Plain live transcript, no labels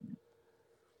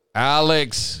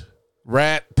Alex,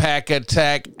 Rat Pack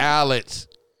Attack Alex.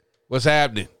 What's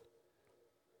happening?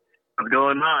 What's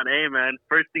going on? Hey, man.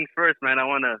 First things first, man. I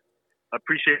want to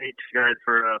appreciate you guys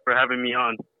for having me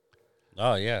on.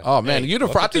 Oh, yeah. Oh, man. Hey,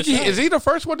 I think is he the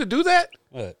first one to do that?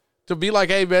 What? To be like,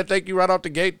 hey, man, thank you right off the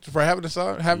gate for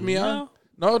having me on?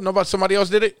 No, nobody. Somebody else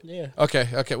did it. Yeah. Okay.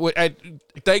 Well,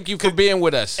 thank you for being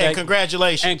with us. And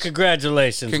congratulations.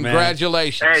 Congratulations.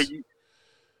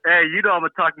 Hey, you know I'm gonna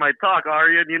talk my talk,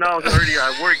 Aryan. You know I was already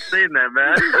at work saying that,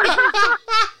 man.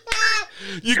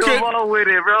 Come on with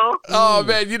it, bro. Oh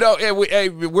man,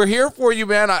 we're here for you,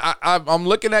 man. I'm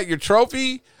looking at your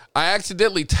trophy. I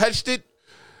accidentally touched it.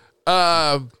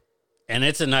 And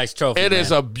it's a nice trophy. It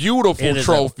is a beautiful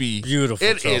trophy.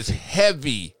 It is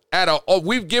heavy.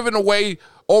 We've given away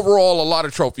overall a lot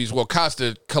of trophies. Well,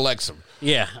 Costa collects them.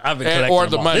 Yeah, I've been collecting or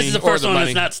the them all. money. This is the first one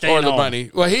that's not staying or the home.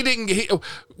 money. Well, he didn't.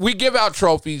 We give out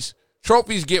trophies.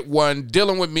 Trophies get won.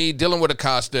 Dealing with me, dealing with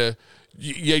Acosta.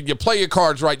 You play your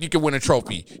cards right, you can win a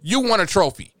trophy. You won a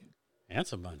trophy. And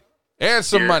some money.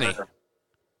 Money.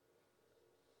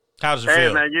 How does it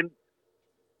feel? Man,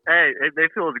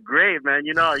 it feels great, man.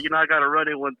 You know, I got to run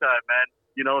it one time, man.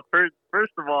 You know, first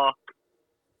of all,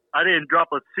 I didn't drop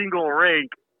a single rank,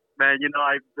 man. You know,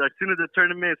 as soon as the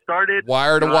tournament started,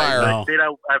 wire to wire. I stayed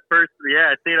at first.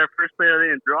 Yeah, I stayed at first place. I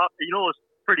didn't drop. You know, it was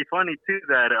pretty funny too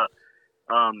that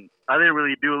I didn't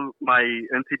really do my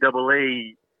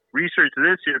NCAA research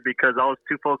this year because I was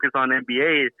too focused on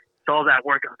NBA. So I was at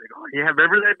work. I was like, "Oh, yeah,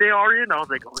 remember that day, Arian?" I was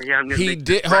like, "Oh yeah, I'm gonna." He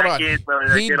did. Hold on.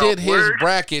 He did his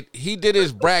bracket. He did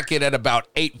his bracket at about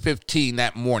 8:15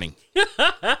 that morning.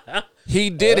 He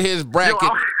did his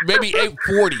bracket maybe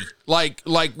 8:40. Like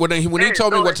when he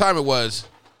told me what time it was.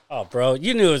 Oh, bro,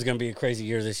 you knew it was gonna be a crazy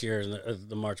year this year in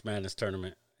the March Madness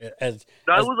tournament. That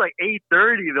was like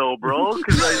 8:30 though, bro.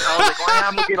 Because I was like, "Oh, yeah,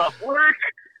 I'm gonna get off work.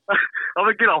 I'm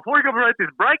gonna get off work. I'm gonna write this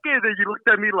bracket." And then you looked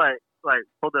at me like,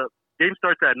 hold up. Game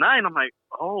starts at 9. I'm like,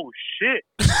 oh shit!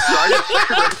 So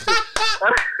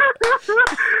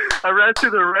I ran to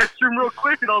the restroom real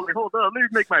quick, and I was like, hold on, let me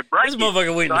make my bracket. This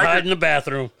motherfucker waiting to hide in the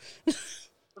bathroom.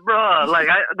 Bro, like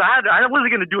I wasn't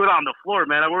gonna do it on the floor,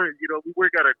 man. We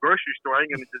work at a grocery store. I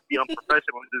ain't gonna just be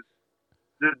unprofessional and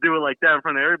just do it like that in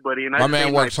front of everybody. And my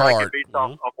man works hard based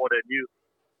off what I knew.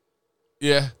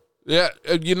 Yeah.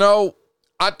 You know,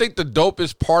 I think the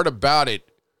dopest part about it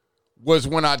was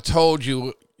when I told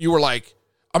you. You were like,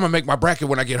 I'm going to make my bracket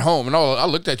when I get home. And I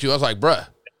looked at you. I was like, bruh,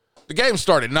 the game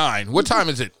started 9. What time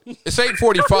is it? It's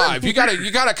 8:45. You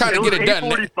gotta kind of get it done.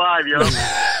 8:45, yo.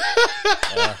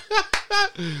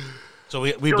 So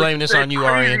we blame this on you,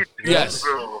 Arian. Yes.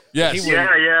 Yes.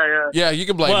 Yeah, you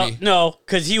can blame me. No,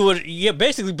 because he would. Yeah,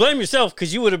 basically blame yourself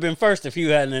because you would have been first if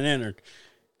you hadn't entered.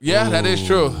 Yeah, that is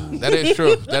true. That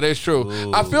is true.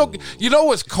 Ooh. I feel. You know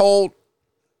what's cold?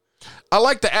 I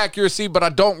like the accuracy, but I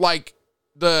don't like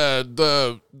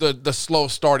the slow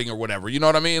starting or whatever. You know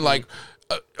what I mean? Like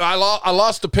I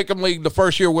lost the Pick'em League the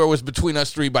first year where it was between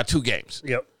us three by 2 games.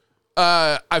 Yep.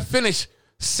 I finished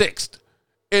 6th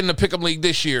in the Pick'em League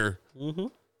this year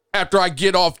after I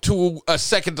get off to a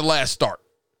second to last start.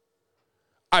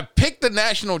 I picked the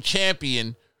national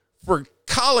champion for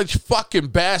college fucking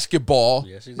basketball.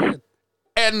 Yes, he did.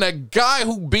 And the guy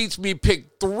who beats me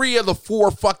picked 3 of the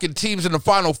 4 fucking teams in the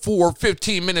final 4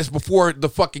 15 minutes before the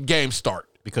fucking game start.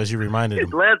 Because you reminded him.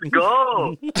 Let's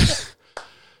go.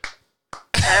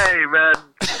 Hey, man.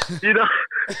 You know,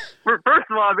 first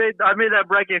of all, I made that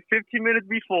bracket 15 minutes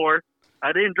before.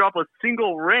 I didn't drop a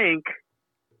single rank.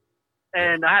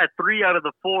 And I had 3 out of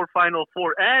the 4 final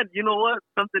 4. And you know what?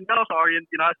 Something else, Arian.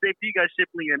 You know, I saved you guys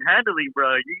shipping and handling,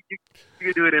 bro. You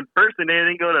could do it in person. They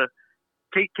didn't go to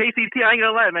KCT. I ain't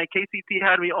gonna lie, man. KCT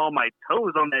had me on my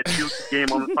toes on that Duke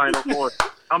game on the final 4.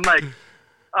 I'm like,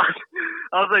 I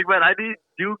was like, man, I need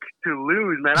Duke to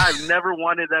lose, man. I've never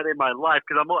wanted that in my life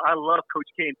because I love Coach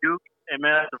K and Duke, and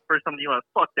man, that's the first time you want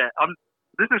to fuck that.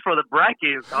 This is for the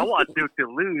bracket. I want Duke to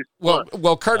lose.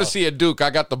 Well, courtesy of Duke, I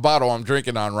got the bottle I'm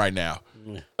drinking on right now.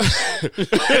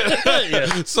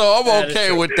 So I'm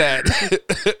okay with that.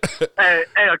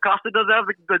 hey, Acosta doesn't have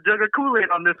the jug of Kool-Aid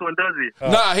on this one, does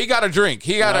he? Nah, he got a drink.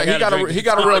 He got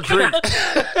a real drink.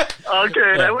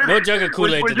 Okay, no jug of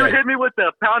Kool-Aid Would you hit me with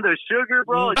a pound of sugar,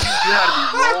 bro? You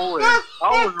had to be rolling.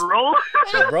 I was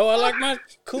rolling. Bro, I like my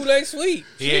Kool-Aid sweet.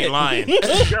 He ain't lying.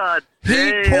 God he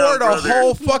damn, poured a brother.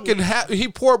 whole fucking he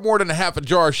poured more than a half a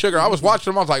jar of sugar. I was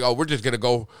watching him. I was like, oh, we're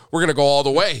gonna go all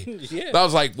the way. Yeah. And I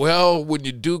was like, well, when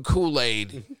you do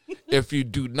Kool-Aid, if you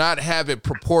do not have it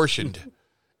proportioned,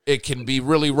 it can be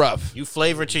really rough. You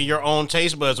flavor to your own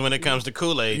taste buds when it comes to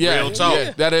Kool-Aid. Yeah, Real talk.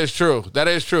 yeah, that is true. That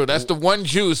is true. That's the one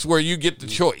juice where you get the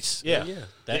choice. Yeah.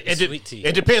 That is sweet tea.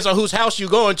 It depends on whose house you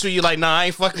going to. You're like, nah, I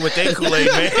ain't fucking with that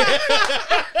Kool-Aid, man.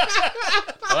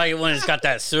 I like it when it's got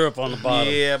that syrup on the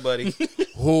bottom. Yeah, buddy.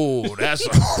 Ooh, that's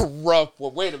a rough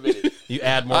one. Wait a minute. You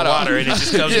add more water and it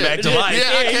just comes back to life.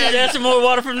 Yeah, you just add some more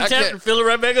water from the tap and fill it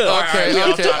right back up. Okay,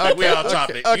 All right, we off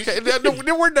topic. Okay,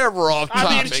 we're never off topic.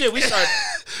 I mean, shit, we started.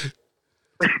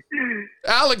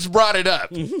 Alex brought it up.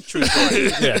 True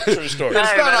story. Yeah, true story. It's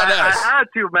Hey, not man, on us. I had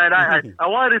to, man. I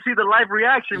wanted to see the live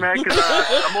reaction, man, because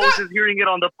I'm always just hearing it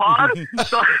on the pod.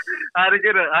 So I had to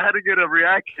get a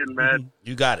reaction, man.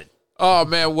 You got it. Oh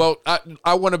man, well,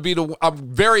 I want to be I'm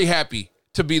very happy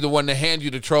to be the one to hand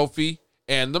you the trophy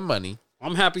and the money.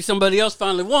 I'm happy somebody else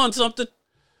finally won something.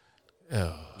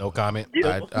 No comment.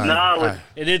 And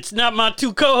it's not my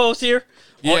two co-hosts here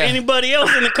or anybody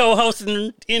else in the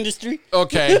co-hosting industry.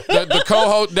 Okay, the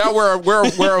co-host. Now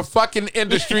we're a fucking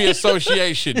industry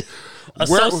association.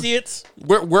 Associates.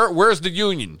 Where's the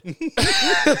union? What's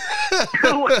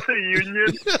the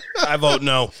union? I vote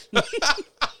no.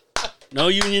 No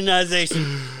unionization.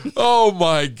 Oh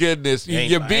my goodness!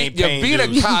 You beat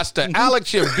dues. Acosta,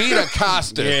 Alex. You beat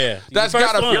Acosta. Yeah, that's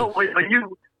gotta. Yo,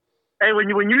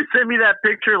 when you sent me that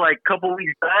picture like a couple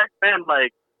weeks back, man,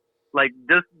 like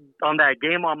just on that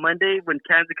game on Monday when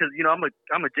Kansas, because I'm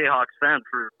a Jayhawks fan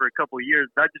for a couple of years.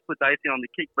 I just put the icing on the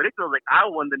cake, but it feels like I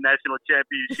won the national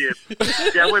championship.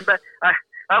 Yeah, I went back.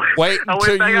 I went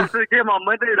back after the game on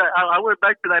Monday. And I went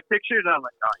back to that picture and I'm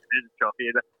like, oh, there's a trophy.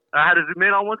 And I had to zoom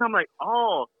in on one time. I'm like,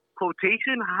 oh,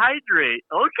 quotation hydrate.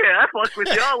 Okay, I fucked with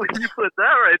y'all when you put that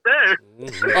right there.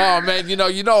 Oh man, you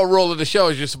know a rule of the show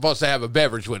is you're supposed to have a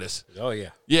beverage with us. Oh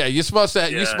yeah. Yeah, you're supposed to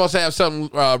have something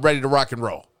ready to rock and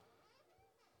roll.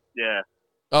 Yeah.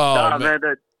 Oh man,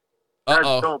 that's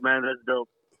dope, man. That's dope.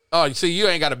 Oh, you see, you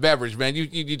ain't got a beverage, man. You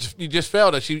just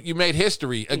failed us. You made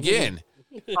history again.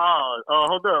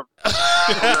 Hold up.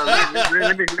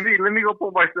 Let me go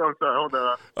pull myself. So hold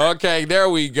up. Okay, there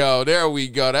we go.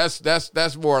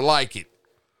 That's more like it.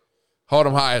 Hold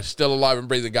them high, still alive and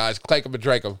breathing, guys. Clank them and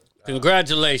drink them.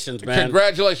 Congratulations, man.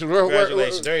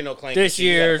 Congratulations. There ain't no claim. This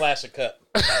year's plastic cup.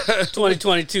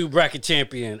 2022 bracket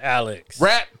champion, Alex.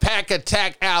 Rat Pack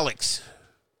Attack Alex.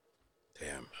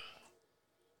 Damn.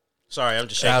 Sorry, I'm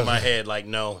just shaking my head like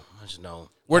no. I just no.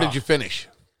 Where did you finish?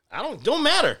 Don't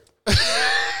matter.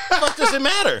 Fuck does it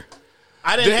matter?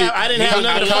 I didn't have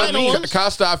none of the final ones.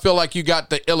 Costa, I feel like you got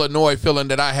the Illinois feeling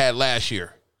that I had last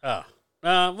year. Oh.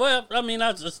 Well, I mean,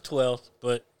 I was just 12th,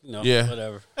 but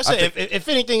whatever. I said, if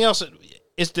anything else,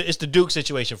 it's the Duke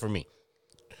situation for me.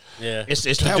 Yeah, it's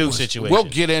the Duke situation. We'll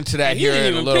get into that here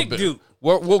in a little bit. Duke.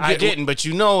 I didn't, but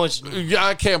it's.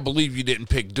 I can't believe you didn't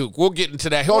pick Duke. We'll get into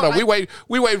that. Hold on, we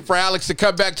waiting for Alex to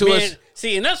come back to us.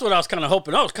 See, and that's what I was kind of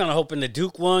hoping. I was kind of hoping the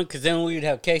Duke won because then we'd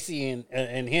have Casey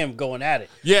and him going at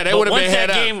it. Yeah, they would have been head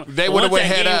up. They would have went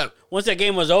head up. Once that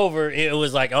game was over, it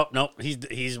was like, oh no,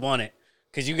 he's won it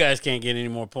because you guys can't get any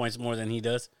more points more than he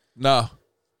does. No.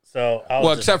 So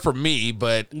except for me,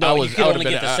 but no, you could only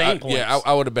get the same points. Yeah,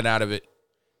 I would have been out of it.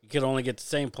 You could only get the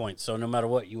same points, so no matter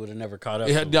what, you would have never caught up.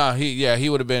 He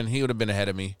would have been ahead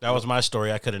of me. That was my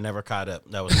story. I could have never caught up.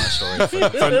 That was my story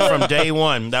from day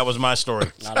one. That was my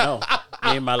story. I know.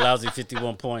 Me and my lousy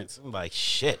 51 points. I'm like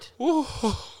shit.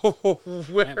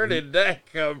 Where did that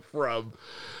come from?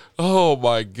 Oh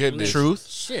my goodness! Truth.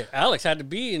 Shit, Alex had to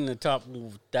be in the top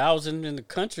 1,000 in the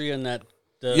country in that.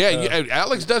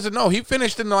 Alex doesn't know. He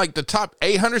finished in like the top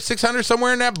 800, 600,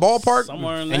 somewhere in that ballpark.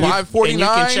 Somewhere in there. 549. And you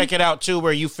can check it out, too,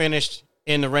 where you finished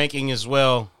in the ranking as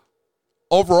well.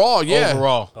 Overall, yeah.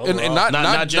 Overall. And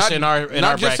not just in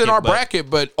our bracket,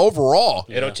 but overall.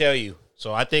 It'll tell you.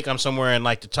 So I think I'm somewhere in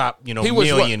like the top,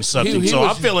 million something. So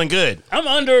I'm feeling good. I'm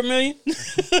under a million.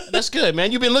 That's good,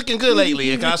 man. You've been looking good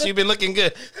lately, Acosta. You've been looking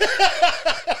good.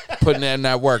 Putting in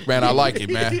that work, man. I like it,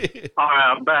 man. All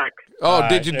right, I'm back. Oh,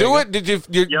 did you do it? Did you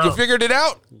figured it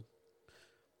out?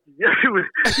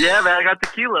 Yeah, man. I got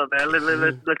tequila, man.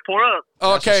 Let's pour up.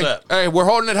 Okay. Up. Hey, we're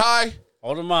holding it high.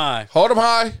 Hold them high. Hold them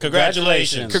high.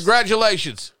 Congratulations.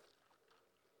 Congratulations.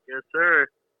 Yes, sir.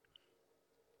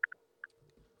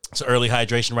 It's early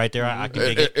hydration right there. I can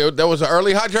dig it. That was an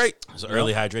early hydrate? It was an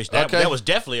early hydration. That was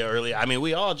definitely an early. I mean,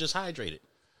 we all just hydrated.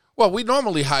 Well, we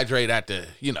normally hydrate at the,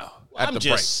 at the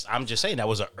break. I'm just saying that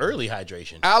was an early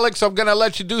hydration. Alex, I'm going to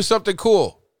let you do something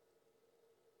cool.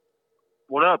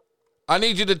 What up? I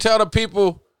need you to tell the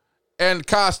people and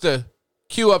Costa,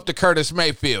 cue up to Curtis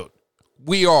Mayfield.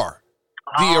 We are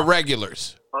the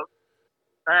Irregulars.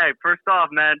 Hey, first off,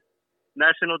 man,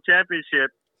 national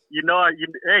championship.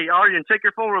 Hey, Arjen, check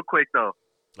your phone real quick, though.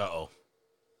 Uh-oh.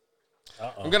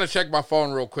 I'm gonna check my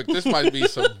phone real quick. This might be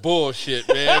some bullshit,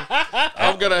 man.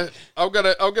 I'm gonna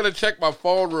check my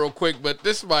phone real quick, but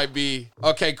this might be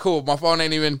okay. Cool. My phone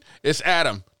ain't even. It's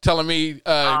Adam telling me,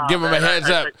 give him a heads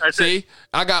up. See,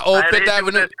 I got Old Fifth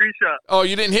Avenue. Oh,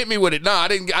 you didn't hit me with it. No, I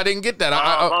didn't get that.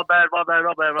 My bad.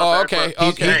 Oh,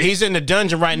 okay. He's in the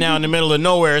dungeon right now in the middle of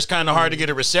nowhere. It's kind of hard to get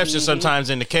a reception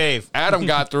sometimes in the cave. Adam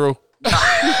got through.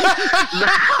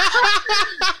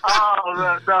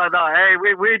 Oh no! Hey,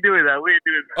 we ain't doing that.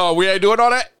 Oh, we ain't doing all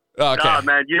that. Okay. Nah,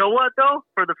 man. You know what though?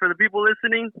 For the people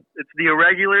listening, it's the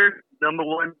Irregulars,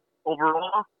 #1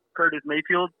 overall. Curtis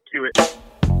Mayfield. Cue it.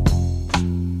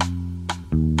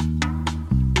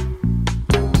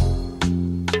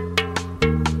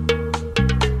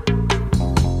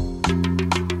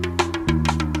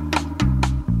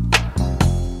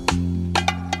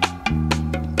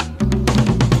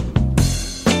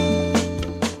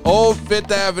 Old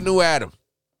Fifth Avenue, Adam.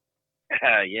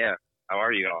 Yeah. How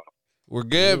are you all? We're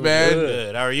good, man.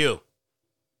 Good. How are you?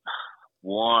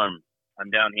 Warm. I'm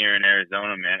down here in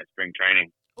Arizona, man, at spring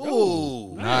training.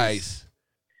 Ooh, Nice.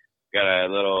 Got a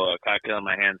little cocktail in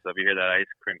my hand, so if you hear that ice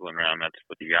crinkling around, that's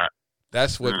what you got.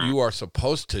 That's what you are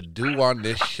supposed to do on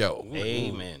this show.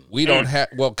 Amen. We don't have.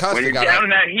 Well, When Costa you're got. down in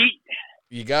that heat,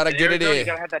 You gotta in get it Arizona, in. You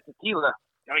gotta have that tequila.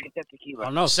 Gotta get that tequila. I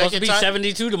don't know. It's supposed to Second be time?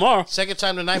 72 tomorrow. Second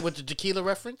time tonight with the tequila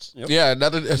reference. Yeah,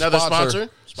 another sponsor.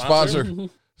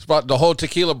 Spot the whole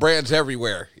tequila brands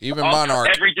everywhere, even Monarch.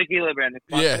 Every tequila brand. is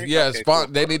sponsored? Yeah. Okay, cool.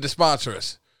 They need to sponsor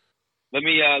us. Let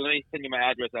me send you my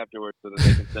address afterwards so that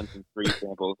they can send some free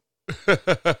samples.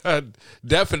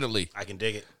 Definitely. I can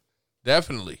dig it.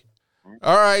 Definitely.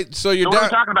 All right, so you're So what are we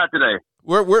down. talking about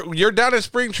today? You're down at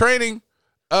spring training.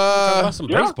 Talk about some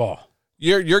baseball.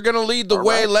 You're gonna lead the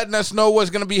way, letting us know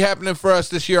what's gonna be happening for us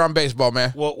this year on baseball,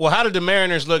 man. Well, how did the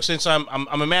Mariners look? Since I'm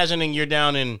imagining you're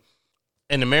down in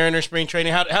the Mariners spring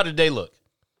training. How did they look?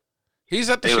 He's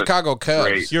at the They look Chicago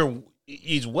Cubs. great.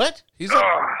 He's what? He's at,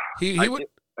 he would.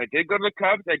 I did go to the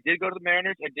Cubs. I did go to the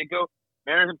Mariners. I did go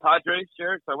Mariners and Padres,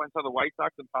 sure. So I went to the White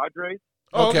Sox and Padres.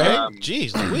 Okay.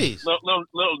 Jeez Louise.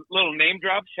 Little name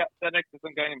drop. Sat next to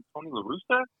some guy named Tony La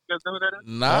Russa. You guys know who that is?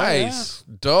 Nice.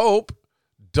 Dope.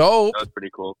 That was pretty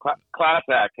cool. Class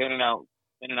act, handing out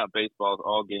baseballs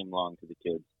all game long to the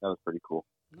kids. That was pretty cool.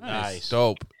 Nice.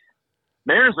 Dope.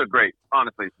 Mariners are great,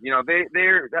 honestly. You know,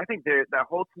 I think that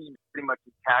whole team is pretty much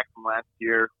intact from last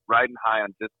year, riding high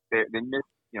on just they missed,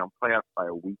 playoffs by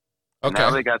a week. And Okay.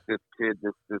 now they got this kid,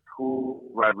 this Julio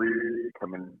Rodriguez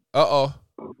coming. Uh-oh.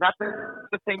 Not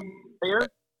the same player.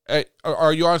 Hey,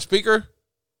 are you on speaker?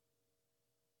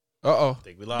 Uh-oh. I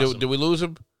think we lost him. Did we lose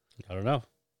him? I don't know.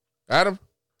 Adam?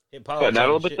 Hit Got pause that a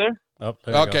on little shit. bit there? Oh,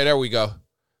 there you Okay, there we go.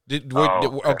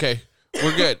 Okay.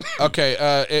 We're good.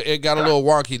 Okay, it got a little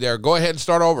wonky there. Go ahead and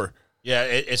start over. Yeah,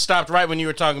 it stopped right when you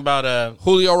were talking about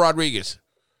Julio Rodriguez.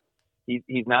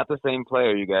 He's not the same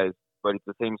player, you guys, but it's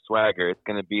the same swagger. It's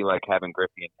going to be like having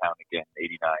Griffey in town again,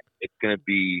 '89. It's going to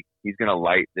be he's going to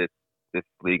light this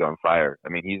league on fire. I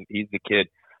mean, he's the kid,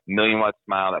 million-watt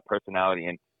smile, that personality,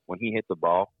 and when he hits the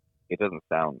ball, it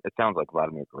sounds like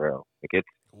Vladimir Guerrero. Like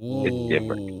it's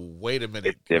different. Wait a minute.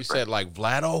 It's You different. said like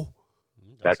Vlado?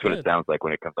 That's what it sounds like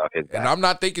when it comes off his bat. And I'm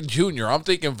not thinking Junior. I'm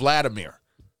thinking Vladimir,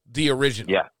 the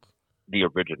original. Yeah, the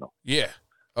original. Yeah.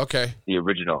 Okay. The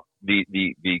original. The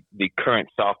current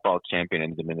softball champion in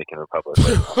the Dominican Republic.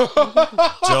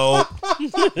 dope.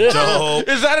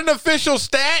 Is that an official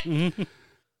stat?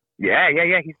 Yeah.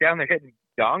 He's down there hitting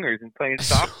dongers and playing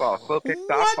softball, slow pitch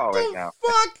softball right now.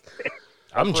 Fuck?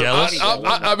 I'm jealous.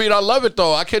 I mean, I love it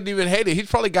though. I couldn't even hate it. He's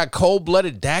probably got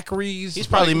cold-blooded daiquiris. He's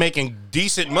probably making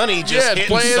decent money just hitting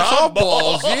playing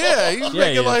softballs. Yeah, he's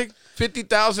making yeah. like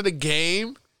 $50,000 a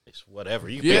game. It's whatever.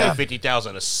 You Yeah. pay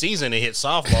 $50,000 a season to hit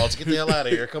softballs. Get the hell out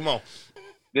of here. Come on.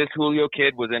 This Julio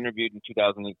kid was interviewed in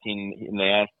 2018, and they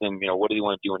asked him, what does he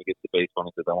want to do when he gets to baseball?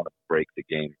 And he says, I want to break the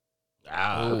game.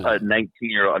 A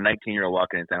 19-year-old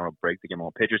walking in, saying, I want to break the game. I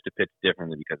want pitchers to pitch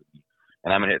differently because of me.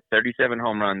 And I'm going to hit 37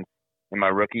 home runs in my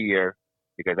rookie year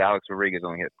because Alex Rodriguez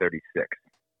only hit 36.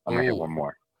 I'm going to hit one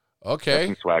more. That's Okay.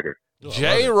 some swagger.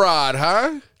 J-Rod,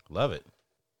 huh? Love it.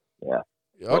 Yeah.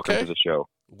 Welcome Okay. to the show.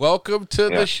 Welcome to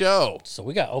the show. So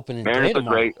we got opening day Mariners are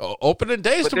tomorrow. great. Opening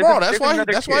days But tomorrow. there's That's why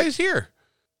another he's here.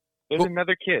 There's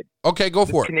another kid. Okay, go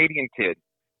for it. Canadian kid.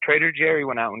 Trader Jerry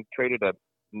went out and traded a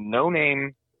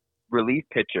no-name relief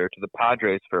pitcher to the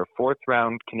Padres for a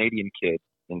fourth-round Canadian kid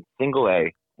in single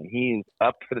A, and he is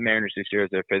up for the Mariners this year as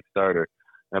their fifth starter.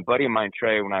 And a buddy of mine,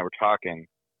 Trey, and I were talking,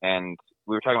 and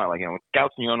we were talking about, when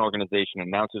scouts in your own organization,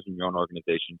 announcers in your own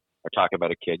organization are talking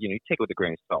about a kid, you take it with a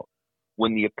grain of salt.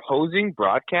 When the opposing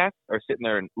broadcasts are sitting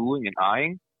there and oohing and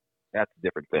eyeing, that's a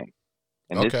different thing.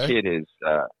 And this Okay. kid is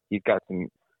he's got some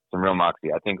real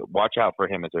moxie. I think watch out for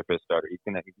him as their fifth starter. He's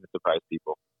gonna surprise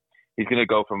people. He's gonna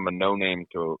go from a no name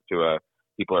to a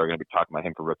people are gonna be talking about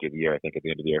him for rookie of the year. I think at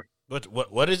the end of the year.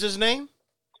 What is his name?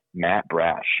 Matt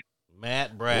Brash.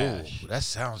 Matt Brash. Ooh, that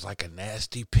sounds like a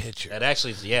nasty pitcher. That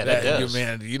actually, that does.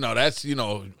 Man, that's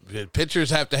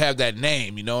pitchers have to have that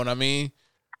name. You know what I mean?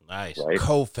 Nice. Right?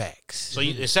 Koufax. So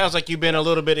it sounds like you've been a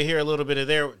little bit of here, a little bit of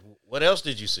there. What else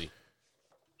did you see?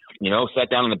 Sat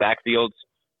down in the backfields,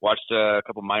 watched a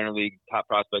couple minor league top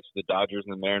prospects for the Dodgers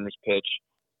and the Mariners pitch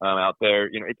out there.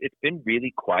 It's been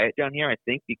really quiet down here. I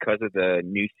think because of the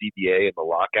new CBA and the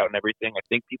lockout and everything. I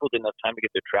think people didn't have time to get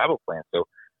their travel plans. So,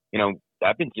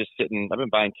 I've been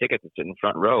buying tickets and sitting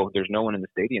front row. There's no one in the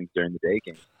stadiums during the day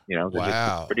games.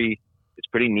 Wow. It's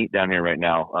pretty neat down here right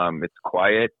now. It's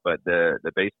quiet, but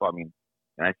the baseball.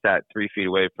 And I sat 3 feet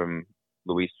away from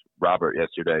Luis Robert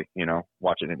yesterday.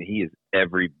 Watching him. He is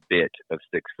every bit of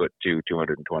 6'2",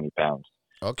 220 pounds.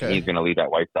 Okay. And he's going to lead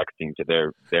that White Sox team to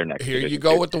their next. Here you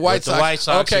go with the White Sox. The White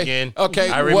Sox okay. again. Okay.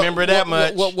 I remember that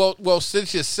much. Well,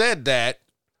 since you said that,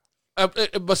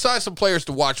 besides some players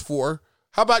to watch for,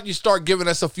 how about you start giving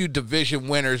us a few division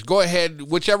winners? Go ahead,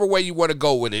 whichever way you want to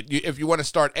go with it. If you want to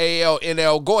start AL,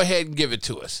 NL, go ahead and give it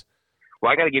to us.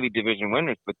 Well, I got to give you division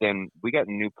winners, but then we got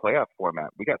a new playoff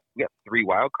format. We got 3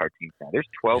 wild card teams now. There's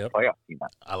 12 playoff teams now.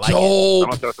 I like it. I'm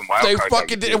gonna throw some wild They cards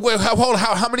fucking at you, did.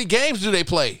 How many games do they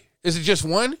play? Is it just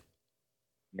one?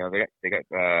 No, they got.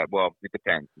 Well, it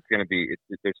depends. It's gonna be.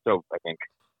 They're still, I think,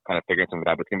 kind of figuring something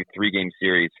out. But it's gonna be 3-game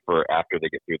series for after they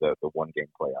get through the 1-game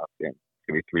playoff. Then it's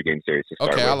gonna be 3-game series to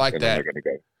start Okay, with, I like and that. then they're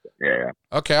gonna go.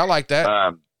 Yeah. Okay, I like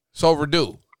that. So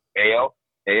overdue. AL,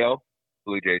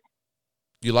 Blue Jays.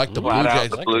 You like the Blue Flat out, Jays?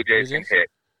 the Blue Jays can hit.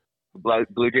 The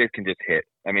Blue Jays can just hit.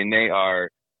 I mean, they have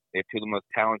 2 of the most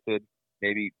talented,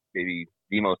 maybe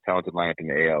the most talented lineup in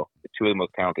the AL. The 2 of the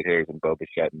most talented hitters in Bo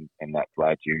Bichette and that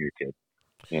Vlad Jr. kid.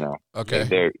 Okay.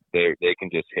 They can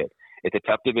just hit. It's a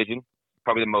tough division.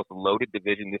 Probably the most loaded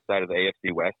division this side of the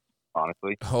AFC West,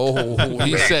 honestly. Oh,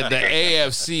 he said the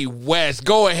AFC West.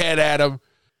 Go ahead, Adam.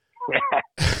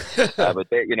 But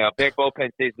their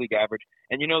bullpen stays league average.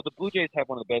 And the Blue Jays have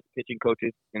one of the best pitching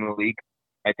coaches in the league.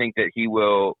 I think that he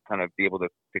will kind of be able to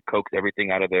coax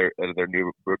everything out of their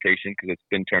new rotation because it's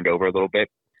been turned over a little bit.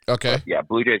 Okay. But yeah,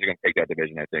 Blue Jays are going to take that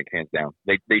division, I think, hands down.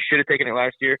 They should have taken it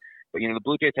last year, but the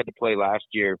Blue Jays had to play last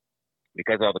year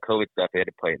because of all the COVID stuff. They had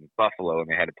to play in Buffalo and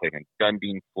they had to play in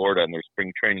Dundee, Florida, in their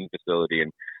spring training facility,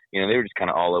 and they were just kind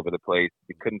of all over the place.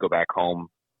 They couldn't go back home.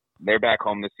 They're back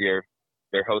home this year.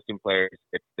 They're hosting players.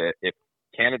 If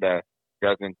Canada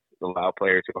doesn't allow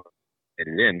players to get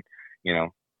it in,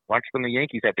 watch when the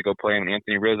Yankees have to go play them and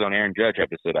Anthony Rizzo and Aaron Judge have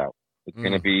to sit out. It's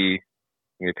going to be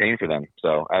pain for them.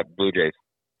 So at Blue Jays,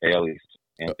 AL East,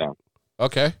 hands down.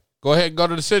 Okay. Go ahead and go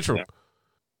to the Central. Yeah.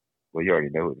 Well, you already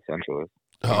know who the Central is.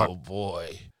 Oh, boy.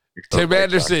 Tim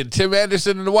Anderson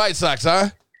and the White Sox, huh?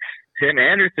 Tim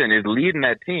Anderson is leading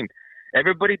that team.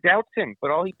 Everybody doubts him,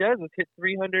 but all he does is hit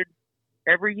 300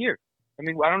 every year. I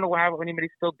mean, I don't know how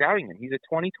anybody's still doubting him. He's a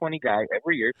 2020 guy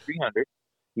every year, 300.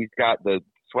 He's got the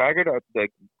swagger to,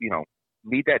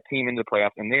 lead that team into the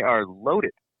playoffs, and they are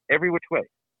loaded every which way.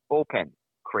 Bullpen,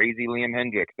 crazy Liam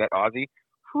Hendricks, that Aussie.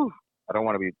 Whew, I don't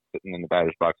want to be sitting in the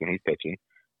batter's box when he's pitching.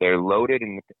 They're loaded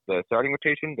in the starting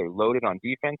rotation. They're loaded on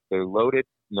defense. They're loaded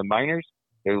in the minors.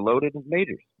 They're loaded in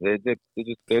majors. They're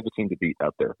the team to beat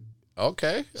out there.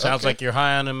 Okay. Sounds like you're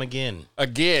high on him again.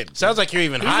 Sounds like you're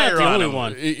even He's higher not the on only him.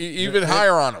 one. Even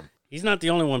higher on him. He's not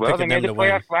the only one Well, they picking made them the to win.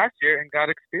 playoffs last year and got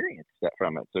experience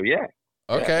from it. So, yeah.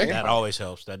 Okay. Yeah. That always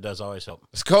helps. That does always help.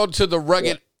 Let's go to the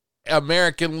rugged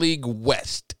American League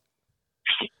West.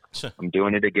 I'm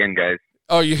doing it again, guys.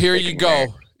 Oh, here you go.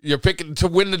 Mariners. You're picking to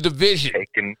win the division.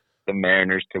 Taking the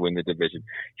Mariners to win the division.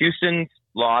 Houston's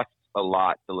lost a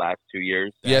lot the last 2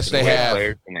 years. Yes, they have.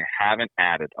 Players, and they haven't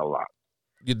added a lot.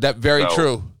 That's very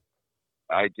true.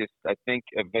 I think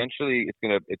eventually it's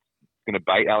gonna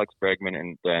bite Alex Bregman,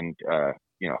 and then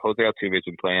Jose Altuve's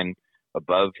been playing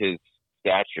above his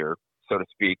stature, so to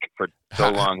speak, for so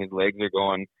long. His legs are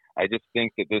going. I just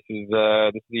think that this is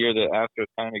the year that Astros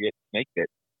kind of make it,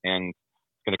 and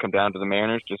it's going to come down to the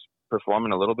Mariners just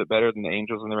performing a little bit better than the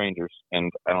Angels and the Rangers.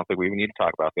 And I don't think we even need to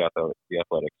talk about the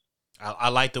Athletics. I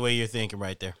like the way you're thinking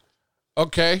right there.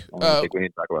 Okay. I don't think we need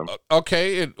to talk about them.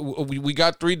 Okay. And we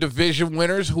got 3 division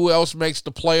winners. Who else makes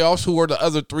the playoffs? Who are the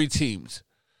other 3 teams?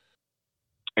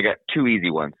 I got 2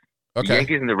 easy ones. Okay. The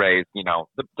Yankees and the Rays.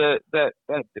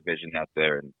 That division out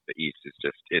there in the East is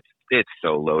just it's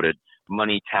so loaded.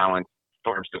 Money, talent,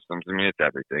 farm systems. I mean, it's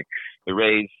everything. The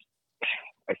Rays.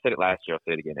 I said it last year. I'll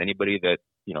say it again. Anybody that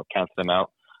counts them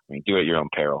out, I mean, do it at your own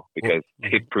peril because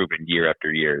they've proven year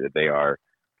after year that they are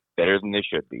better than they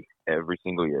should be every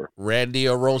single year. Randy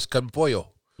Arroz con pollo.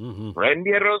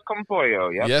 Randy Arroz con pollo.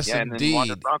 Yep. Yes, yeah, and indeed. then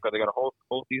Wander Franco. They got a whole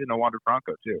season of Wander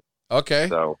Franco too. Okay.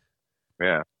 So,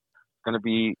 yeah, it's going to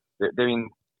be. They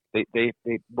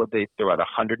threw out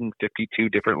 152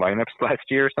 different lineups last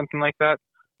year or something like that.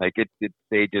 Like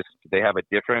they have a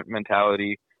different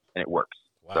mentality and it works.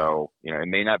 Wow. So, it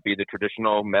may not be the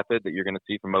traditional method that you're going to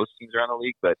see from most teams around the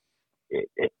league, but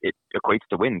it equates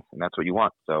to wins, and that's what you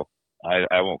want. So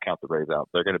I won't count the Rays out.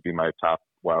 They're going to be my top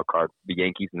wild card. The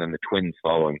Yankees and then the Twins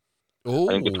following. Ooh.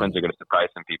 I think the Twins are going to surprise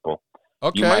some people.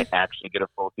 Okay. You might actually get a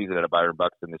full season out of Byron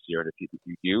Buxton this year, and if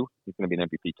you do, he's going to be an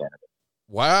MVP candidate.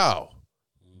 Wow.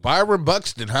 Byron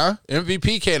Buxton, huh?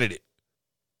 MVP candidate.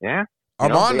 Yeah.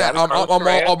 I'm on that. I'm all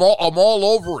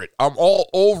over it. I'm all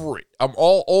over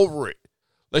it.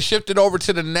 Let's shift it over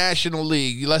to the National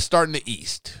League. Let's start in the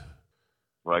East.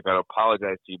 Well, I got to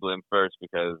apologize to you, Blim, first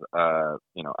because, I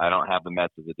don't have the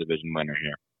Mets as a division winner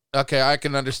here. Okay, I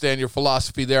can understand your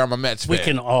philosophy there. I'm a Mets fan. We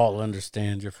can all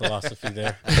understand your philosophy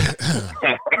there.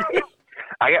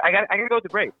 I got to go with the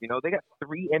Braves. They got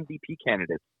 3 MVP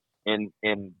candidates, and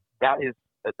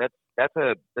that's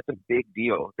a big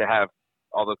deal to have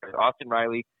all those guys. Austin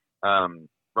Riley,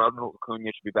 Ronald Acuna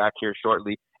should be back here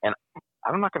shortly, and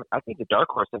I think the dark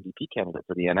horse MVP candidate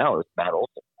for the NL is Matt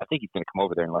Olson. I think he's going to come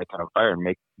over there and light on fire and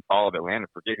make all of Atlanta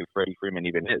forget who Freddie Freeman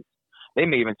even is. They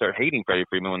may even start hating Freddie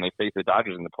Freeman when they face the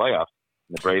Dodgers in the playoffs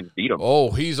and the Braves beat them.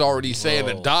 Oh, he's already saying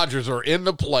the Dodgers are in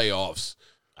the playoffs.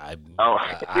 At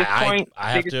this point,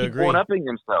 I have to agree. One-upping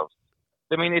themselves.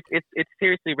 I mean, it's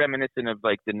seriously reminiscent of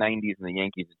like the '90s and the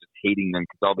Yankees and just hating them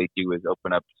because all they do is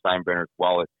open up Steinbrenner's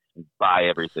wallet and buy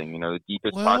everything. The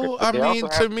deepest pockets. Well, I mean,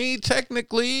 to me,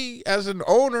 technically, as an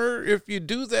owner, if you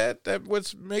do that,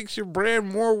 what makes your brand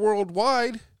more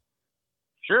worldwide.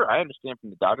 Sure, I understand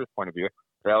from the Dodgers' point of view.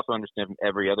 But I also understand from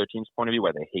every other team's point of view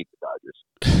why they hate the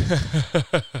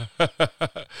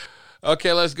Dodgers.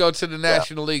 Okay, let's go to the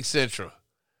National League Central.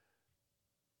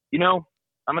 I'm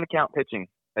going to count pitching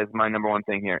as my number one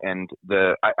thing here. And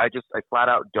I flat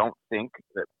out don't think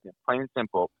that, plain and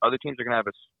simple, other teams are going to have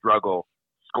a struggle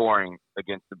scoring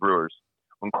against the Brewers.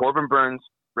 When Corbin Burns,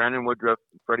 Brandon Woodruff,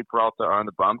 and Freddie Peralta are on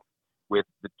the bump with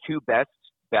the 2 best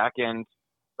back-end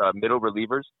middle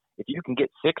relievers, if you can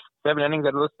get 6-7 innings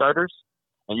out of those starters,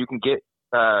 and you can get,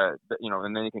 and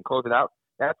then you can close it out.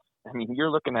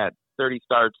 You're looking at 30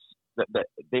 starts. That the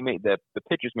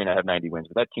pitchers may not have 90 wins,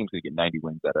 but that team's going to get 90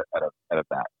 wins at a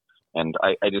bat. And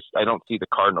I don't see the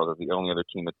Cardinals as the only other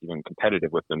team that's even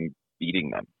competitive with them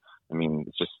beating them. I mean,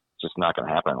 it's just not going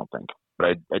to happen, I don't think.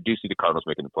 But I do see the Cardinals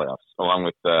making the playoffs, along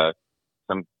with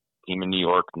some team in New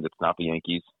York that's not the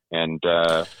Yankees. And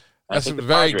that's a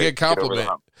very good compliment.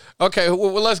 Okay,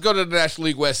 well, let's go to the National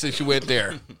League West since you went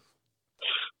there.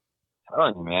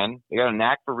 Telling you, man, they got a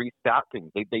knack for restocking.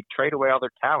 They trade away all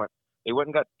their talent. They went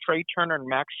and got Trey Turner and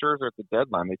Max Scherzer at the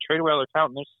deadline. They trade away all their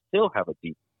talent, and they still have a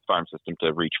deep farm system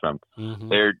to reach from. Mm-hmm.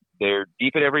 They're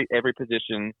deep at every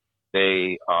position.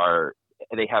 They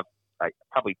have like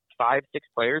probably 5-6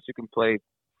 players who can play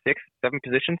 6-7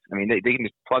 positions. I mean, they can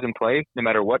just plug and play no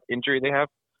matter what injury they have.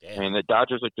 Damn. I mean, the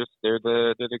Dodgers are they're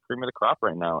the cream of the crop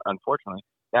right now. Unfortunately,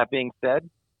 that being said,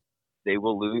 they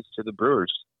will lose to the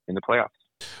Brewers in the playoffs.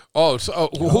 Oh, so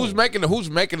who's making the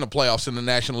playoffs in the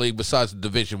National League besides the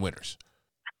division winners?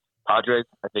 Padres,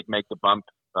 I think, make the bump.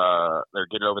 They're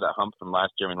getting over that hump from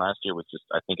last year. I mean, last year was just,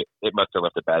 I think it must have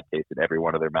left a bad taste in every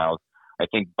one of their mouths. I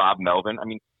think Bob Melvin. I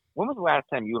mean, when was the last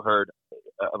time you heard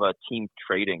of a team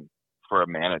trading for a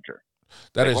manager?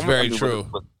 That is very true.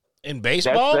 In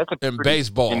baseball? In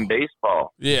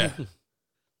baseball. Yeah.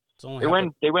 They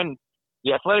win.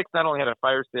 The Athletics not only had a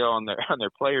fire sale on their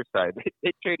player side,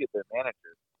 they traded their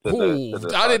manager. I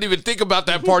didn't even think about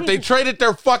that part. They traded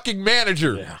their fucking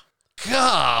manager. Yeah.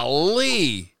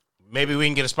 Golly. Maybe we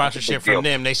can get a sponsorship from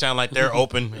them. They sound like they're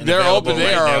open. They're open.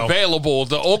 They are available.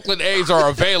 The Oakland A's are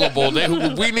available.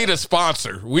 We need a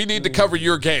sponsor. We need to cover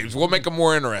your games. We'll make them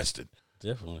more interested.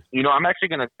 Definitely. I'm actually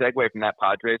going to segue from that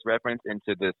Padres reference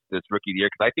into this rookie of the year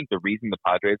because I think the reason the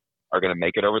Padres are going to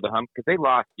make it over the hump because they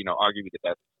lost, arguably the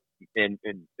best and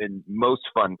most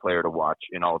fun player to watch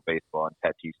in all of baseball, and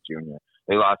Tatis Jr.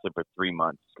 They lost him for 3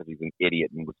 months because he's an idiot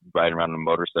and was riding around on a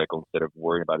motorcycle instead of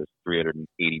worrying about his $380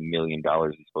 million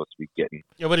he's supposed to be getting.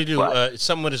 Yeah, what did he do?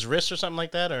 Something with his wrist or something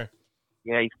like that, or?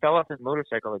 Yeah, he fell off his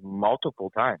motorcycle like multiple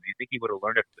times. You think he would have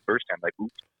learned it the first time? Like,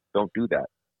 oops, don't do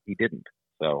that. He didn't.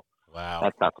 So wow,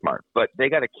 that's not smart. But they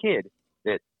got a kid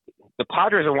that the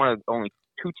Padres are one of the only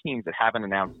 2 teams that haven't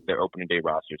announced their opening day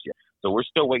rosters yet. So we're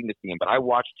still waiting to see him. But I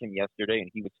watched him yesterday, and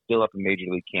he was still up in Major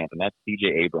League Camp, and that's C.J.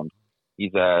 Abrams.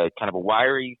 He's a kind of a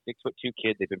wiry 6'2"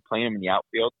 kid. They've been playing him in the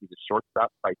outfield. He's a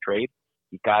shortstop by trade.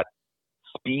 He's got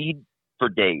speed for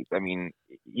days. I mean,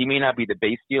 he may not be the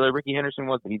base stealer Ricky Henderson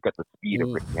was, but he's got the speed of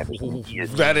Ricky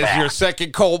Henderson. That is your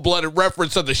second cold-blooded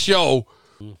reference of the show.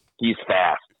 He's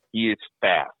fast. He is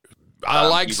fast. I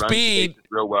like he speed runs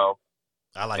real well.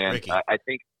 I like and Ricky.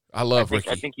 I love Ricky.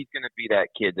 I think he's going to be that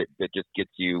kid that just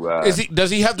gets you. Does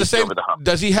he have the same?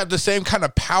 Does he have the same kind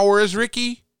of power as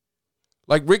Ricky?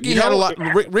 Like Ricky had a lot.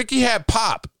 Ricky had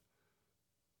pop.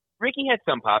 Ricky had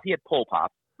some pop. He had pole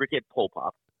pop. Ricky had pole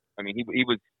pop. I mean, he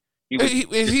was.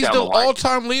 He's the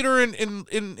all-time leader in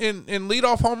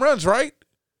leadoff home runs, right?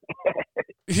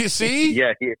 You see?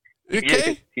 Yeah. He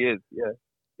okay. He is.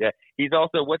 Yeah. He's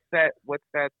also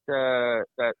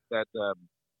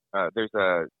there's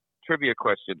a trivia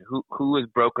question. Who has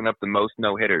broken up the most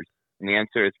no-hitters? And the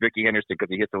answer is Ricky Henderson because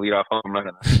he hits a leadoff home run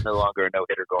and there's no longer a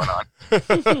no-hitter going on.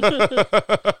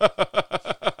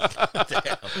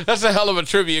 That's a hell of a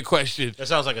trivia question. That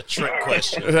sounds like a trick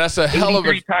question. That's a hell of a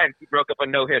 3 times he broke up a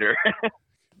no-hitter.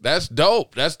 That's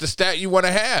dope. That's the stat you want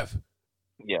to have.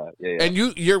 Yeah. And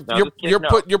you're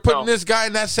putting this guy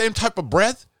in that same type of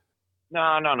breath? No.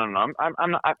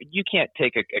 I'm not. You can't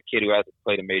take a kid who hasn't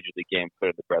played a major league game and put it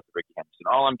in the breath of Ricky Henderson.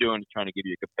 All I'm doing is trying to give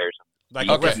you a comparison. Like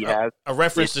a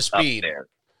reference to speed.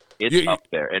 It's up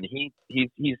there, and he's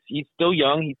still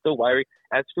young. He's still wiry.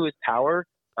 As to his power,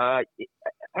 I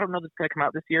don't know if it's going to come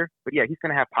out this year, but yeah, he's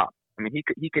going to have pop. I mean,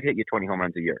 he could hit you 20 home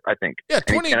runs a year, I think. Yeah,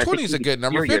 20 is a good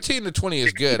number. 15 to 20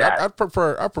 is good. I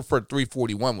prefer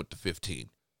 341 with the 15.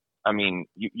 I mean,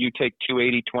 you take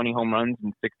 280, 20 home runs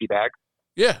and 60 bags.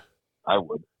 Yeah. I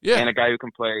would. Yeah. And a guy who can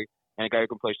play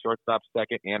shortstop,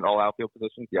 second, and all outfield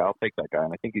positions. Yeah, I'll take that guy,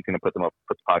 and I think he's going to put the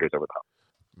Padres over the top.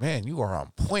 Man, you are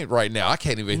on point right now. I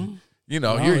can't even. You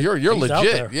know, you're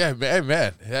legit. Yeah,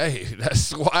 man. Hey,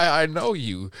 that's why I know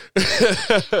you.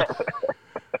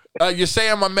 You're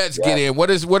saying my Mets get in.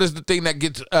 What is the thing that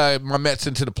gets my Mets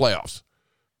into the playoffs?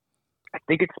 I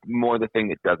think it's more the thing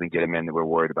that doesn't get them in that we're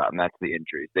worried about, and that's the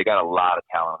injuries. They got a lot of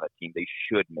talent on that team. They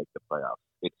should make the playoffs.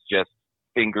 It's just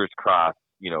fingers crossed,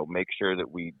 make sure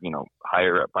that we,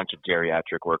 hire a bunch of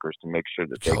geriatric workers to make sure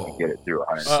that they can get it through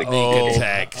 160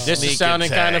 attack. This is sounding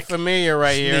kind of familiar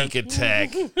right here. Sneak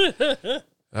attack.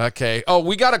 Okay. Oh,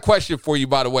 we got a question for you,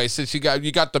 by the way. Since you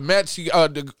got the Mets,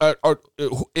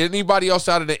 anybody else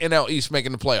out of the NL East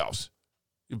making the playoffs?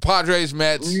 Padres,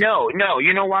 Mets. No.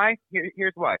 You know why?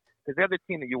 Here's why. Because the other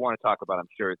team that you want to talk about, I'm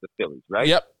sure, is the Phillies, right?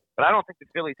 Yep. But I don't think the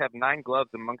Phillies have 9 gloves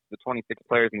amongst the 26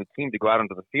 players in the team to go out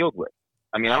onto the field with.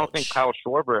 I mean, I don't think Kyle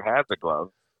Schwarber has a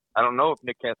glove. I don't know if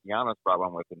Nick Castellanos brought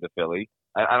one with him to Philly.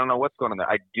 I don't know what's going on there.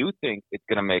 I do think it's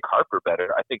going to make Harper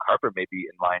better. I think Harper may be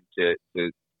in line to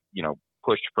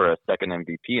push for a second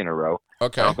MVP in a row.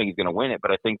 Okay. I don't think he's going to win it,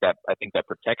 but I think that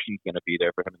protection's going to be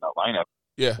there for him in that lineup.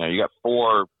 Yeah. You got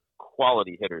 4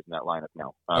 quality hitters in that lineup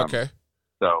now. Okay.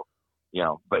 So,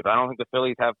 but I don't think the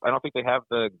Phillies have. I don't think they have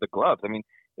the gloves. I mean,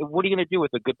 what are you going to do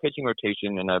with a good pitching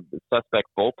rotation and a suspect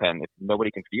bullpen if nobody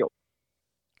can field?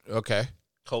 Okay.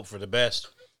 Hope for the best.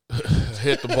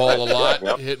 Hit the ball a lot.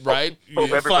 Yep. Hit right.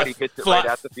 Hope everybody hits it right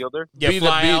at the fielder. Be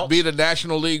the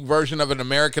National League version of an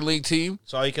American League team.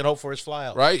 That's all you can hope for is fly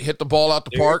out. Right? Hit the ball out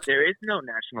the park. There is no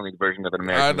National League version of an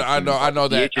American League team. I know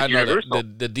that. I know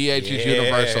that. The DH is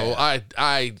universal.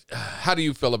 How do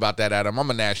you feel about that, Adam? I'm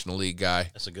a National League guy.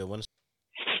 That's a good one.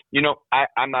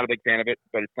 I'm not a big fan of it,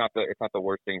 but it's not the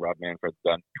worst thing Rob Manfred's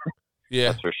done.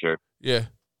 Yeah. That's for sure. Yeah.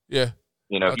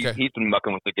 Okay. He's been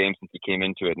mucking with the game since he came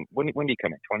into it. And when did he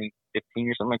come in? 2015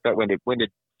 or something like that? When did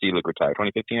Seelig retire?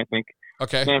 2015, I think.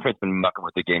 Okay. Manfred's been mucking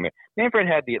with the game. Manfred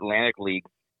had the Atlantic League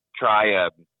try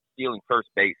stealing first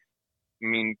base. I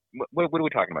mean, what are we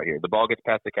talking about here? The ball gets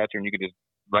past the catcher and you can just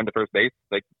run to first base?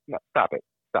 Like, no, stop it.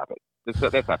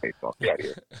 That's not baseball. Get out of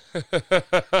here.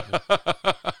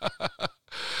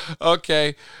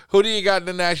 Okay. Who do you got in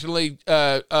the National League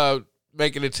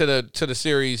making it to the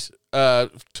series to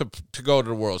go to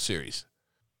the World Series?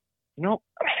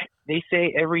 They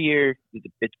say every year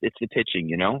it's the pitching.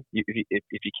 If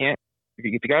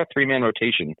you got a 3-man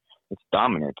rotation, it's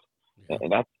dominant,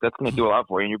 and that's going to do a lot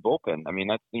for you in your bullpen. I mean,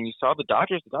 you saw the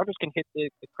Dodgers. The Dodgers can hit the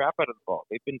crap out of the ball.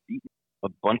 They've been beaten a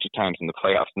bunch of times in the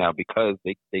playoffs now because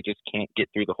they just can't get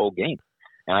through the whole game.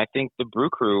 And I think the Brew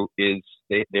Crew they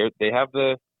have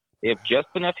just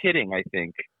enough hitting, I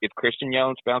think, if Christian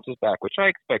Yelich bounces back, which I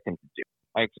expect him to do.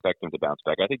 I expect him to bounce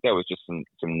back. I think that was just some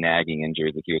nagging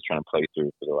injuries that he was trying to play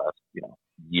through for the last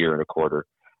year and a quarter.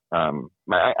 I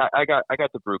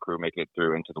got the Brew Crew making it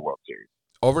through into the World Series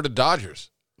over the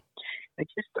Dodgers. I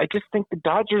just think the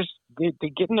Dodgers they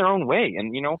get in their own way.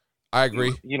 And, I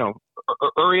agree.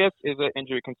 Urias is an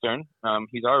injury concern.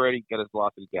 He's already got his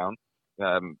velocity down.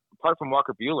 Apart from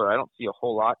Walker Buehler, I don't see a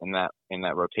whole lot in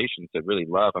that rotation to really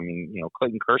love. I mean,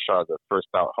 Clayton Kershaw is a first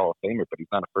ballot Hall of Famer, but he's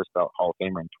not a first ballot Hall of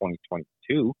Famer in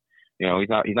 2022. He's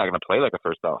not going to play like a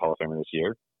first ballot Hall of Famer this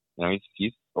year.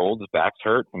 He's old, his back's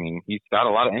hurt. I mean, he's got a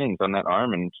lot of innings on that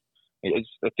arm, and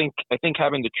I think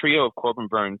having the trio of Corbin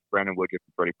Burns, Brandon Woodruff,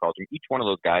 and Brody Paltry, each one of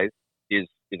those guys is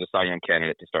a Cy Young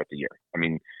candidate to start the year. I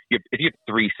mean, if you have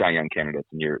 3 Cy Young candidates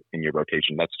in your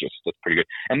rotation, that's pretty good.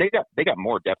 And they got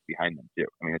more depth behind them too.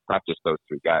 I mean, it's not just those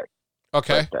 3 guys.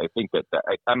 Okay. But I think that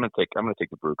I'm gonna take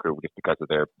the Brew Crew just because of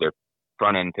their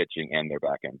front end pitching and their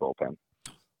back end bullpen.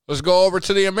 Let's go over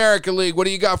to the American League. What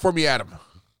do you got for me, Adam?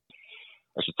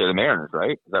 I should say the Mariners,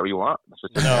 right? Is that what you want?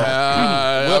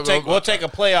 We'll take a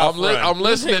playoff run. I'm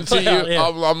listening to you. Yeah.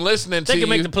 I'm listening to you. They can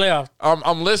make the playoff.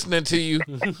 I'm listening to you.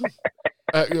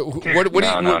 What do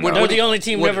you? They're the only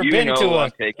team never been to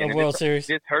a World Series.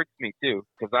 This hurts me too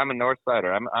because I'm a North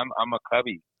Sider. I'm a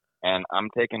Cubby, and I'm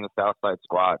taking the South Side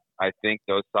squad. I think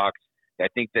those Sox. I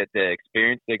think that the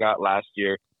experience they got last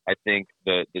year. I think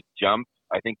the jump.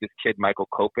 I think this kid Michael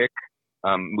Kopech.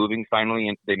 Moving finally,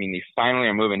 and they finally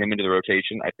are moving him into the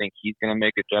rotation. I think he's going to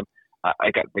make a jump.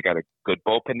 They got a good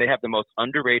bullpen. They have the most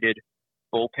underrated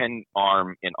bullpen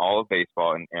arm in all of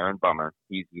baseball, and Aaron Bummer.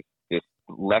 He's this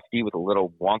lefty with a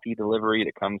little wonky delivery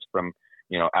that comes from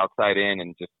outside in,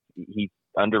 and just he's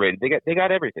underrated. They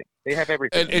got everything. They have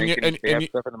everything. And they have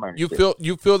stuff in the minors.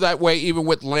 You feel that way even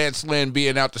with Lance Lynn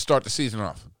being out to start the season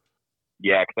off.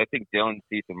 Yeah, because I think Dylan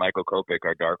Cease and Michael Kopech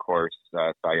are dark horse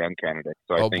Cy Young candidates.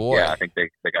 So I think they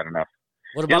got enough.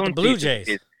 What about Dylan the Blue Cease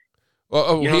Jays?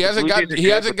 He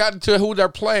hasn't gotten to who they're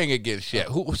playing against yet.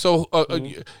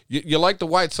 You like the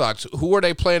White Sox? Who are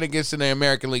they playing against in the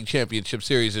American League Championship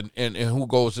Series, and who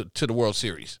goes to the World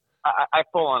Series? I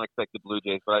full on expect the Blue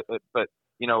Jays, but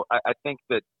I think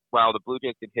that while the Blue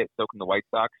Jays can hit, so can the White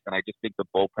Sox, and I just think the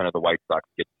bullpen of the White Sox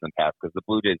gets them past because the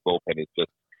Blue Jays bullpen is just.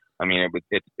 I mean,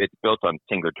 it's built on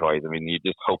Tinker toys. I mean, you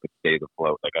just hope it stays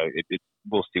afloat.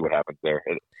 We'll see what happens there.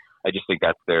 I just think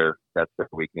that's their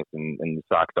weakness, and the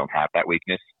Sox don't have that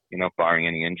weakness, barring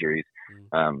any injuries.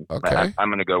 Okay. I'm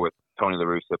going to go with Tony La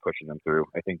Russa pushing them through.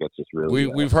 I think that's just really.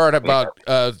 We've heard about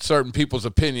certain people's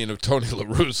opinion of Tony La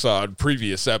Russa on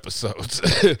previous episodes.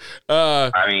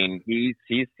 I mean,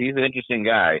 he's an interesting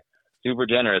guy, super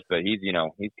generous, but he's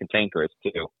cantankerous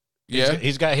too. Yeah,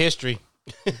 he's got history.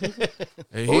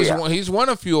 He's won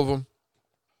a few of them.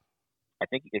 I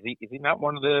think is he not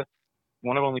one of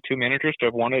only 2 managers to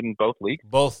have won it in both leagues?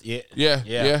 Both, yeah.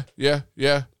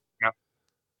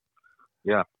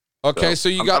 Okay, so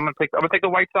you got. I'm gonna take the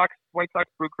White Sox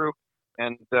Brew Crew,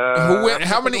 and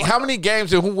how many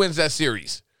games and who wins that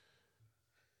series?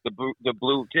 The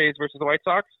Blue Jays versus the White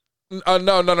Sox.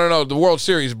 No. The World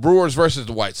Series, Brewers versus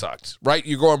the White Sox, right?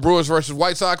 You're going Brewers versus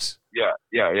White Sox. Yeah.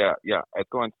 It's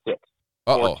going 6.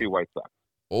 4-2 White Sox.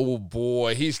 Oh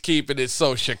boy, he's keeping it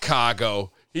so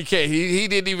Chicago. He can't. He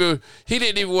didn't even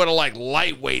want to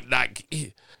lightweight.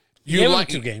 You like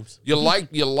 2 games. You like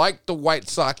the White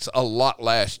Sox a lot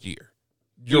last year.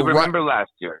 You remember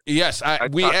last year? Yes,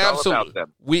 we absolutely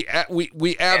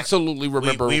we absolutely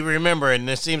remember. We remember, and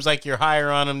it seems like you're higher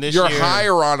on them this year. You're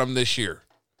higher on them this year.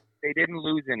 They didn't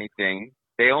lose anything.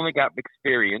 They only got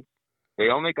experience. They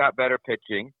only got better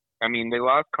pitching. I mean, they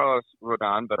lost Carlos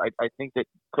Rodon, but I think that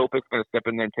Kopech's going to step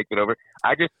in there and take it over.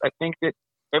 I think that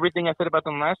everything I said about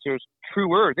them last year is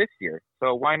truer this year.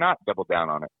 So why not double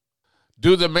down on it?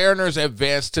 Do the Mariners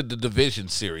advance to the division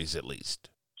series at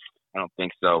least? I don't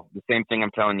think so. The same thing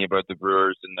I'm telling you about the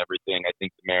Brewers and everything. I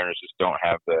think the Mariners just don't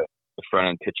have the front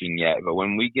end pitching yet. But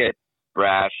when we get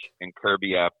Brash and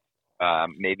Kirby up,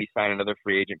 maybe sign another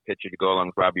free agent pitcher to go along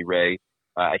with Robbie Ray.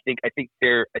 I think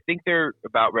they're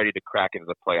about ready to crack into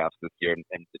the playoffs this year in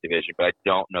the division, but I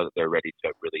don't know that they're ready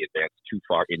to really advance too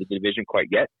far into the division quite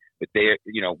yet. But they,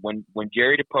 when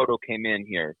Jerry DiPoto came in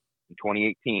here in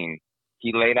 2018,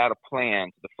 he laid out a plan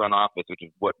to the front office, which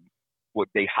is what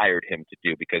they hired him to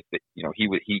do because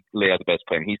he laid out the best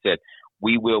plan. He said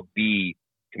we will be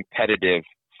competitive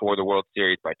for the World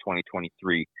Series by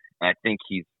 2023, and I think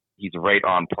he's right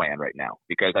on plan right now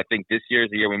because I think this year is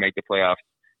the year we make the playoffs.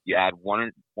 You add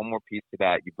one more piece to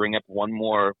that. You bring up one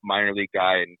more minor league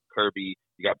guy in Kirby.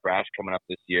 You got Brash coming up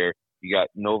this year. You got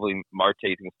Novaly Marte's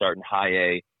going to start in high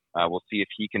A. We'll see if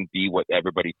he can be what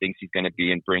everybody thinks he's going to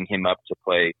be and bring him up to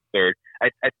play third. I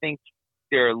think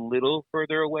they're a little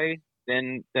further away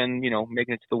than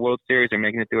making it to the World Series or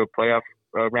making it to a playoff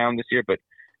round this year, but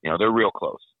they're real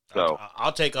close. So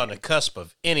I'll take on the cusp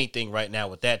of anything right now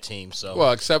with that team. So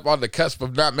Well, except on the cusp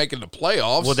of not making the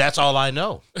playoffs. well, that's all I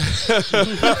know.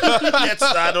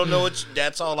 I don't know.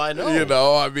 That's all I know. You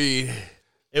know, I mean,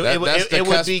 It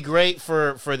would be great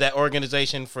for that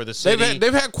organization, for the city.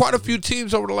 They've had quite a few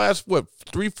teams over the last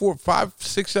 3, 4, 5,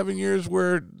 6, 7 years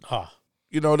where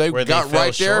you know they got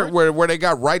right there where they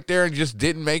got right there and just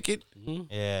didn't make it.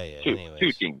 Mm-hmm. Yeah.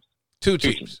 Two teams. Two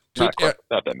teams. Not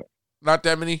that many. Not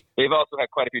that many. They've also had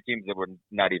quite a few teams that were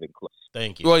not even close.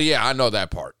 Thank you. Well, yeah, I know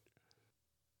that part.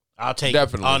 I'll take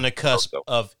Definitely. on the cusp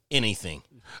of anything.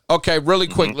 Okay, really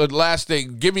quick. Last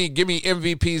thing. Give me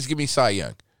MVPs. Give me Cy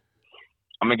Young.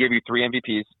 I'm gonna give you 3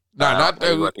 MVPs. No, not. I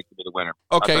think it's gonna be the winner.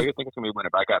 Okay. I think it's gonna be the winner.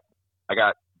 But I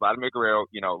got Vladimir Guerrero.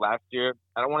 You know, last year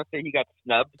I don't want to say he got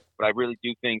snubbed, but I really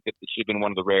do think that it should have been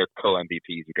one of the rare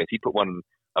co-MVPs because he put one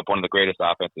of the greatest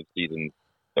offensive seasons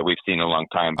that we've seen in a long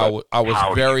time. But how do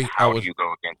you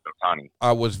go against Ohtani?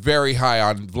 I was very high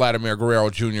on Vladimir Guerrero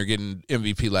Jr. getting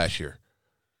MVP last year.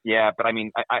 Yeah, but I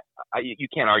mean, you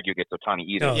can't argue against Ohtani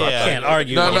either. No, can't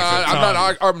argue. No,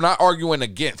 I'm not arguing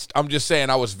against. I'm just saying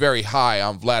I was very high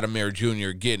on Vladimir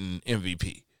Jr. getting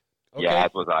MVP. Okay. Yeah,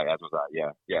 as was I.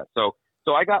 Yeah.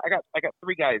 So I got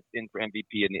 3 guys in for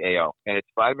MVP in the AL, and it's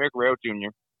Vladimir Guerrero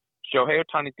Jr. Shohei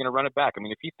Ohtani's going to run it back. I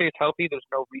mean, if he stays healthy, there's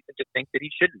no reason to think that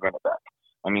he shouldn't run it back.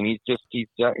 I mean, he's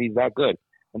that good.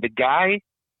 And the guy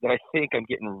that I think I'm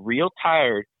getting real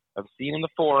tired of seeing in the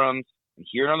forums and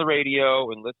hearing on the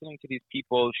radio and listening to these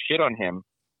people shit on him,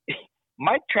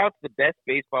 Mike Trout's the best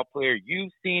baseball player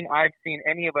you've seen, I've seen,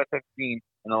 any of us have seen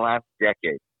in the last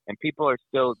decade. And people are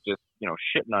still just,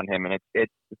 shitting on him, and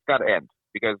it's got to end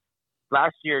because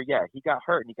last year, yeah, he got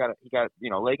hurt and he got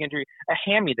leg injury, a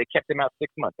hammy that kept him out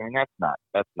 6 months. I mean,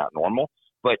 that's not normal.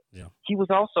 But he was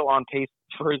also on pace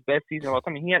for his best season of all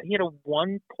time. I mean, he had a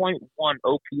 1.1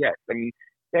 OPS. I mean,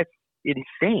 that's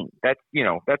insane. That's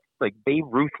like Babe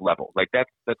Ruth level. Like that's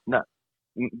nuts.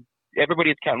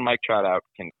 Everybody that's counting Mike Trout out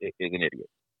is an idiot,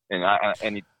 and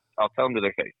I'll tell them to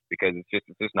their face because it's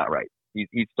just not right.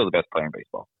 He's still the best player in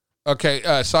baseball.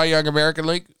 Okay, Cy Young American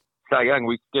League. Cy Young,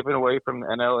 we skipping away from the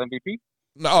NL MVP?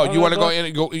 No, you want to go in?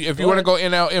 If you want to go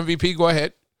NL MVP, go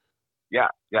ahead. Yeah.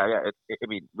 I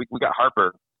mean, we got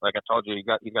Harper. Like I told you, he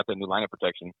got the new lineup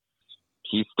protection.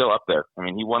 He's still up there. I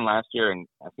mean, he won last year, and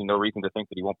I see no reason to think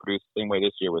that he won't produce the same way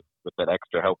this year with that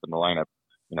extra help in the lineup.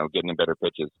 Getting him better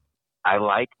pitches. I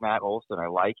like Matt Olson. I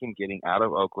like him getting out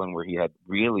of Oakland where he had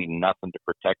really nothing to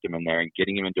protect him in there and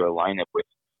getting him into a lineup with,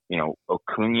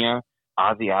 Acuna,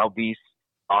 Ozzy Albies,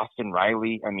 Austin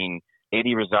Riley. I mean,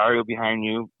 Eddie Rosario behind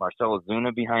you, Marcell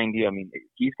Ozuna behind you. I mean,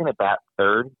 he's going to bat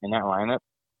third in that lineup.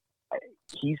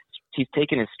 He's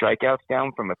taken his strikeouts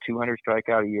down from a 200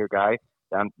 strikeout a year guy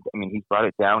down. I mean, he's brought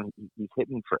it down. He's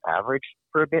hitting for average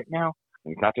for a bit now.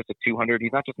 He's not just a 200.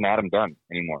 He's not just an Adam Dunn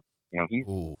anymore. He's.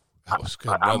 Ooh, that was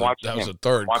good. I'm watching that was him. a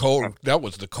third cold. Him. That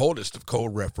was the coldest of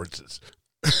cold references.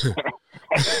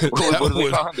 What do they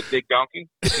call him? The Big Donkey?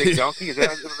 The Big Donkey? Is that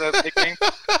the nickname?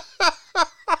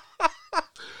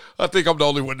 I think I'm the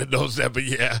only one that knows that, but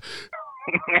yeah.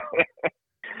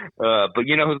 But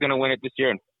you know who's going to win it this year?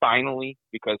 And finally,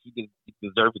 because he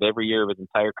deserved it every year of his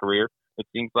entire career, it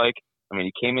seems like. I mean,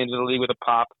 he came into the league with a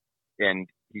pop, and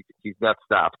he's not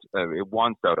stopped.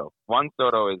 Juan Soto. Juan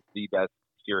Soto is the best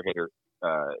pure hitter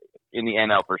in the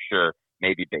NL for sure,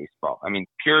 maybe baseball. I mean,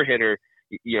 pure hitter,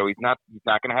 he's not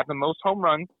going to have the most home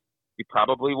runs. He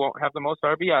probably won't have the most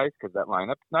RBIs because that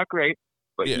lineup's not great,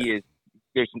 but he is.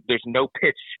 There's no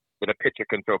pitch that a pitcher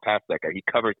can throw past that guy. He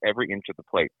covers every inch of the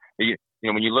plate.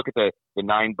 When you look at the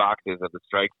 9 boxes of the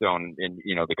strike zone, and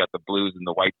they got the blues and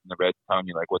the whites and the reds telling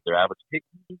you like what their average.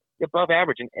 He's above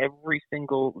average in every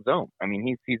single zone. I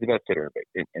mean, he's the best hitter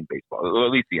in baseball, or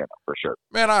at least the NFL for sure.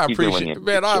 Man, I appreciate it.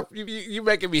 Man, you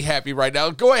making me happy right now.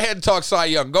 Go ahead and talk Cy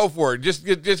Young. Go for it.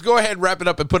 Just go ahead and wrap it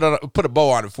up and put a bow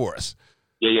on it for us.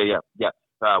 Yeah.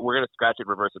 We're gonna scratch it,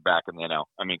 reverse it back in the NL.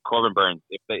 I mean, Corbin Burns,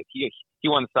 if he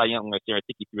won the Cy Young last year, I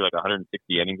think he threw like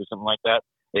 160 innings or something like that.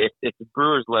 If the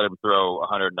Brewers let him throw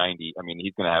 190, I mean,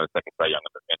 he's gonna have a second Cy Young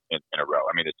in a row.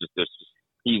 I mean,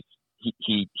 he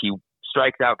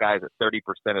strikes out guys at 30%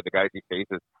 of the guys he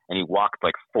faces, and he walks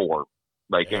like 4.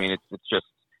 Like, I mean, it's just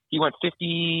he went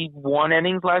 51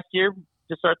 innings last year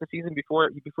to start the season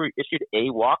before he issued a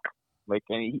walk. Like,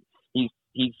 and he's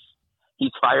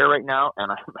fire right now,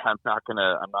 and I'm not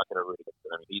gonna root against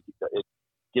it. I mean,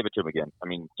 give it to him again. I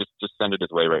mean, just send it his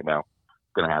way right now.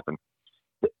 It's gonna happen.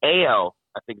 The AL,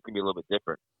 I think it's gonna be a little bit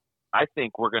different. I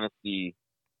think we're gonna see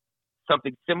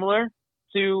something similar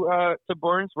to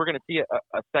Burns. We're gonna see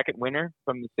a second winner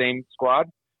from the same squad,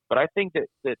 but I think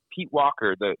that Pete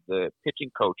Walker, the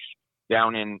pitching coach,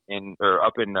 down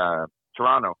up in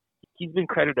Toronto. He's been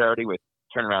credited already with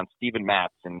turnaround Steven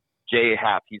Matz and Jay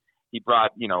Happ. He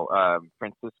brought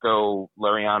Francisco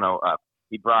Lariano up.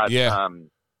 He brought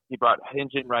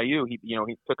Hyun-Jin Ryu. He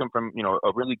took him from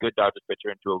a really good Dodgers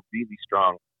pitcher into a really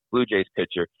strong Blue Jays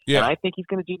pitcher. Yeah. And I think he's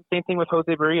going to do the same thing with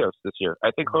Jose Barrios this year.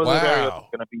 I think Jose Barrios is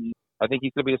going to be. I think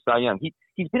he's going to be a Cy Young.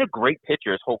 He's been a great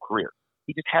pitcher his whole career.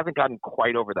 He just hasn't gotten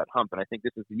quite over that hump, and I think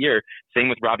this is the year. Same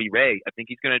with Robbie Ray. I think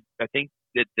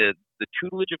that the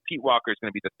tutelage of Pete Walker is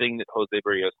going to be the thing that Jose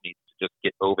Barrios needs to just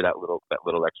get over that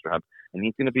little extra hump, and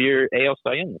he's going to be your AL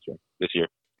Cy Young this year.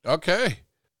 Okay,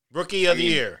 Rookie of the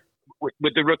year.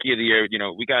 With the Rookie of the Year,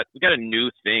 we got a new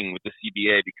thing with the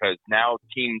CBA because now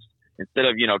teams, instead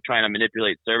of trying to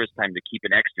manipulate service time to keep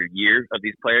an extra year of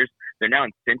these players, they're now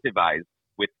incentivized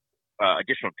with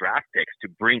additional draft picks to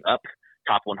bring up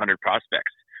top 100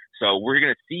 prospects. So we're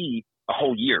going to see a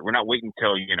whole year. We're not waiting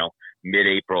until,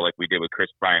 mid-April like we did with Chris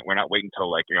Bryant. We're not waiting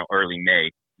until early May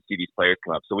to see these players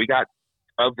come up. So we got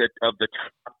of the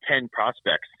top 10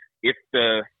 prospects, if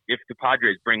the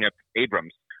Padres bring up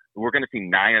Abrams, we're going to see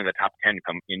 9 of the top 10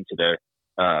 come into the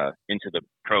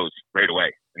pros right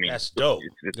away. I mean, that's dope.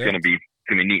 It's going to be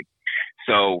neat.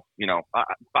 So,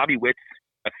 Bobby Witt's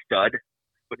a stud,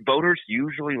 but voters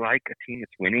usually like a team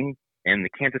that's winning, and the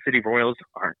Kansas City Royals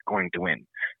aren't going to win.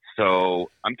 So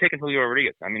I'm taking Julio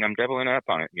Rodriguez. I mean, I'm doubling up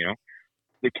on it,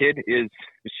 The kid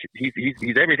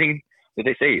he's everything that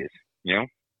they say he is, And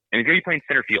he's going to be playing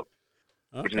center field,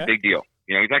 which is a big deal.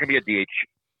 He's not going to be a DH.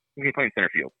 He's going to be playing center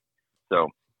field. So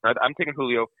I'm taking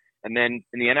Julio. And then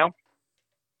in the NL,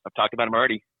 I've talked about him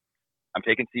already. I'm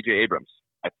taking CJ Abrams.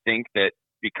 I think that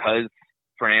because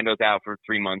Fernando's out for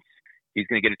 3 months, he's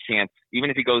going to get a chance. Even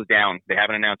if he goes down, they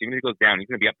haven't announced, even if he goes down, he's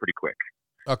going to be up pretty quick.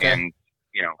 Okay. And,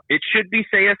 it should be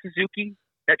Seiya Suzuki.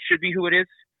 That should be who it is.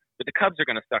 But the Cubs are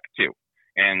going to suck too.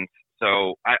 And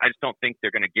so I just don't think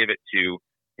they're going to give it to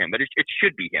him. But it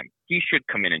should be him. He should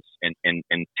come in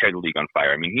and tear the league on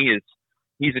fire. I mean,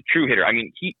 he's a true hitter. I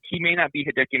mean, he may not be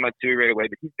Hideki Matsui right away,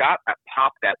 but he's got that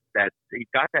pop,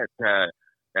 he's got that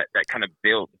kind of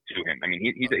build to him. I mean,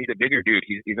 he's a bigger dude.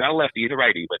 He's not a lefty, he's a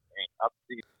righty, but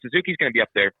Suzuki's going to be up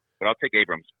there, but I'll take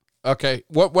Abrams. Okay.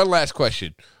 One last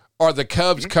question. Are the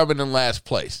Cubs coming in last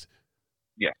place?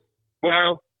 Yeah.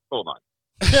 Well, hold on.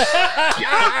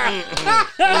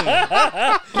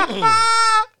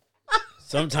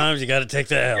 Sometimes you got to take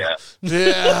the L.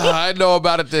 Yeah, I know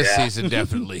about it this season,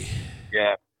 definitely.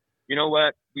 Yeah. You know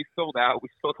what? We sold out. We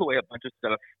sold away a bunch of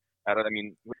stuff out of. I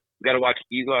mean, we got to watch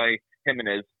Eli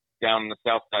Jimenez down on the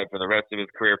south side for the rest of his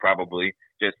career, probably.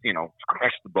 Just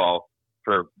crush the ball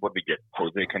for what we get.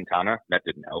 Jose Quintana. That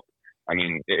didn't help. I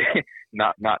mean,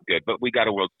 not good. But we got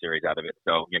a World Series out of it,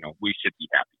 so we should be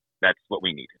happy. That's what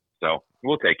we need. So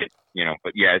we'll take it.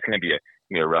 But yeah, it's going to be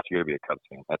a rough year to be a Cubs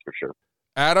fan. That's for sure.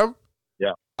 Adam.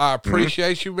 Yeah. I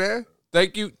appreciate you, man.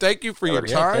 Thank you for your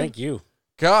time. Thank you.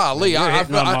 Golly,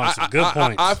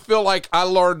 I feel like I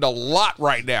learned a lot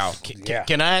right now.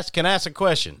 Can I ask a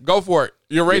question? Go for it.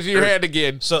 You're raising your hand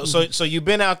again. So you've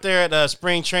been out there at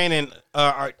spring training.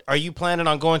 Are you planning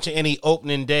on going to any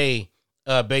opening day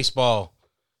baseball?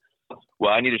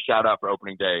 Well, I need a shout out for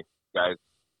opening day, guys.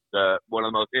 One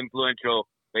of the most influential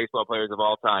baseball players of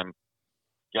all time,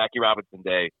 Jackie Robinson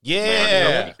Day.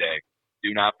 Yeah. Opening day.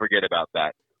 Do not forget about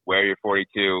that. Wear your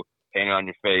 42, paint it on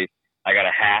your face. I got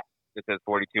a hat that says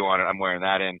 42 on it. I'm wearing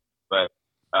that in. But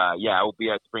I will be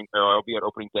at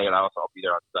opening day, and I'll be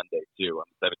there on Sunday too, on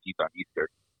the 17th on Easter.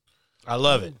 I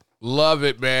love it. Love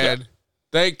it, man. Yeah.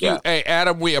 Thank you. Yeah. Hey,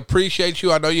 Adam, we appreciate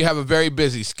you. I know you have a very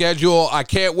busy schedule. I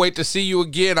can't wait to see you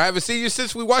again. I haven't seen you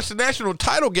since we watched the national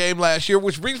title game last year,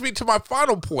 which brings me to my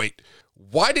final point.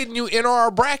 Why didn't you enter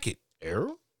our bracket?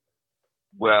 Errol?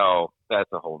 Well,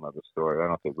 that's a whole nother story. I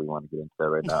don't think we want to get into that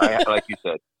right now. Like you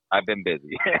said, I've been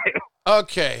busy.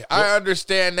 Okay, I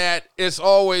understand that. It's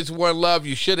always one love.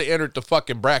 You should have entered the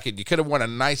fucking bracket. You could have won a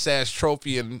nice-ass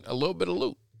trophy and a little bit of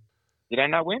loot. Did I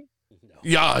not win? No.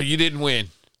 Yeah, you didn't win.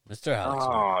 Mr. Alex.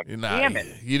 Oh, damn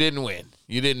it. You didn't win.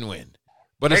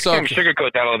 But next it's okay. Time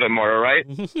sugarcoat that a little bit more, all right?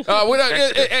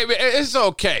 It's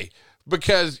okay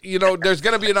because, there's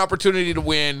going to be an opportunity to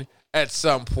win at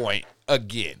some point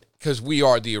again because we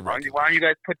are the Irregulars. Why don't you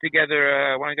guys put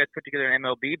together an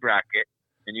MLB bracket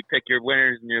and you pick your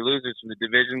winners and your losers from the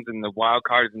divisions and the wild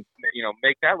cards and,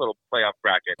 make that little playoff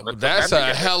bracket. That's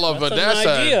a hell of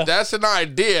that's an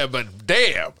idea, but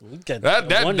damn. We got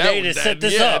one day to set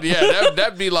this up. Yeah,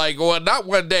 that'd be like, well, not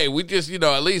one day. We just,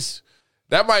 at least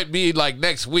that might be like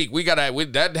next week.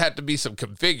 That'd have to be some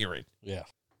configuring. Yeah.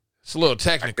 It's a little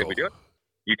technical. I think we do it.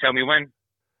 You tell me when.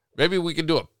 Maybe we can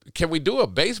can we do a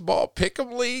baseball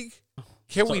pick'em league?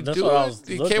 Can we that's do what I it? was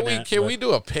looking Can at, we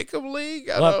do a pick'em league?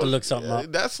 We'll have to look something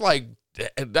up. That's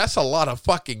a lot of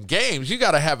fucking games. You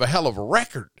got to have a hell of a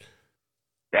record.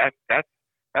 That's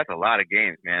a lot of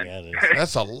games, man. Yeah, it is.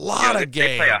 That's a lot of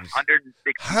games. They play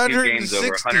 162 games over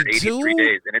 183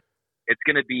 days, and it's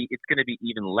gonna be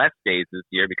even less days this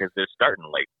year because they're starting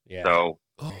late. Yeah. So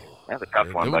that's a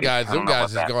tough one. Them guys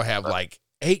is that, gonna have like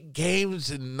 8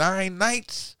 games in 9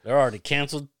 nights. They're already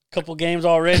canceled a couple games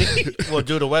already. Well,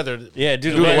 due to weather. Yeah,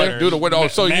 due to Do weather. the window.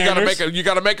 So you gotta Mariners. make them up. You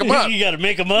got to make them up. You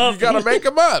gotta make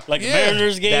them up. Like yeah.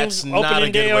 Mariners games, That's not a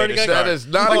opening good day way already to got start. That is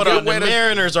not Hold a on, good way the to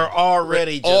Mariners are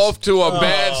already just off to a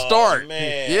bad start.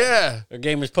 Man. Yeah. Their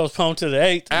game is postponed to the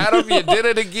 8th. Adam, you did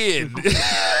it again.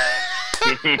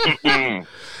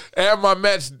 And my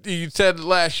Mets, you said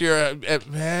last year,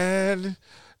 man,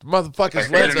 motherfuckers.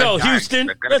 Let's go, time. Houston.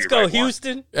 They're gonna Let's be go, right one.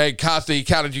 Houston. Hey, Costa, he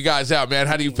counted you guys out, man.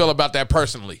 How do you feel about that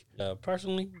personally?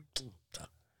 Personally,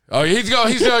 Oh, he's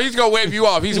gonna wave you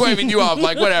off. He's waving you off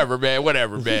like whatever, man.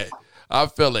 I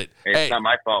feel it. It's not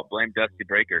my fault. Blame Dusty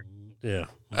Baker. yeah.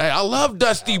 Hey, I love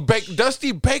Dusty Baker.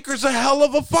 Dusty Baker's a hell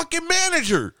of a fucking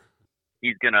manager.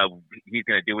 He's gonna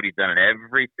do what he's done in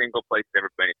every single place he's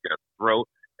ever been. He's gonna throw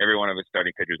every one of his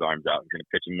starting pitchers' arms out. He's gonna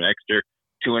pitch him an extra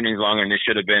 2 innings longer than this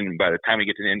should have been. And by the time we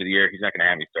get to the end of the year, he's not gonna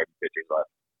have any starting pitchers left.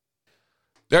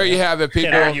 There you have it,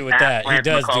 people. Can't argue with that. He Lance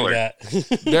does do McCullers.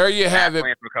 that. There you have it.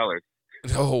 Lance McCullers.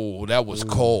 Oh, that was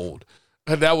cold.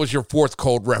 That was your 4th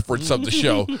cold reference of the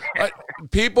show.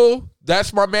 People,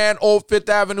 that's my man, Old 5th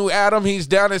Avenue Adam. He's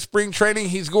down at spring training.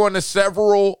 He's going to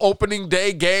several opening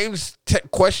day games.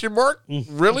 Question mark?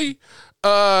 Really? We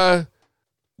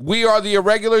are the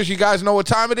Irregulars. You guys know what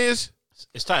time it is?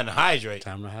 It's time to hydrate.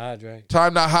 Time to hydrate.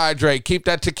 Time to hydrate. Keep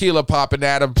that tequila popping,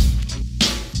 Adam.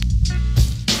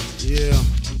 Yeah.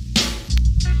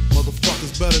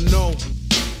 Motherfuckers better know.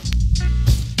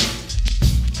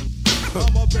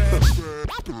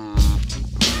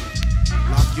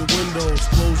 Lock your windows,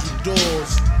 close your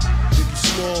doors. Biggie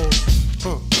Smalls.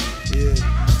 Yeah.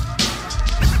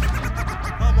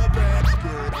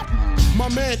 My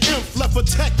man Imp left a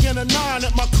tech and a 9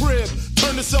 at my crib.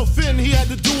 Turned himself in, he had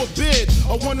to do a bid.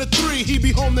 A 1 to 3, he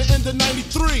be home the end of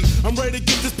 93. I'm ready to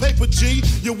get this paper, G.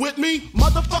 You with me?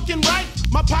 Motherfucking right.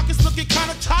 My pockets looking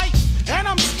kinda tight. And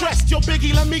I'm stressed. Yo,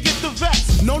 Biggie, let me get the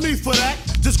vest. No need for that.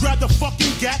 Just grab the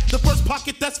fucking gat. The first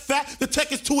pocket that's fat. The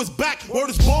tech is to his back. Word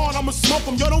is born, I'ma smoke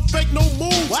him. Yo, don't fake no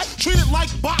moves. What? Treat it like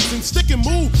boxing. Stick and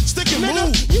move. Stick and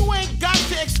move. You ain't got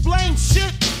to explain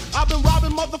shit. I've been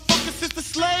robbing motherfuckers since the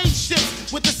slave shit.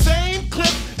 With the same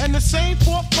clip and the same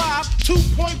 4.5,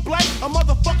 2-point blank, a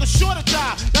motherfucker sure to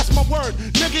die. That's my word.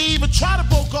 Nigga even try to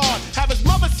bogart. Have his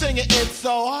mother singing It's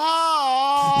So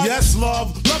Hard. Yes,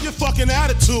 love your fucking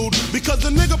attitude. Because the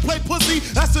nigga play pussy,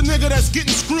 that's the nigga that's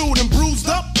getting screwed and bruised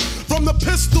up. From the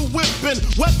pistol whipping,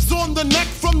 webs on the neck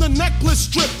from the necklace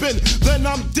stripping. Then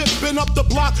I'm dipping up the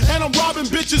block and I'm robbing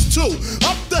bitches too.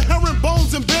 Up the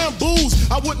herringbones and bamboos.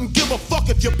 I wouldn't give a fuck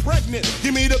if you're pregnant.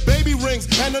 Give me the baby rings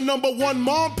and the #1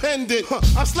 mom pendant.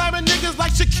 I'm slamming niggas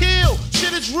like Shaquille.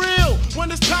 Shit is real. When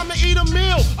it's time to eat a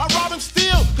meal, I rob and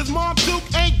steal. Cause Mom Duke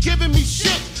ain't giving me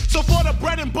shit. So for the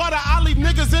bread and butter, I leave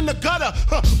niggas in the gutter.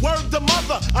 Word to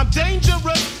mother, I'm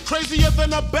dangerous. Crazier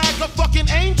than a bag of fucking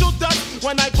angel dust.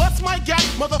 When I bust my gap,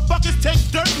 motherfuckers take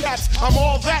dirt naps. I'm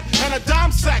all that and a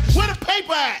dime sack. Where the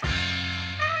paper at?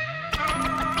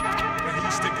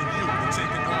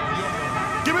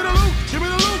 Give me the loot, give me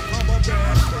the loot.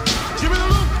 Give me the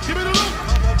loot, give me the loot.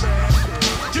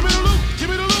 Give me the loot, give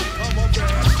me the loot.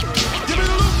 Give me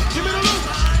the loot, give me the loot.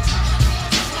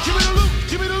 Give me the loot,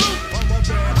 give me the loot.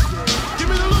 Give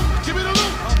me the loot, give me the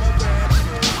loot.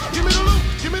 Give me the loot,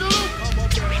 give me the loot.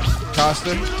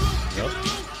 Costa,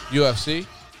 UFC.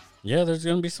 Yeah, there's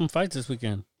going to be some fights this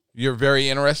weekend. You're very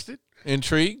interested,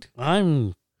 intrigued.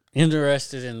 I'm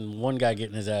interested in one guy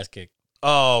getting his ass kicked.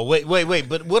 Oh, wait.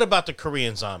 But what about the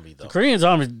Korean Zombie, though? Korean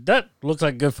Zombie, that looks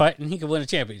like a good fight, and he could win a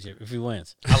championship if he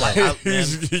wins.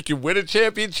 He can win a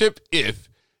championship if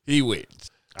he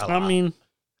wins. I mean,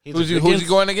 Who's he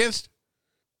going against?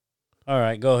 All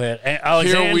right, go ahead.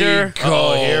 Alexander. Here we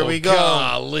go. Here we go.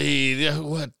 Golly,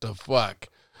 what the fuck?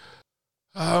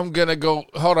 I'm going to go.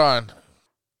 Hold on.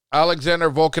 Alexander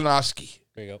Volkanovski.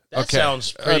 There you go. That Okay.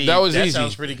 sounds pretty. That was easy.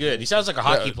 Sounds pretty good. He sounds like a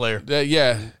hockey player.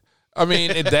 Yeah. I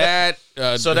mean, that.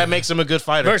 So that makes him a good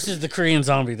fighter. Versus the Korean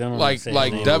Zombie. Then like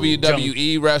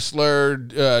WWE wrestler,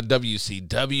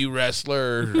 WCW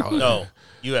wrestler. No,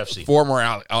 UFC. Former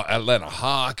Atlanta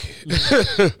Hawk.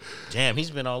 Damn,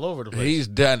 he's been all over the place. He's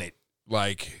done it.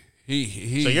 Like,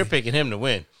 he. So you're picking him to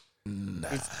win.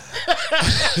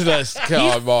 Let's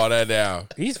calm all that down.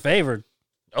 He's favored.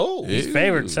 Oh, He's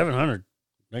favored 700.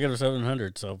 Negative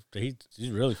 700. So he's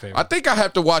really favored. I think I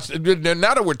have to watch.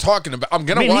 Now that we're talking about, I'm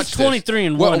gonna watch. He's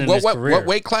 23-1 in his career. What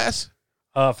weight class?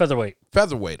 Featherweight.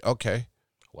 Featherweight. Okay.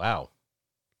 Wow.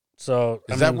 So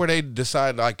is that where they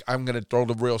decide like I'm gonna throw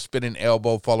the real spinning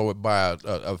elbow, follow it by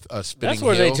a spinning? That's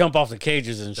where heel? they jump off the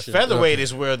cages and shit. Featherweight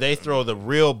is where they throw the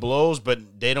real blows,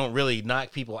 but they don't really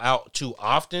knock people out too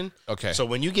often. Okay. So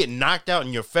when you get knocked out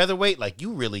in your featherweight, like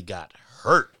you really got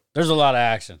hurt. There's a lot of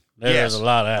action. There's a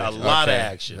lot of action. A lot of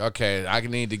action. Okay, I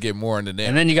need to get more into that.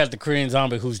 And then you got the Korean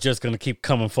Zombie who's just going to keep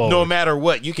coming forward. No matter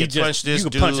what, you can punch this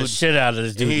dude. You can punch the shit out of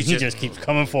this dude. He just keeps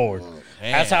coming forward. Man.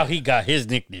 That's how he got his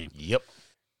nickname. Yep.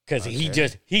 Because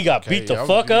he got beat the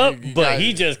fuck up, but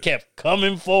he just kept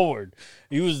coming forward.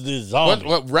 He was the zombie.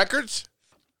 What records?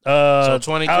 So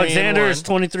 23 Alexander is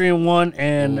 23-1,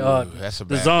 and that's a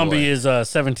the bad zombie boy. is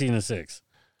 17-6.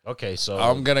 Okay, so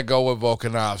I'm gonna go with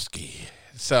Volkanovski.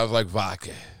 Sounds like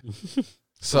vodka.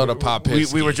 Soda pop.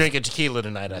 We were drinking tequila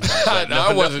tonight. I thought.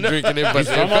 I wasn't drinking it, but He's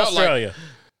it from felt Australia. like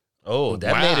oh,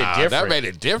 that made it different. That made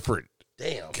it different.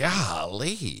 Damn.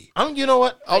 Golly. You know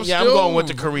what? I'm still- going with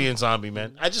the Korean Zombie,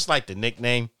 man. I just like the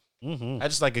nickname. Mm-hmm. I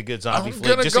just like a good zombie I'm flick.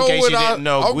 gonna Just in go case you with, didn't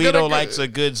know, I'm Guido gonna go- likes a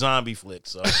good zombie flick.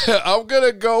 So I'm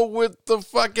gonna go with the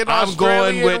fucking I'm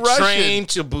Australian going with Russian. Train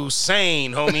to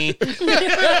Busan, homie.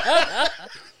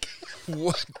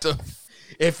 What the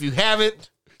If you haven't,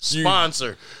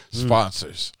 sponsor.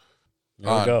 sponsors?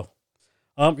 There we go.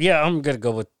 Yeah, I'm going to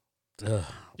go with...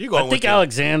 You going I think with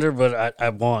Alexander, but I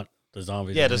want the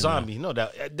zombie. the to win zombie. No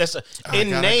doubt. That's I in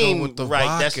gotta name go with the right.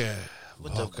 vodka. That's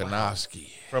with the Volkanovski.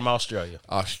 from Australia.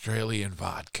 Australian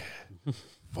vodka.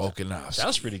 Volkanovski.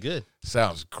 Sounds pretty good.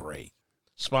 Sounds great.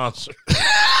 Sponsor. That's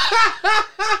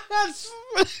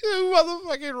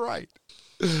motherfucking right.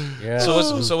 Yeah.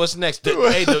 So what's next?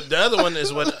 The other one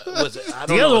is what was it? I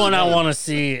don't The know other his one I name. want to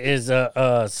see is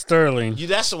Sterling.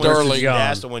 That's the one. Sterling.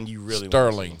 That's the one you really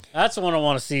Sterling. That's the one I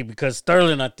want to see because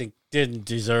Sterling, I think, didn't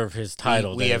deserve his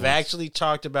title. We have actually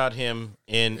talked about him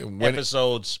in When-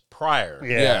 episodes prior.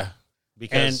 Yeah.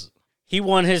 Because And he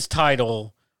won his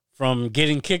title from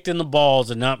getting kicked in the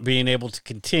balls and not being able to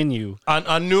continue.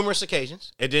 on numerous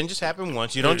occasions, it didn't just happen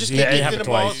once. You don't just Yeah, get it kicked in happened the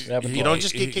twice. balls. It happened You twice. don't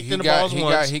just get kicked in the got- balls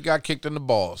once. He got kicked in the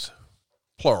balls.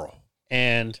 Plural.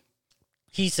 And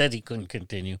he said he couldn't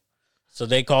continue. So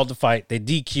they called the fight. They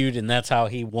DQ'd, and that's how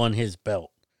he won his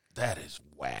belt. That is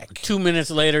whack. 2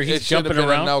 minutes later, he's It should have jumping been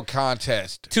around. a no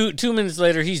contest. Two minutes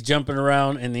later, he's jumping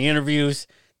around in the interviews,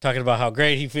 talking about how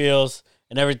great he feels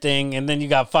and everything. And then you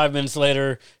got 5 minutes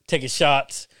later, taking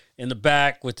shots in the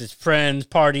back with his friends,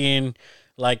 partying.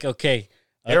 Like, okay.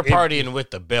 They're partying with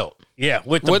the belt. Yeah,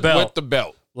 with the belt. With the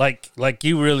belt. Like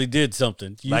you really did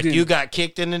something. You got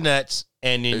kicked in the nuts,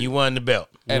 and then you won the belt.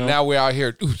 And now we're out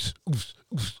here. Oops, oops,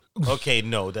 oops. Okay,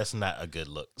 no, that's not a good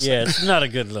look. Yeah, it's not a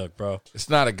good look, bro. It's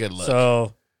not a good look.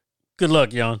 So, good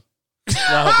luck, young.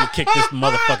 I hope you kick this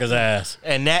motherfucker's ass.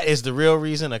 And that is the real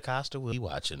reason Acosta will be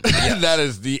watching. That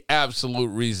is the absolute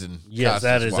reason. Yes, Costa's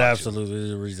that is watching. absolutely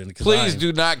the reason. 'Cause Please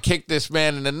do not kick this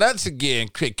man in the nuts again.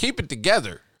 Keep it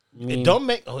together. Don't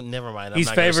make. Oh, never mind. I'm He's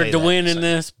not gonna favored say to that. win in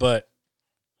this, but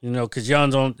because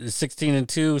Jan's is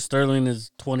 16-2, Sterling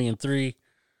is 20-3.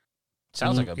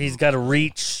 Sounds like He's got a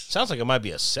reach. Sounds like it might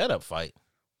be a setup fight.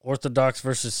 Orthodox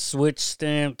versus switch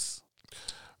stance.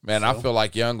 Man, I feel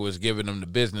like Young was giving him the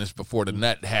business before the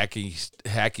nut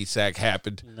hacky sack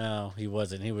happened. No, he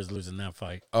wasn't. He was losing that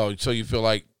fight. Oh, so you feel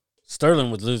like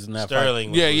Sterling was losing that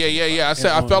Sterling. Yeah. I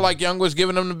said I felt like Young was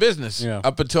giving him the business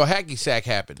up until hacky sack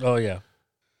happened. fight. Oh, yeah.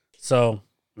 So,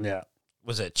 yeah.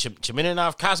 Was it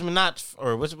Chiminov, Cosmonaut,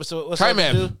 or what's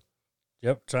Kaiman. dude?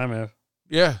 Yep, Chimera.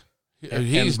 Yeah. And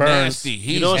He's Burns. nasty.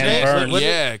 You know his name? Burns. What-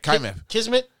 Yeah, Kaimev.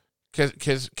 Kismet.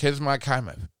 Kismai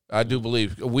Kaimev. I do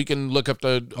believe. We can look up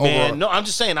the overall. Man, no, I'm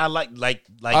just saying. I like.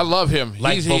 I love him.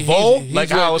 Like He's Bivol, he's like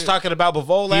how I right was there. talking about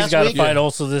Bivol last He's got week. a fight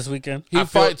also this weekend. He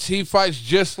fights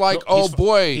just like he's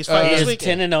fighting He this is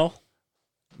weekend. 10-0.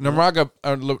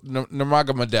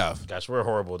 Nurmagomedov. Gosh, we're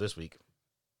horrible this week.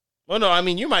 Well, no, I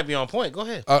mean you might be on point. Go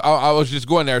ahead. I was just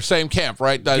going there. Same camp,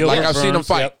 right? Like Gilbert I've seen him Burns,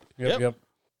 fight. Yep.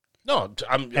 No,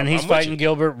 And he's I'm with fighting you.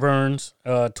 Gilbert Burns,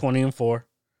 20-4.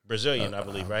 Brazilian, I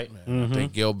believe, right? I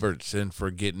think Gilbert's in for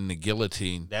getting the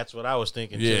guillotine. That's what I was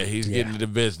thinking. Yeah, too. he's getting to the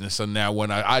business. And now when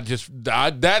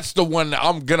that's the one that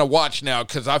I'm gonna watch now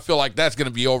because I feel like that's gonna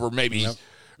be over maybe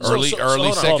early So hold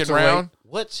on. second round.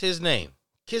 What's his name?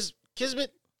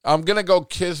 Kismet. I'm gonna go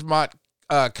Kismat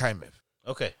Kaimev.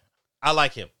 Okay, I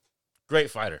like him. Great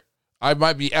fighter. I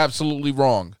might be absolutely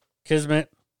wrong.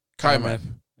 Kismet. Kaimev.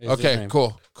 is his Okay, name.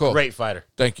 cool. Great fighter.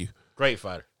 Thank you. Great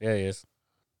fighter. Yeah, he is.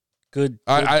 Good.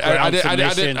 I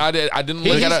submission. didn't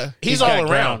look at it. He's got all around.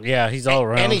 ground. Yeah, he's all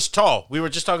around. And he's tall. We were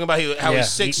just talking about how he's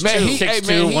 6'2". Man,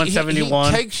 6'2",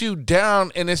 171. He takes you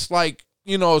down, and it's like,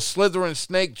 you know, a slithering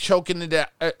snake choking it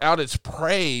out its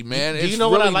prey, man. Do you It's know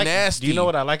really what I like? nasty. Do you know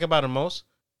what I like about him most?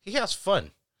 He has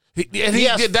fun. That's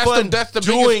fun the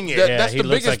doing biggest, it. That's he the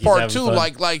looks biggest like he's part having too.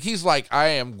 fun. Like he's like, I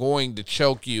am going to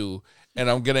choke you, and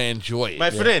I'm gonna enjoy it.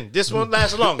 My friend, this won't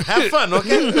last long. Have fun,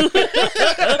 okay?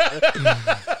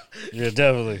 Yeah,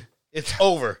 definitely. It's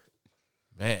over.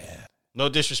 Man, No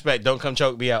disrespect. Don't come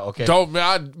choke me out, okay? don't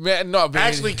man, no. Man.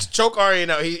 Actually, choke Ari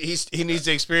out. He needs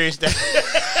to experience that.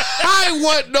 I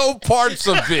want no parts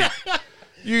of it.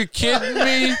 You kidding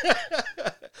me?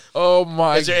 Oh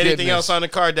my! Is there anything goodness. else on the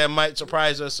card that might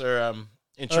surprise us or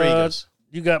intrigue us?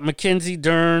 You got Mackenzie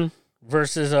Dern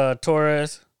versus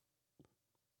Torres.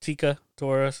 Tika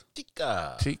Torres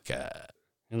Tika?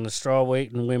 in the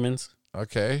strawweight and women's.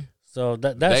 Okay. So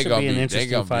that They should gonna be an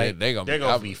interesting fight. They're They're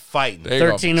gonna be fighting.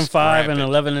 13-5 and scrapping.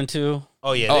 11-2.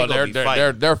 Oh yeah, Oh, they're gonna be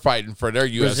fighting. they're fighting for their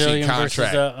UFC Brazilian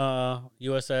contract. versus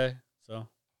USA. So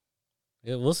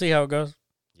yeah, we'll see how it goes.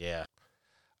 Yeah.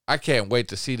 I can't wait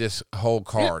to see this whole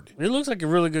card. It looks like a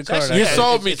really good card. actually- You Yeah,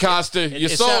 sold me, it's- Costa. You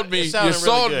it sold sound- me. it You sounded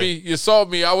sold really me. You sold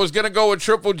me. I was gonna go with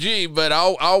Triple G, but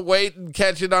I'll wait and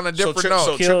catch it on a different So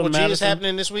note. Kill Triple G is Madison.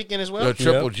 happening this weekend as well. The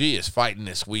Triple G is fighting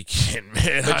this weekend,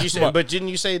 man. But didn't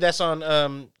you say that's on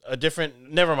a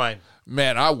different? Never mind.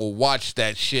 Man, I will watch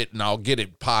that shit and I'll get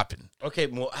it popping. Okay,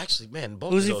 well, actually, man,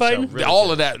 both Who's of he those fighting? sound really All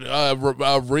good. of that,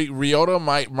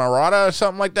 Ryota Murata or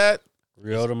something like that.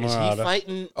 Ryota Is he Murata.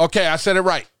 fighting? Okay, I said it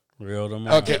right. Ryota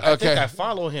Murata. Okay, I think okay. I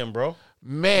follow him, bro.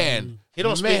 Man, He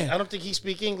don't speak. man. I don't think he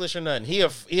speak English or nothing. He a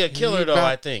killer He though. got-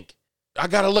 I think. I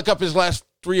gotta look up his last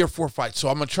 3 or 4 fights, so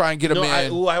I'm gonna try and get him No,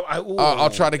 in. ooh. I'll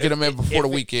try to get him in before the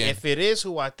If weekend. If it is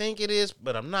who I think it is,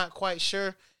 but I'm not quite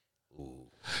sure.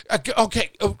 Okay,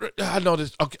 I know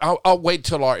this. Okay, I'll wait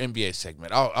till our NBA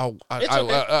segment. It's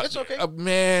okay. It's okay.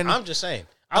 Man, I'm just saying.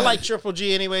 I like Triple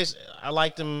G anyways. I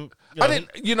liked him. I didn't.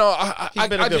 You know, He's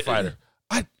been a good fighter.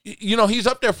 You know, he's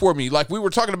up there for me. Like we were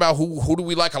talking about, who do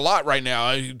we like a lot right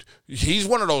now? He's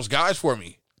one of those guys for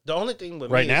me. The only thing with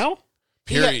Right me is now?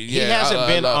 Period. He Yeah, hasn't I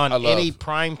been love- on any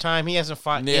prime time. He hasn't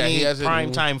fought Yeah, any he hasn't-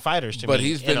 prime time fighters to but me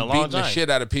he's in been a long beating time. the shit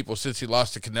out of people since he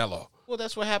lost to Canelo. Well,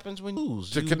 that's what happens when you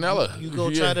lose. To You- Canelo. You go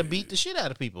Yeah. try to beat the shit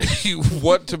out of people You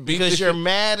want to beat because the you're shit?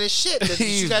 mad as shit. That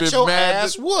He's you got been your mad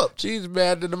ass that- whooped. He's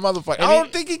mad at the motherfucker. And I don't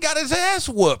he- think he got his ass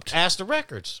whooped. Ask the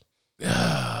records.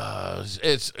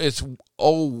 It's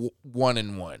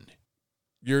 0-1-1.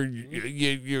 You're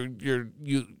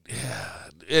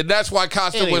and that's why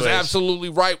Costa was Anyways. absolutely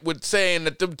right with saying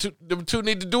that them two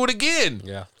need to do it again.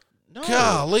 Yeah. No,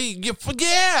 Golly, yeah.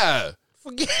 forget.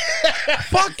 Fuck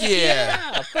yeah.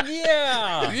 Yeah. Fuck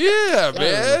yeah. Yeah, The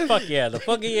man. fuck yeah. The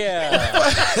fuck yeah.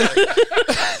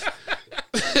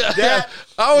 That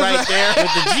I was right there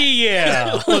With the G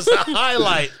yeah. was the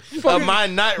highlight of my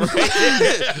night right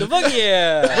there. The fuck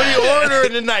yeah. What are you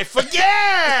ordering tonight?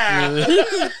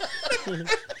 Forget.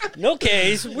 No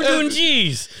case. We're doing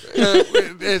G's.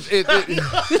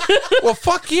 well,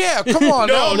 fuck yeah. Come on.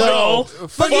 No, now. No.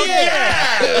 Fuck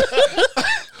yeah.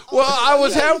 Well, I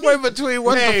was halfway between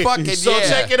what the fuck and So yeah.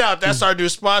 check it out. That's our new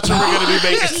sponsor. We're going to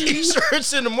be making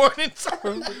t-shirts in the morning. Fuck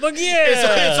It's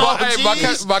yeah. all Hey, my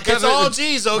G's. my It's all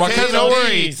G's, okay? No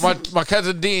worries. My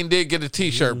cousin Dean did get a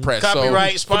T-shirt press.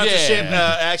 Copyright, so, fuck sponsorship.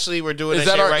 yeah. Actually, we're doing Is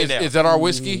that that shit our right now. is that our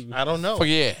whiskey? I don't know. Fuck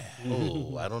yeah.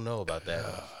 Ooh, I don't know about that.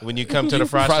 When you come to the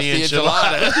Frosty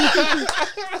enchilada.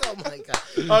 Oh my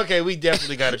god. Okay, we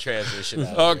definitely got to transition. Out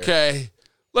of here. Okay,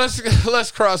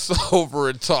 let's cross over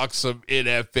and talk some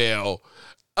NFL.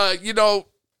 You know,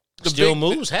 the Still big,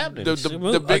 moves happening.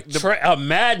 The big A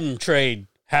Madden trade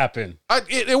happened.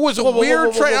 it was a Whoa, whoa, weird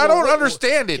whoa, whoa, trade. whoa, I don't whoa.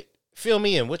 understand it. Fill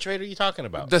me in. What trade are you talking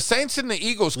about? The Saints and the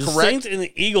Eagles, The correct? Saints and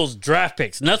the Eagles draft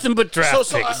picks. Nothing but draft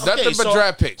picks. Nothing but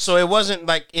draft picks. So it wasn't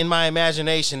like in my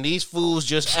imagination. These fools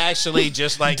just actually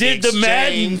just like Did the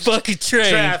Madden exchanged fucking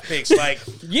trade. draft picks. Like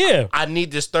Yeah. I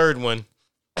need this third one,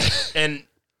 and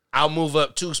I'll move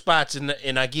up 2 spots,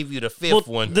 and I give you the 5th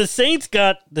one. The Saints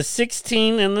got the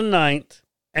 16 and the 9th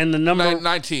and the number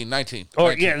 19. or 19.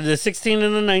 yeah, the 16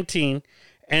 and the 19,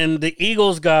 and the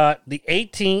Eagles got the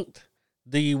 18th,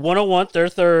 the 101th, their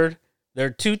 3rd, their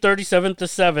 237th, the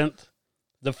 7th,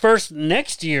 the first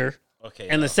next year, Okay,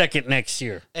 and the second next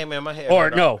year. Hey man, my head. Or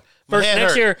hurt. no, My first head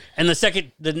next hurt. year and the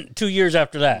second, the 2 years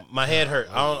after that. My head hurt.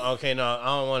 I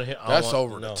don't want to hit. That's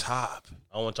over the top.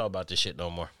 I don't want to talk about this shit no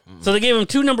more. So they gave him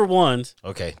 2 number 1s.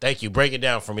 Okay, thank you. Break it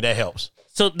down for me. That helps.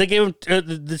 So they gave him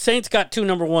the Saints got 2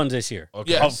 number 1s this year.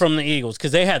 Okay. Yes. From the Eagles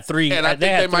because they had 3. And I they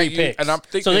think had they might 3 picks. and I'm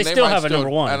thinking so they still have a number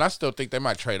 1. And I still think they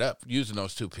might trade up using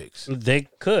those 2 picks. They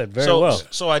could very well.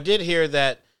 So I did hear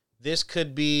that this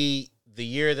could be the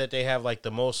year that they have like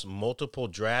the most multiple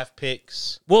draft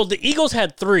picks. Well, the Eagles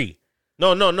had 3.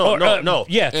 No.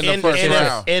 Yeah, In the first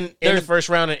round. In the first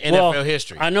round in NFL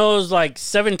history. I know it was like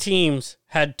 7 teams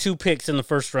had 2 picks in the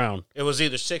first round. It was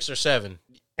either 6 or 7.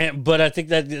 But I think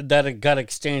that it got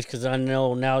exchanged because I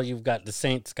know now you've got the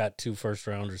Saints got 2 first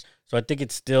rounders. So I think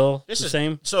it's still the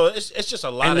same. So it's just a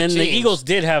lot of teams. And teams. then the Eagles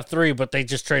did have 3, but they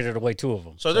just traded away 2 of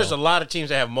them. So there's a lot of teams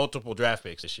that have multiple draft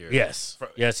picks this year. Yes.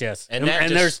 Yes. And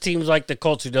there's teams like the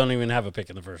Colts who don't even have a pick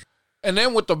in the first. And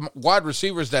then with the wide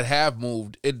receivers that have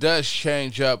moved, it does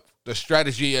change up the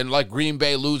strategy. And like Green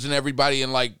Bay losing everybody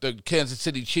and like the Kansas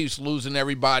City Chiefs losing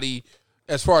everybody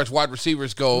as far as wide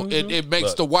receivers go, it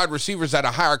makes the wide receivers at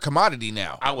a higher commodity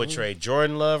now. I would trade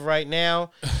Jordan Love right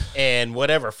now and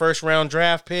whatever first round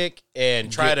draft pick and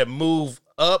try to move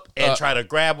up and try to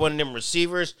grab one of them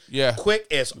receivers quick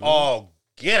as all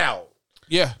get out.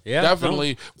 Yeah,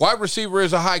 definitely. No. Wide receiver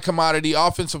is a high commodity.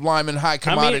 Offensive lineman, high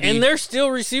commodity. And there's still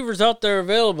receivers out there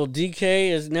available.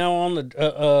 DK is now on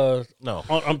the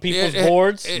on people's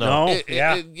boards.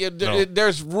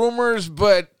 There's rumors,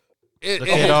 but that's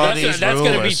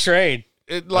going to be trade.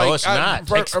 No, it's not.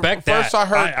 Expect that. First I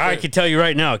heard. I can tell you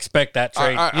right now. Expect that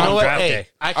trade. You know what? Hey,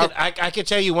 I could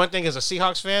tell you one thing as a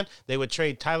Seahawks fan. They would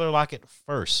trade Tyler Lockett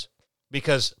first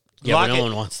because Lockett, but no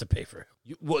one wants to pay for him.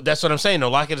 Well, that's what I'm saying. No,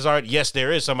 Lockett is already. Yes,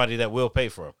 there is somebody that will pay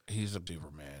for him. He's a beaver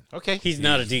man. Okay, he's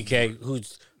not a DK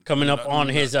who's coming up on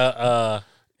his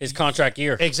contract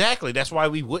year. Exactly. That's why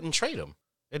we wouldn't trade him.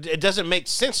 It doesn't make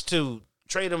sense to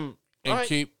trade him and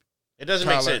keep. It doesn't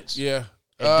make sense. Yeah,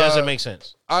 it doesn't make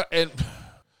sense.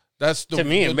 That's to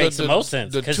me. It makes the most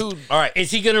sense. The 2. All right,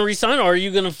 is he going to resign, or are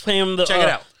you going to pay him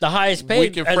the highest paid? We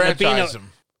can franchise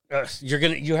him.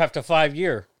 You have to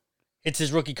 5-year. It's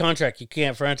his rookie contract. You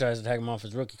can't franchise and tag him off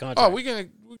his rookie contract. Oh, we can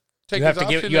take you have to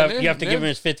give you have to give him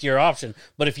his 5th-year option.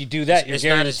 But if you do that, you're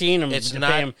guaranteeing him to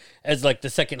pay him as like the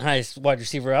second highest wide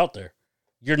receiver out there.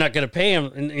 You're not going to pay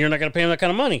him, and you're not going to pay him that kind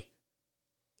of money.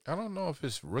 I don't know if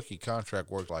his rookie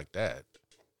contract works like that.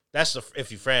 That's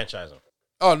if you franchise him.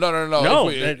 Oh no!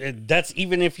 No, that's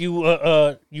even if you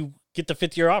you get the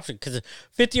 5th-year option because the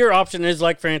 5th-year option is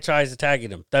like franchise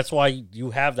tagging him. That's why you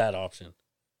have that option.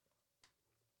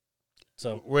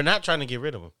 So we're not trying to get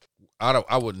rid of him.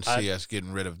 I wouldn't see us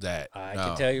getting rid of that. I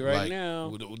can tell you right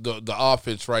now. The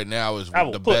offense right now is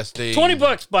the best thing.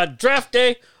 $20 by draft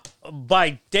day.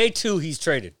 By day 2, he's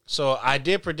traded. So I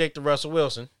did predict the Russell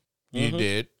Wilson. You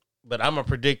did. But I'm going to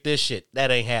predict this shit. That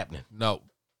ain't happening. No.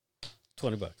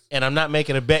 $20. And I'm not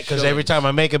making a bet because every time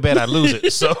I make a bet, I lose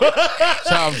it. So that's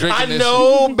how I'm drinking I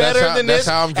know this. better than this. That's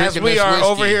how I'm drinking as we are whiskey.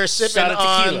 Over here sipping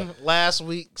on last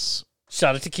week's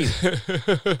shot of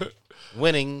tequila.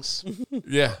 Winnings.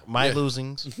 Yeah. My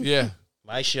losings. Yeah.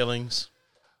 My shillings.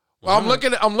 Well, I'm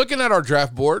looking at our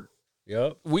draft board.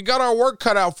 Yep. We got our work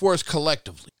cut out for us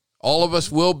collectively. All of us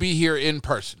will be here in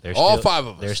person. All 5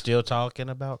 of us. They're still talking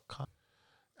about.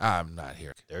 I'm not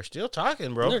here. They're still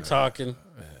talking, bro. They're talking.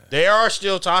 They are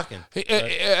still talking.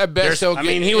 At best,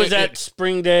 he was at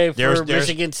spring day for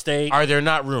Michigan State. Are there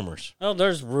not rumors? Oh,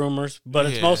 there's rumors, but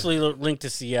it's mostly linked to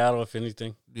Seattle, if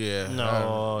anything. Yeah.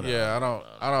 No. Yeah,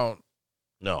 I don't.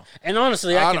 No. And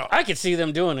honestly, I could see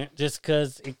them doing it just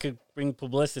because it could bring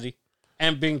publicity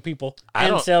and bring people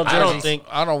sell jerseys.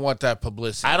 I don't want that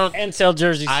publicity. And sell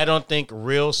jerseys. I don't think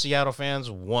real Seattle fans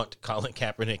want Colin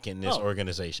Kaepernick in this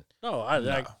organization. No,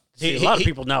 I see a lot of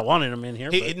people not wanting him in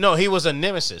here. He was a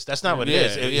nemesis. That's not what it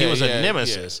is. He was a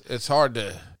nemesis. Yeah. It's hard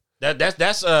to.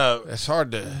 That's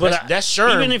hard to. But that's sure.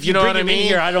 Even if you bring him in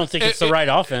here, I don't think it's the right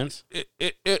offense.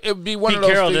 It'd be one Pete of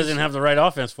those. Carroll things, doesn't have the right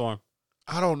offense for him.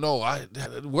 I don't know. I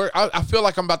feel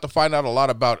like I'm about to find out a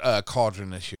lot about Cauldron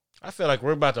this year. I feel like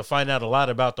we're about to find out a lot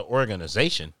about the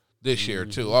organization this year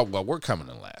too. Oh, well, we're coming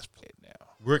in last place now.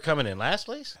 We're coming in last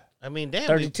place. I mean, damn.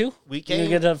 32. We can't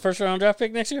get a first round draft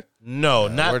pick next year. No,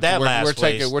 not that last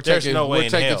place. We're taking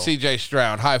CJ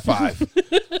Stroud. High five.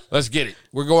 Let's get it.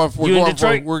 We're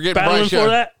getting Bryce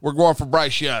Young. We're going for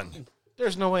Bryce Young.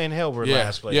 There's no way in hell we're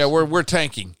last place. Yeah, we're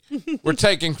tanking. We're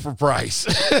tanking for Bryce.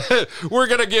 We're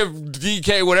gonna give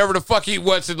DK whatever the fuck he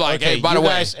wants. And hey, by the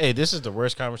way, hey, this is the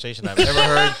worst conversation I've ever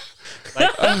heard.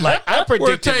 Like I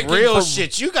predicted real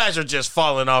shit. You guys are just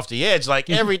falling off the edge.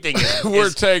 Like everything is. We're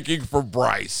tanking for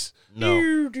Bryce.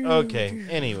 No. Okay.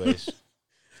 Anyways.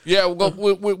 Yeah, well,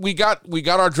 we got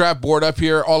our draft board up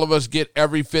here. All of us get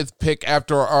every 5th pick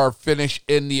after our finish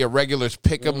in the Irregulars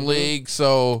Pick'em League.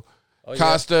 So,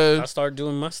 Costa, I started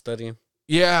doing my studying.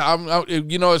 Yeah,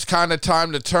 it's kind of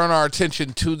time to turn our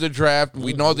attention to the draft.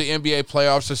 We know the NBA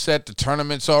playoffs are set. The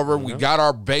tournament's over. We got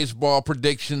our baseball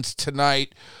predictions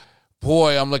tonight.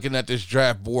 Boy, I'm looking at this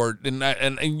draft board, and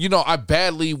I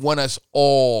badly want us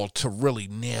all to really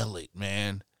nail it,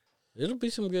 man. It'll be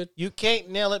some good. You can't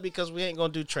nail it because we ain't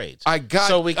gonna do trades. We can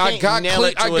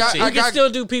still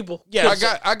do people. Yeah,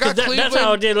 I got Cleveland. That's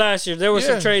how I did last year. There were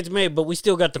some trades made, but we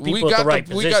still got the people at the right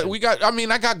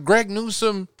position. I got Greg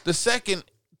Newsome the second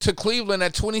to Cleveland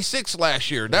at 26 last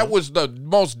year. That was the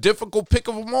most difficult pick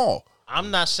of them all. I'm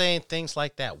not saying things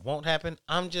like that won't happen.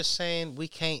 I'm just saying we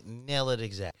can't nail it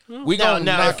exactly. We gonna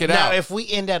knock it out. Now, if we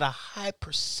end at a high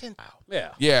percentile,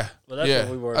 yeah. Well, that's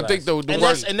what we were. I think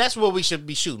that's what we should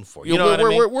be shooting for. You know what I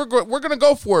mean? We're gonna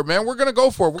go for it, man. We're gonna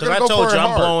go for it. Because I told you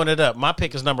I'm blowing it up. My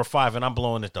pick is number 5, and I'm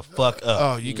blowing it the fuck up.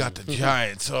 Oh, you got the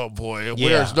Giants. Oh boy,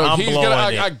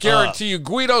 I guarantee you,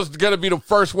 Guido's gonna be the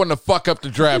first one to fuck up the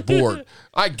draft board.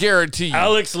 I guarantee you,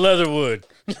 Alex Leatherwood.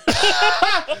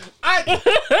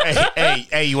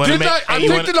 Hey, you want to make? I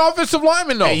picked an offensive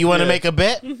lineman though. Hey, you want to make a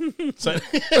bet? The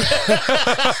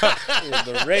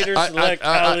Raiders select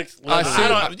Alex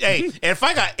Leatherwood. If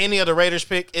I got any other Raiders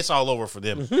pick, it's all over for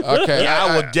them. Okay,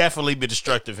 I would definitely be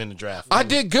destructive in the draft. I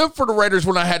did good for the Raiders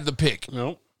when I had the pick.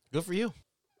 Nope, good for you.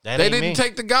 They didn't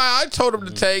take the guy I told them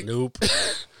to take. Nope.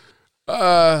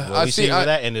 I see where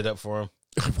that ended up for him.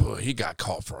 Boy, he got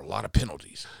called for a lot of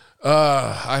penalties.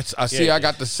 I see. I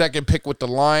got the 2nd pick with the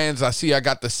Lions. I see. I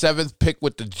got the 7th pick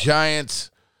with the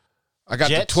Giants. I got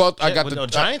Jets? the 12th. I got the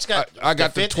Giants. I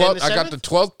got the 12th. I got the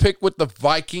 12th pick with the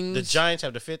Vikings. The Giants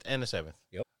have the 5th and the 7th.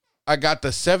 Yep. I got the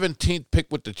 17th pick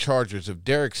with the Chargers. If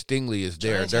Derek Stingley is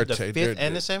there, they're the 5th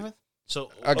and the 7th. So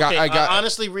I got.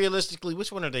 Honestly, realistically,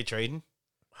 which one are they trading?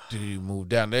 Do you move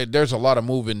down? There's a lot of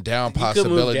moving down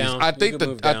possibilities. I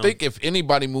think I think if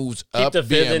anybody moves keep up, the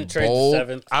 5th and trade the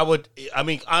 7th. I would. I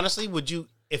mean, honestly, would you?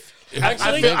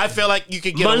 Actually, I feel like you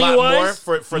could get a lot more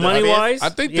for money wise. I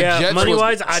think the Jets money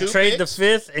wise, I trade the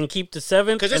 5th and keep the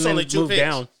 7th because it's only 2 move picks.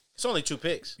 Down. It's only 2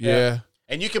 picks. Yeah.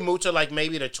 And you can move to like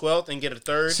maybe the 12th and get a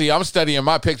 3rd. See, I'm studying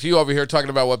my picks. You over here talking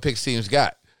about what picks teams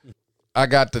got. I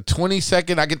got the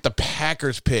 22nd. I get the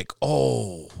Packers pick.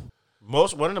 Oh.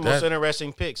 One of the most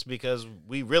interesting picks because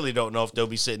we really don't know if they'll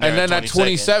be sitting there. And then at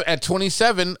 27, at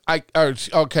 27,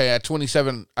 at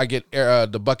 27, I get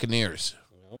the Buccaneers.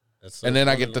 And then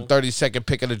I get the 32nd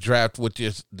pick of the draft, which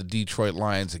is the Detroit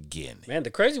Lions again. Man, the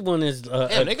crazy one is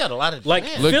they got a lot of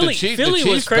Philly. Philly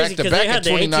was crazy because they had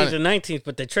the 18th and 19th,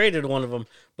 but they traded one of them.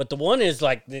 But the one is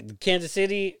like the Kansas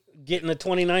City getting the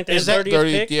 29th and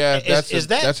 30th pick. Yeah, that's a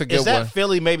good one. Is that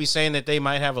Philly maybe saying that they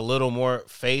might have a little more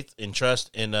faith and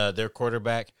trust in their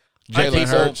quarterback? Jalen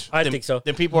Hurts. I think so.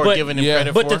 Then people are giving him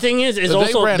credit for. But the thing is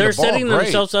also they're setting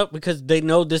themselves up because they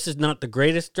know this is not the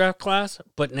greatest draft class,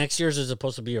 but next year's is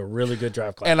supposed to be a really good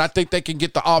draft class. And I think they can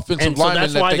get the offensive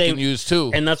linemen that they can use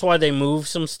too. And that's why they move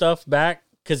some stuff back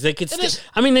because they could.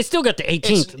 They still got the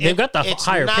 18th. They've got the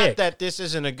higher pick. It's not that this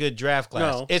isn't a good draft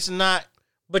class. No. It's not.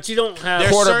 But you don't have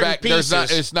quarterback.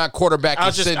 It's not quarterback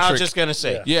eccentric. I was just gonna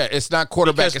say, it's not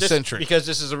quarterback eccentric because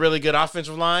this is a really good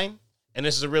offensive line. And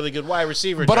this is a really good wide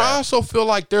receiver But draft. I also feel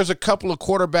like there's a couple of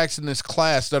quarterbacks in this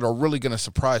class that are really going to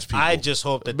surprise people. I just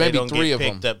hope that Maybe they don't three get of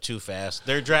picked them. up too fast.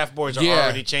 Their draft boards are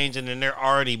already changing, and they're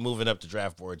already moving up the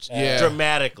draft boards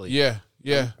dramatically. Yeah.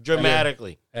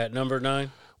 Dramatically. At number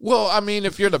 9? Well, I mean,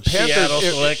 if you're the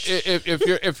Panthers,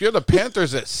 if you're the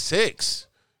Panthers at 6,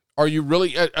 are you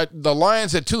really the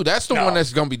Lions at 2? That's the one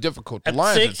that's going to be difficult. The At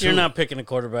Lions 6, at 2. you're not picking a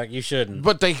quarterback. You shouldn't.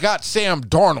 But they got Sam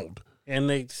Darnold. And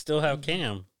they still have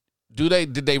Cam.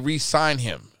 Did they re-sign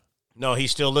him? No,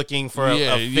 he's still looking for a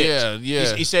fit. Yeah.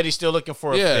 He said he's still looking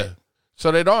for a fit.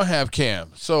 So they don't have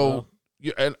Cam. So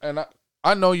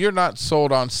I know you're not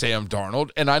sold on Sam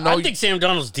Darnold, and I think Sam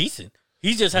Darnold's decent.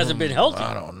 He just hasn't been healthy.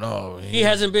 I don't know. He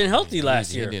hasn't been healthy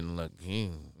last year. He didn't look.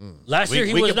 Last year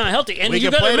he was not healthy, and we you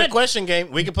can got play to the question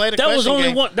game. We can play the that question was only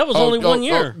game. one. That was only 1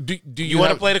 year. Do you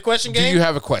want to play the question game? Do you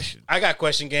have a question? I got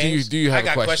question games. Do you have a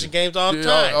question? I got question games all the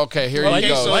time. Okay, here you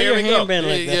go. So here we go.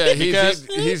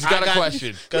 He's got a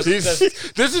question.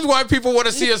 This is why people want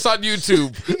to see us on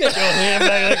YouTube. You got your hand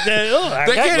back like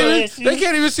that. They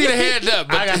can't even see the hand up.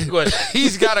 But I got a question.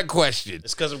 He's got a question.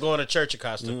 It's because I'm going to church in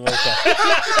costume.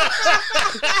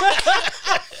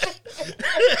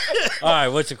 All right,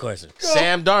 what's your question?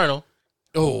 Sam Darnold.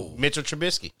 Oh, Mitchell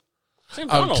Trubisky.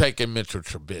 I'm taking Mitchell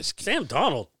Trubisky. Sam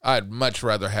Darnold. I'd much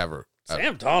rather have her.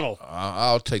 Sam Darnold.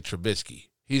 I'll take Trubisky.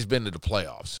 He's been to the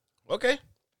playoffs. Okay.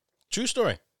 True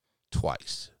story.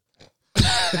 twice.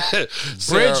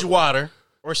 Bridgewater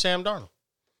or Sam Darnold?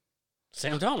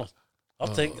 Sam Darnold.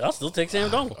 I'll still take Sam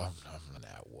Darnold.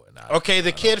 Okay,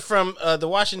 the kid from the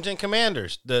Washington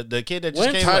Commanders, the kid that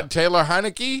just came up. Taylor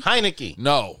Heineke? Heineke.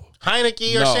 No.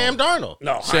 Heineke or Sam Darnold?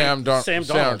 No, Sam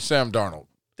Darnold. Sam Darnold.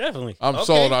 Definitely. I'm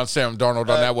sold on Sam Darnold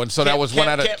on that one. So that was one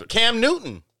out of Cam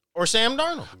Newton or Sam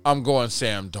Darnold. I'm going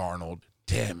Sam Darnold.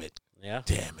 Damn it. Yeah.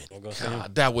 Damn it. We'll go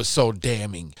God, that was so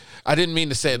damning. I didn't mean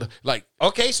to say it like.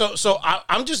 Okay, so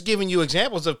I'm just giving you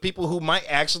examples of people who might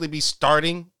actually be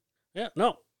starting. Yeah,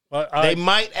 no. They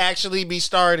might actually be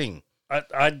starting.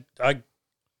 I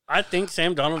think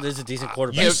Sam Darnold is a decent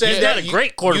quarterback. You said He's that not a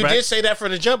great quarterback. You did say that for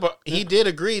the jump, but he did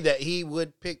agree that he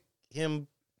would pick him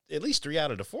at least 3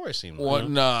 out of the 4. It seemed.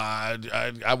 Well,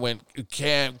 I went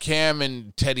Cam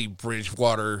and Teddy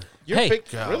Bridgewater. Hey,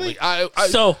 pick, really? I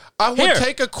would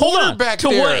take a quarterback to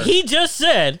there. what he just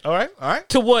said. All right.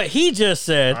 To what he just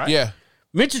said. Right. Yeah.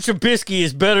 Mitchell Trubisky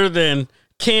is better than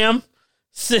Cam,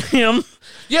 Sam.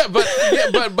 Yeah, but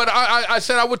I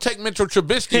said I would take Mitchell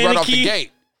Trubisky right off the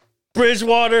gate.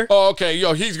 Bridgewater. Oh, okay.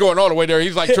 Yo, he's going all the way there.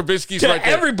 He's like Trubisky's right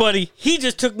there. Everybody, he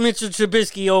just took Mitchell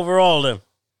Trubisky over all of them.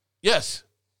 Yes.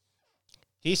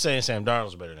 He's saying Sam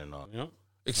Darnold's better than all. Yep.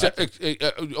 Except,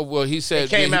 well, he said it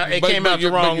came out the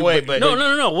wrong way. But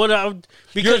no.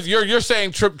 Because you're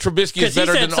saying Trubisky is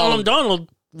better than all. Sam Darnold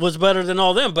was better than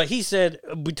all them, but he said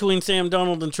between Sam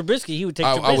Darnold and Trubisky, he would take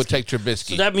Trubisky. I would take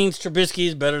Trubisky. So that means Trubisky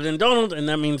is better than Darnold, and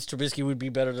that means Trubisky would be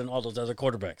better than all those other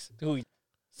quarterbacks. Who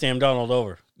Sam Darnold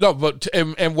over? No, but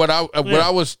and what I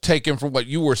was taking from what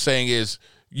you were saying is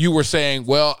you were saying,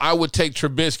 well, I would take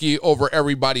Trubisky over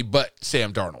everybody but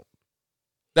Sam Darnold.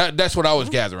 That's what I was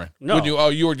gathering. No,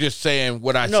 you were just saying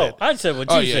what I said. No, I said what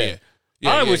you said.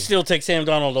 Yeah, I would still take Sam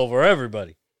Darnold over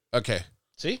everybody. Okay.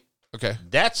 See? Okay.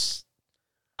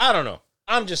 I don't know.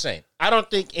 I'm just saying. I don't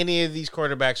think any of these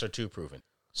quarterbacks are too proven.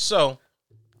 So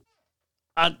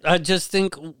I just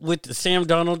think with Sam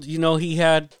Darnold, he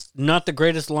had not the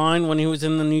greatest line when he was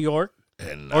in the New York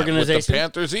organization. With the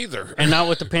Panthers either. And not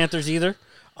with the Panthers either.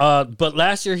 But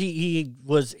last year he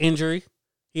was injured.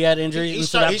 He had injuries, and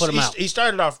so that put him out. He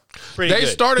started off pretty good.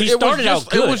 He started out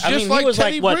good. It was just like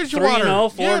Teddy Bridgewater.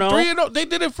 3-0, 4-0. Yeah, 3-0. They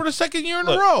did it for the second year in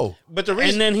a row. But the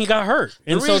reason, and then he got hurt.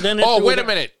 And so then wait a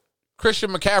minute.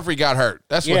 Christian McCaffrey got hurt.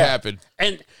 That's what happened.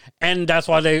 And that's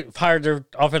why they hired their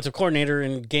offensive coordinator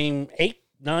in game 8,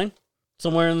 9,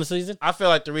 somewhere in the season. I feel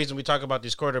like the reason we talk about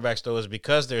these quarterbacks though is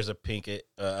because there's a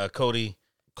Cody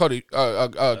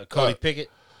Pickett,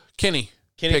 Kenny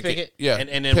Pickett, yeah,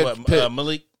 and then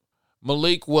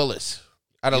Malik Willis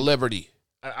out of Liberty.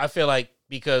 I feel like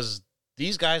because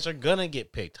these guys are gonna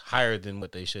get picked higher than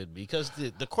what they should because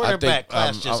the quarterback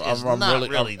class is not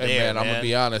really there. Man, I'm gonna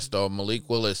be honest though, Malik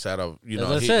Willis out of his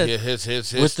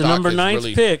with the number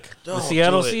 9th pick, the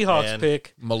Seattle Seahawks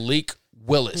pick, Malik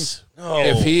Willis.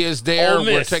 If he is there,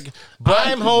 we're taking. But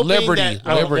I'm hoping Liberty.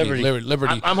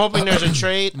 I'm hoping there's a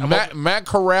trade. Matt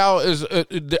Corral is.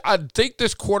 I think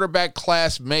this quarterback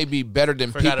class may be better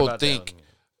than people think.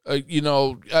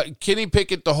 Kenny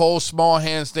Pickett, the whole small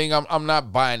hands thing. I'm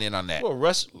not buying in on that. Well,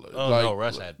 Russ.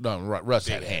 Russ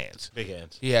had hands. Big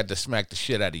hands. He had to smack the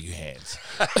shit out of you hands.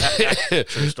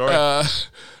 True story.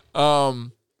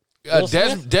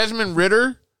 Desmond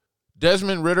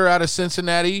Ritter out of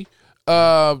Cincinnati.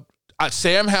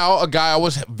 Sam Howell, a guy I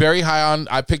was very high on.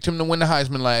 I picked him to win the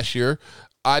Heisman last year.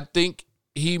 I think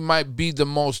he might be the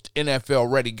most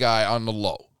NFL ready guy on the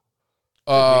low.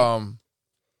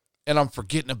 And I'm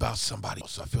forgetting about somebody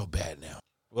else. I feel bad now.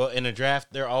 Well, in a draft,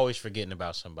 they're always forgetting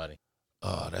about somebody.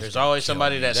 There's always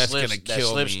somebody that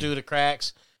slips through the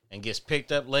cracks and gets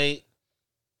picked up late.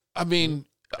 I mean,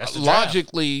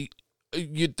 logically,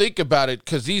 you think about it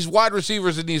because these wide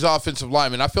receivers and these offensive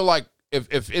linemen, I feel like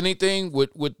if anything,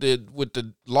 with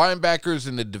the linebackers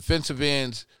and the defensive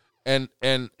ends and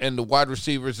the wide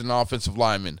receivers and the offensive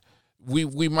linemen,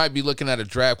 we might be looking at a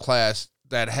draft class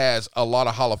that has a lot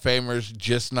of Hall of Famers,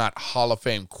 just not Hall of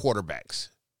Fame quarterbacks.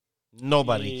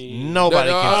 Nobody can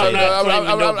say that.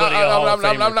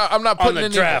 I'm not putting on the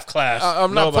draft class.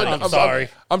 I'm sorry.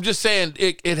 I'm just saying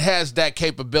it has that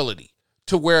capability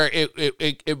to where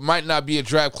it might not be a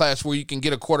draft class where you can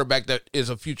get a quarterback that is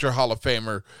a future Hall of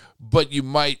Famer, but you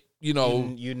might, you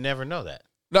never know that.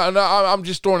 No, I'm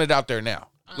just throwing it out there now.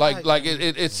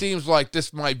 It seems like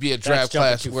this might be a draft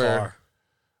class where. Far.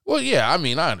 Well, yeah, I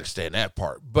mean, I understand that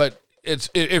part, but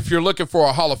it's if you're looking for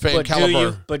a Hall of Fame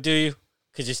caliber. Do you?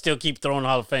 Because you still keep throwing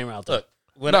Hall of Fame out there.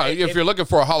 Look, if you're looking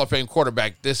for a Hall of Fame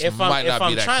quarterback, this might not be that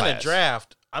class. If I'm trying to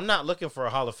draft, I'm not looking for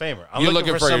a Hall of Famer. I'm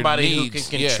looking for somebody who can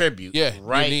contribute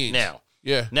right now.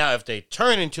 Yeah. Now, if they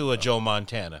turn into a Joe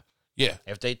Montana, Yeah.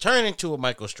 If they turn into a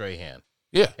Michael Strahan.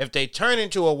 Yeah. If they turn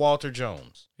into a Walter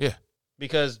Jones. Yeah.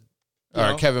 Because,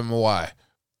 or Kevin Mawai.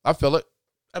 I feel it.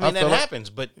 I mean, that happens,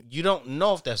 but you don't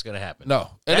know if that's going to happen. No.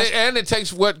 And it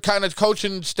takes what kind of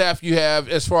coaching staff you have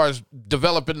as far as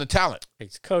developing the talent.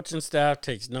 Takes coaching staff,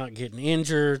 takes not getting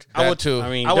injured. I would too. I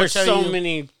mean, there's so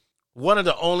many. One of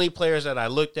the only players that I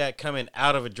looked at coming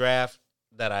out of a draft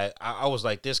that I was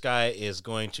like, this guy is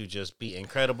going to just be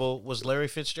incredible was Larry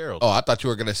Fitzgerald. Oh, I thought you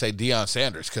were going to say Deion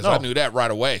Sanders because I knew that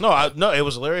right away. No, it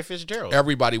was Larry Fitzgerald.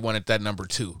 Everybody wanted that number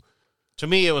 2. To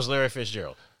me, it was Larry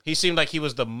Fitzgerald. He seemed like he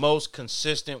was the most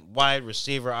consistent wide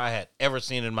receiver I had ever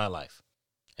seen in my life.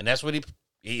 And that's what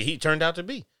he turned out to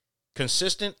be.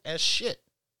 Consistent as shit.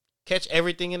 Catch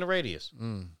everything in the radius.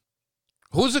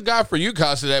 Who's the guy for you,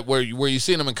 Costa, that where you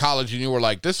seen him in college and you were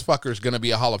like, this fucker's going to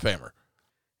be a Hall of Famer?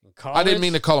 I didn't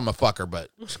mean to call him a fucker,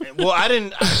 but well, I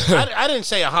didn't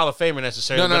say a Hall of Famer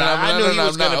necessarily.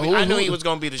 I knew he was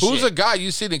going to be the shit. Who's a guy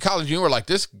you seen in college and you were like,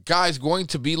 this guy's going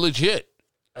to be legit?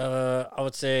 I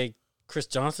would say Chris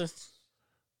Johnson,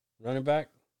 running back,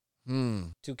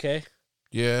 2K.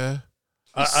 Yeah,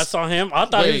 I saw him. I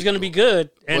thought he was going to be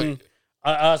good, and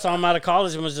I saw him out of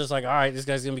college and was just like, all right, this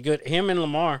guy's going to be good. Him and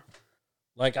Lamar.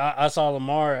 Like I saw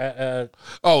Lamar at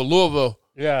Louisville.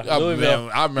 Yeah, Louisville.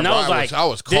 I remember. I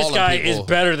was calling this guy people. is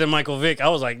better than Michael Vick. I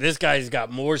was like, this guy's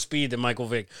got more speed than Michael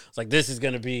Vick. It's like he's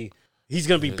gonna be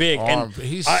big. And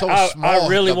he's so small. I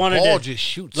really wanted ball to just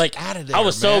shoots like out of there. I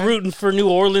was so rooting for New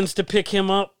Orleans to pick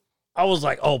him up. I was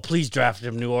like, oh, please draft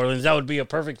him, New Orleans. That would be a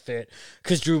perfect fit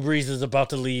because Drew Brees is about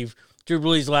to leave. Drew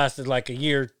Brees lasted like a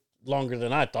year longer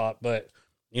than I thought, but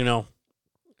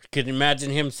could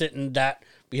imagine him sitting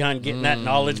behind getting that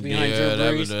knowledge behind Drew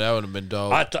Brees. That would have been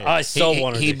dope. I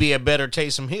wanted he'd be a better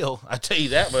Taysom Hill. I tell you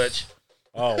that much.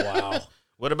 Oh wow!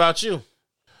 What about you?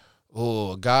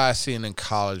 Oh, a guy I seen in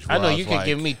college. I know you can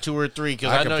give me 2 or 3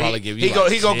 because I know probably give you.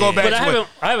 He gonna go back. But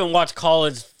I haven't watched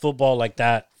college football like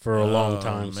that for a long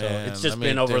time. So it's just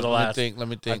been over the last. Let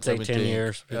me think. I'd say 10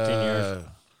 years, 15 years.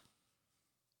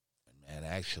 Man,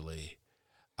 actually,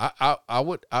 I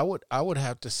would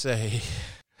have to say.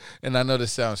 And I know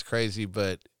this sounds crazy,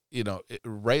 but,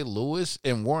 Ray Lewis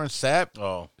and Warren Sapp.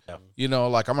 Oh, yeah.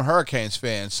 Like I'm a Hurricanes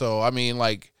fan. So, I mean,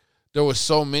 like there was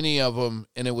so many of them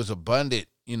and it was abundant,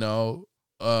 Fuck.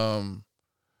 My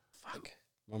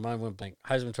mind went blank.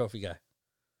 Heisman Trophy guy.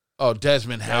 Oh,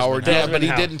 Desmond Howard. But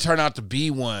he didn't turn out to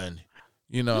be one.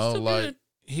 Like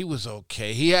he was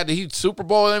okay. He's Super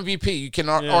Bowl MVP. You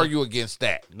cannot argue against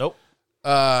that. Nope.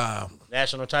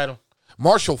 National title.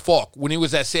 Marshall Faulk, when he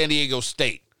was at San Diego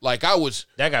State. Like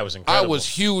that guy was incredible. I was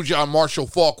huge on Marshall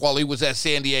Faulk while he was at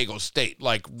San Diego State.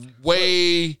 Like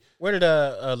way. Where did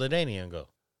LaDainian go?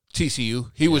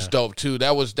 TCU. He was dope too.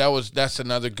 That's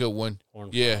another good one.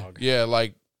 Yeah.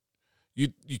 Like you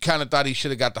kind of thought he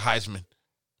should have got the Heisman.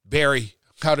 Barry.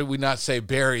 How did we not say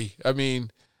Barry? I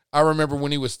mean, I remember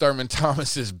when he was Thurman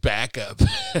Thomas's backup.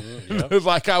 It was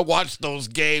like I watched those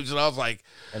games and I was like.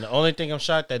 And the only thing I'm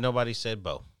shocked that nobody said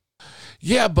Bo.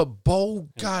 Yeah, but Bo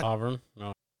got Auburn.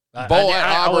 No.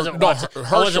 I wasn't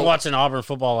watching Auburn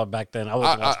football back then. I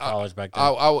wasn't watching college back then.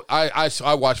 I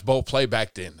watched Bo play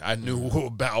back then. I knew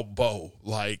about Bo.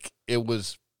 Like it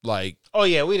was like. Oh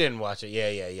yeah, we didn't watch it.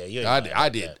 Yeah. I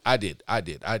did. I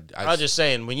was just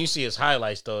saying when you see his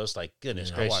highlights though, it's like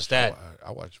goodness gracious. I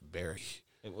watched Barry.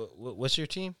 What's your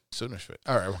team? Sooners fan.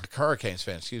 All right, Hurricanes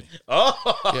fan. Excuse me.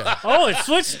 Oh, yeah. Oh, it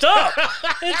switched up.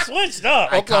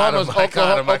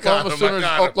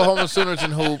 Oklahoma Sooners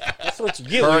and hoop. That's what you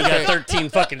get when you got 13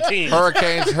 fucking teams.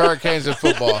 Hurricanes and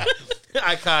football.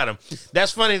 I caught him.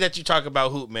 That's funny that you talk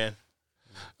about hoop, man.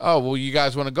 Oh well, you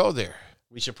guys want to go there?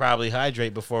 We should probably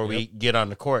hydrate before we get on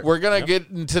the court. We're going to get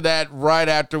into that right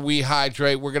after we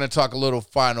hydrate. We're going to talk a little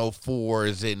Final Four.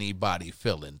 Is anybody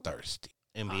feeling thirsty?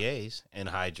 NBAs and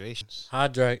hydrations.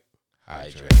 Hydrate.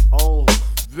 Oh,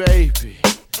 baby.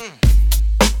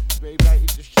 Baby, I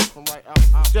eat this shit from right out.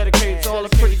 Dedicated to all the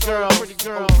pretty girls. All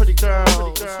the pretty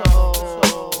girls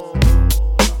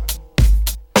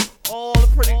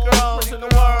in the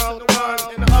world.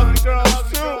 And the ugly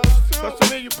girls, too. Cause to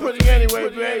me, you pretty anyway,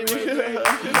 baby.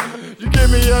 You give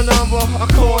me your number, I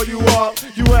call you up.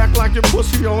 You act like your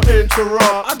pussy on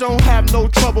interrupt. I don't have no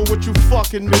trouble with you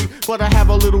fucking me, but I have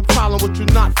a little problem with you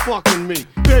not fucking me.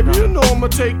 Baby, you know I'ma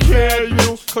take care of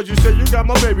you, cause you say you got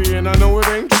my baby and I know it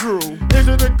ain't true. Is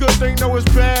it a good thing? No, it's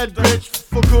bad, bitch.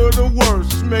 For good or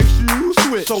worse, makes you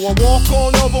switch. So I walk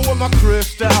on over with my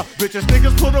crystal. Bitches,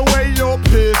 niggas, put away your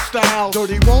pistol.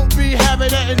 Dirty won't be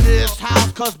having it in this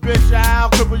house, cause bitch, I'll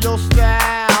cripple your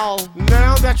style.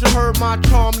 Now that you heard my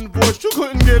charming voice, you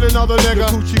couldn't get another nigga. Your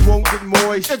coochie won't get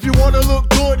moist. If you wanna look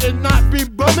good and not be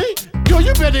bummy, yo,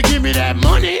 you better give me that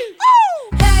money.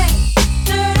 Hey,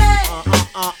 dirty.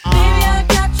 Baby, I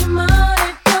got your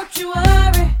money, don't you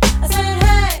worry. I said,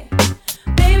 hey,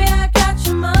 baby, I got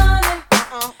your money.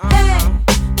 Hey,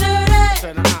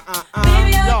 dirty.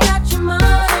 Baby, I got your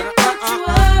money, don't you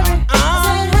worry. I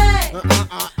said, hey,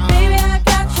 baby, I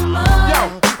got your money. Yo,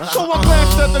 so I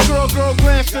glanced at the girl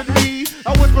glanced at me.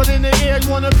 I whispered in the air, you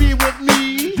wanna be with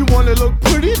me? You wanna look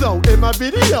pretty though in my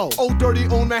video. Oh, dirty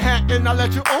on the hat, and I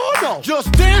let you all know.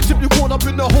 Just dance if you caught up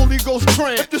in the Holy Ghost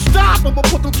trance. If you stop, I'ma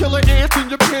put them killer ants in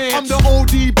your pants. I'm the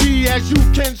ODB, as you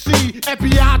can see.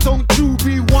 FBI, don't you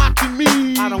be watching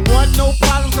me. I don't want no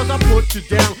problems, cause I put you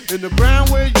down in the ground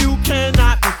where you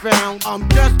cannot be found. I'm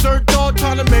just dirt dog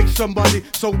trying to make somebody.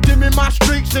 So give me my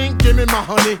streaks and give me my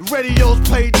honey. Radios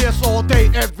play this all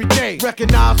day, every day.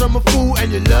 Recognize I'm a fool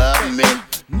and you love me.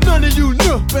 None of you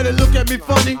better look at me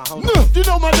funny. You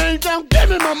know my name down, give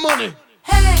me my money.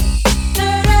 Hey,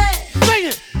 dirty. Sing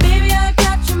it, Baby, I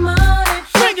got your money,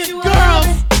 sing don't it, you girls.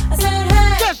 worry. I said,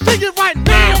 hey, Just sing it right baby,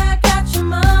 now. I got your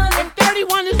money. If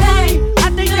 31 is Hey, money, I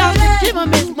think y'all should give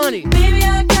him his money. Baby,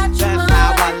 I got your That's money,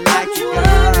 how I like don't it, you worry. I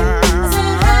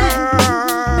said, hey,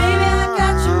 baby, I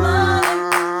got your money.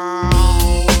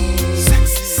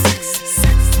 Sexy, sexy,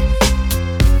 sexy.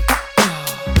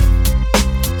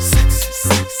 Sexy,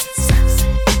 sexy, sexy.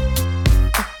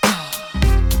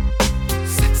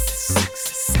 Sexy,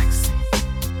 sexy, sexy.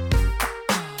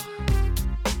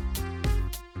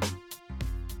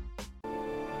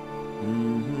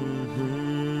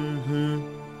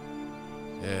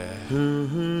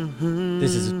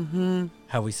 This is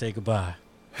how we say goodbye.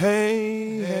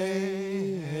 Hey,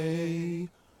 hey, hey.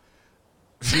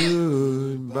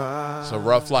 Goodbye. It's a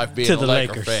rough life being To a the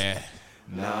Laker Lakers. fan.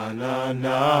 Nah, nah,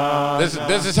 nah.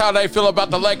 This is how they feel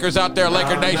about the Lakers out there,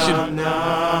 Laker Nation.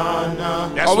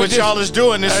 That's Are we what just- y'all is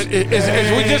doing Is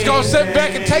we just gonna sit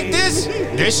back and take this?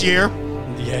 this year.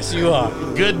 Yes, you are.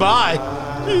 Goodbye.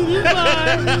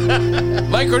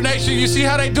 Laker Nation, you see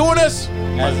how they doing us?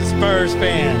 As a Spurs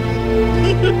fan.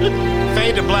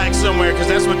 Fade to black somewhere, because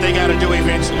that's what they got to do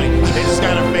eventually. They just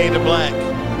got to fade to black.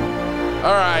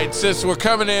 All right, since we're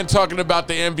coming in talking about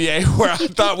the NBA, where I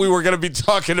thought we were going to be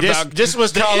talking about This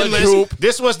was the college endless. hoop.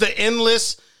 This was the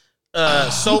endless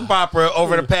soap opera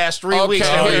over the past 3 weeks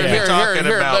that we've been talking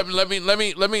about.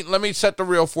 Let me set the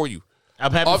reel for you.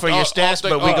 I'm happy for your stats,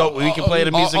 but we can play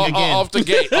the music again. Off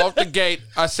the gate.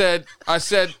 I said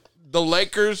the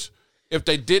Lakers, if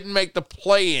they didn't make the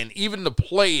play-in, even the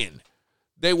play-in,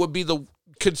 they would be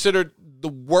considered the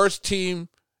worst team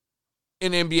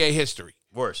in NBA history.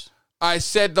 Worse. I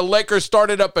said the Lakers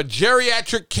started up a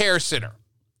geriatric care center.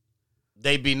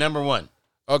 They'd be number one.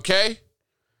 Okay?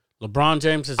 LeBron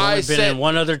James has only been in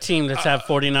one other team that's had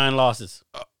 49 losses.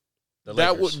 The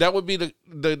That Lakers. would be the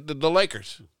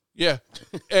Lakers. Yeah.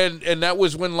 and that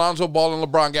was when Lonzo Ball and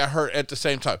LeBron got hurt at the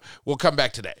same time. We'll come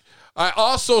back to that. I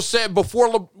also said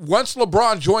once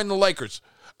LeBron joined the Lakers,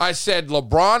 I said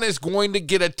LeBron is going to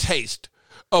get a taste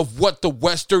of what the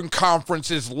Western Conference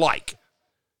is like.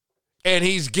 And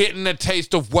he's getting a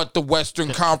taste of what the Western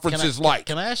Conference is like.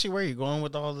 Can I ask you where you're going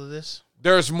with all of this?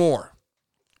 There's more.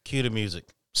 Cue the music.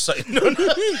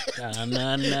 Na,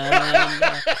 na, na,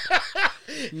 na.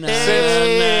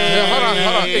 Hold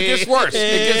on. It gets worse.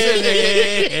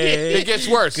 It gets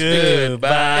worse.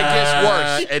 Goodbye. It gets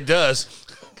worse. It does.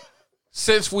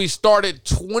 Since we started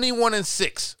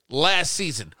 21-6 last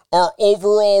season, our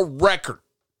overall record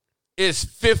is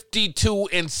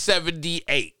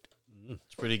 52-78.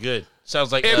 It's pretty good.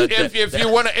 Sounds like If you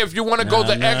want to go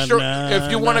the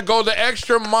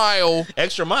extra mile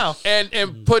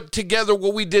and put together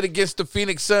what we did against the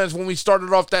Phoenix Suns when we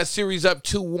started off that series up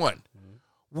 2-1,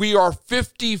 we are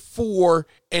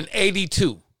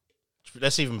 54-82.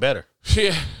 That's even better.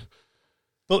 Yeah.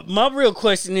 But my real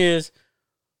question is,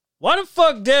 why the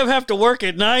fuck Dev have to work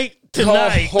at night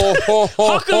tonight?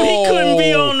 How come he couldn't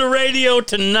be on the radio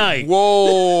tonight?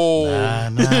 Whoa.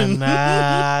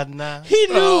 Nah. He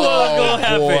knew what was going to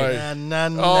happen.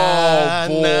 Oh,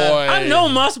 boy. I know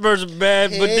my Spurs are bad,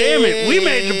 but damn it, we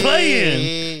made the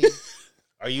play-in.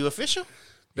 Are you official?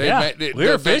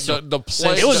 We're official.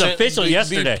 It was official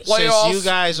yesterday. Playoffs, Since you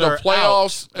guys are the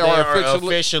playoffs out, are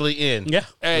officially in. Yeah.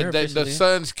 And the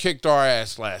Suns kicked our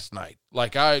ass last night.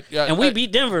 And we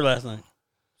beat Denver last night.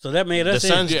 So that made us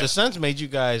The Suns made you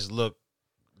guys look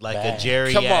like Bad. a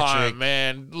geriatric. Come on,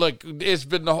 man. Look, it's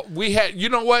been you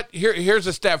know what? Here's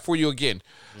a stat for you again.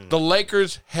 The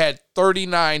Lakers had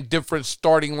 39 different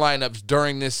starting lineups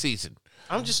during this season.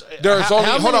 I'm just. There's how only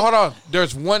many- hold on.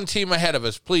 There's one team ahead of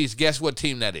us. Please guess what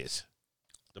team that is.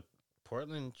 The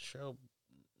Portland Trail.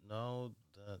 No.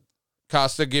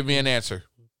 Costa, give me an answer.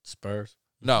 Spurs.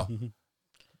 No.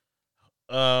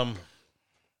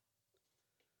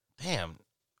 Damn.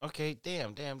 Okay.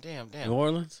 Damn. New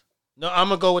Orleans. No, I'm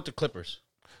gonna go with the Clippers.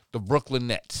 The Brooklyn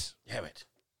Nets. Damn it.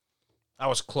 I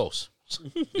was close.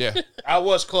 Yeah. I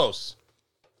was close.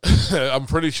 I'm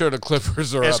pretty sure the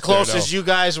Clippers are As up close there, as you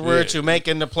guys were Yeah. to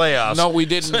making the playoffs. No, we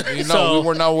didn't. We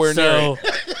were nowhere near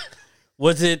it.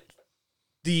 Was it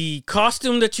the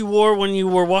costume that you wore when you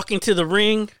were walking to the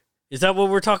ring? Is that what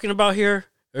we're talking about here?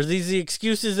 Are these the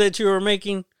excuses that you were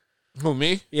making? Who,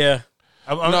 me? Yeah.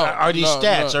 Are these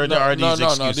stats or are these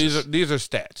excuses? These are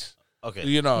stats. Okay.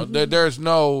 You know, there's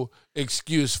no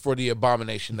excuse for the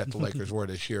abomination that the Lakers were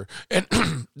this year. And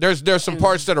there's some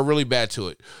parts that are really bad to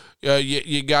it.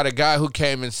 You got a guy who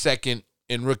came in second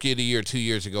in Rookie of the Year 2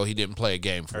 years ago. He didn't play a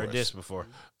game for Heard us. this before.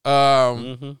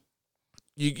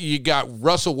 You got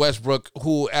Russell Westbrook,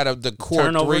 who out of the core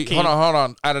Turnover three, king. hold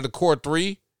on, out of the core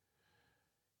three,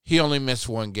 he only missed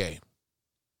one game.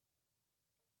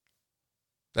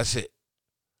 That's it.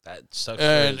 That sucks.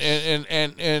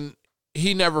 And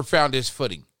he never found his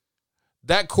footing.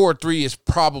 That core three is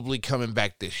probably coming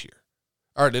back this year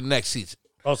or the next season.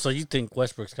 Oh, so you think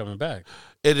Westbrook's coming back?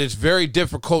 It is very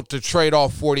difficult to trade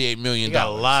off $48 million. You got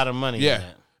a lot of money. Yeah. In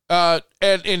that.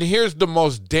 And here's the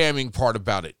most damning part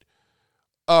about it.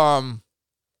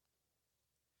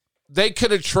 They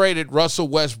could have traded Russell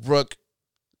Westbrook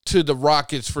to the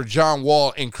Rockets for John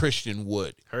Wall and Christian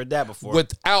Wood Heard that before.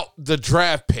 without the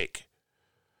draft pick.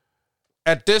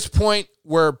 At this point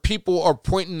where people are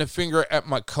pointing the finger at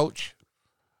my coach,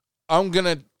 I'm going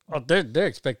to Oh, they're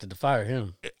expected to fire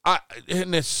him.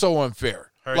 and it's so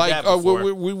unfair. Heard Like that before.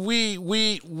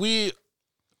 we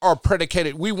are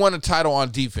predicated. We won a title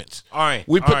on defense. All right.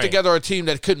 We all put right, together a team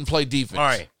that couldn't play defense. All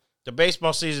right. The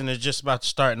baseball season is just about to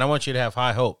start, and I want you to have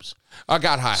high hopes. I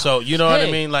got high. So, you know what I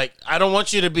Hey. mean? Like, I don't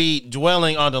want you to be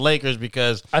dwelling on the Lakers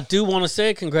because I do want to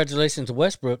say congratulations to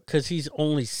Westbrook because he's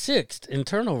only 6th in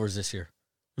turnovers this year,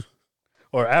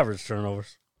 or average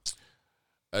turnovers.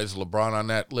 Is LeBron on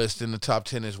that list in the top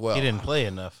 10 as well? he didn't play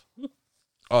enough.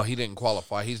 Oh, he didn't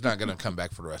qualify. He's not going to come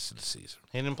back for the rest of the season.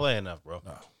 He didn't play enough, bro.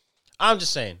 No. I'm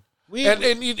just saying. And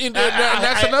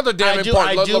that's another damning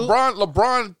part.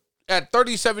 LeBron at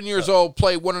 37 years old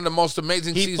played one of the most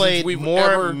amazing He seasons played we've more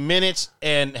ever. minutes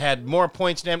and had more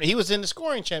points than he was in the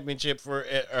scoring championship for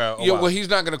a Yeah, while. well, he's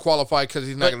not going to qualify because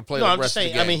he's not going to play no, the I'm rest just of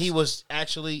saying. the games. I mean, he was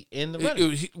actually in the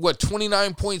running.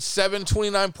 29.7,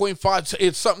 29.5.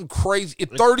 It's something crazy.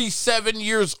 At 37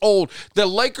 years old, the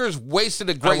Lakers wasted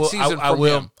a great season from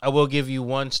him. I will give you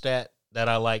one stat that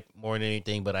I like more than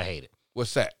anything, but I hate it.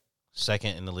 What's that?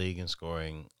 Second in the league in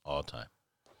scoring all time.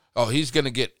 Oh, he's going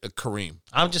to get a Kareem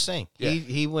I'm just saying. Yeah.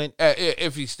 He went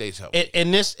if he stays healthy.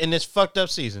 in this fucked up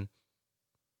season.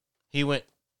 He went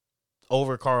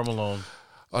over Karl Malone.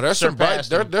 Oh, there's surpassed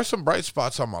him. there's some bright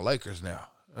spots on my Lakers now.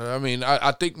 I mean,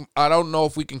 I think I don't know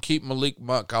if we can keep Malik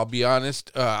Monk. I'll be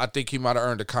honest. I think he might have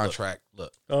earned a contract.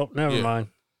 Look, Oh, never Yeah. mind.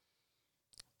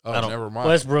 Oh, I don't- never mind.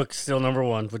 Westbrook's still number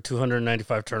 1 with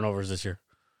 295 turnovers this year.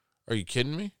 Are you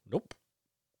kidding me? Nope.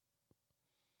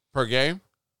 Per game?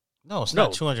 no, it's No.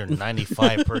 not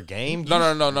 295 per game.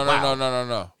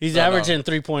 No. He's No, no. averaging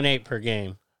 3.8 per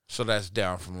game, So that's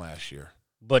down from last year.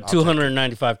 but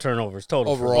 295 turnovers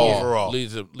total. for the year. Overall,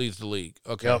 leads the league.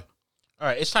 Okay. Yep. All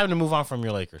right, it's time to move on from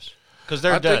your Lakers because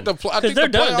they're I done. think I think they're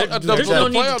the done. playoff- There's no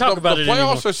need to talk about the it playoffs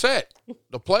anymore. are set.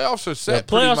 The playoffs are The set.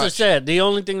 pretty playoffs are much. set. The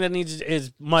only thing that needs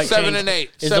is might 7 change and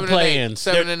 8. is 7 the and 8. play-in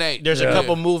 7 and 8. There's Yeah. a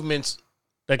couple movements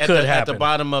that at could the, happen. at the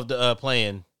bottom of the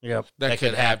play-in. Yep. that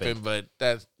could could happen, happen. but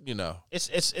that's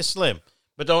It's slim,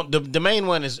 but the main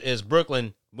one is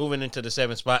Brooklyn moving into the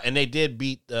 7th spot, and they did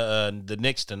beat the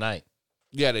Knicks tonight.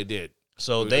 yeah, they did.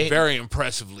 So they very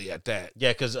impressively at that.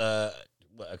 yeah, because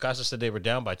Acosta said they were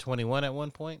down by 21 at one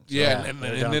point. So Yeah, They're and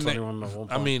down then 21 at one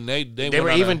I point. mean they they went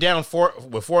were on even a- down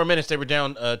with 4 minutes. They were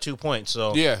down 2 points.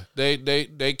 So Yeah,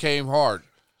 they came hard.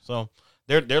 so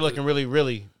they're looking really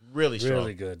strong.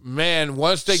 really good. Man,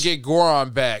 once they get Goron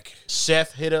back,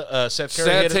 Seth hit a Seth Curry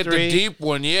Seth hit hit a three. the deep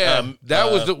one. Yeah, that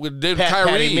was then Patty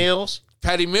Kyrie. Mills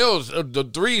Patty Mills, the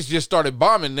threes just started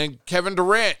bombing. Then Kevin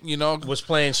Durant, was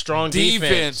playing strong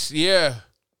defense. Yeah,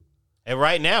 And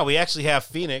right now we actually have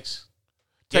Phoenix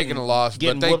taking a loss,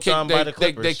 getting but they whooped on by the kicked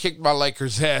they Clippers. kicked my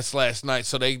Lakers' ass last night,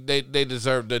 so they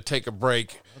deserve to take a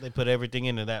break. They put everything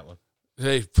into that one.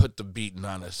 They put the beating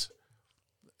on us.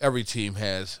 Every team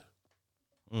has.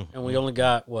 And we only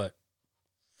got,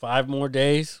 5 more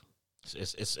days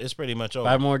It's pretty much over.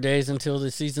 5 more days until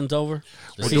the season's over.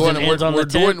 The We're season doing ends on the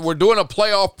 10th. we're doing a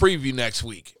playoff preview next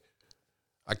week.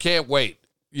 I can't wait.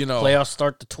 You know, Playoffs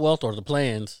start the 12th, or the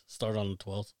play-ins start on the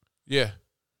 12th. yeah,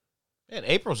 And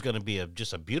April's going to be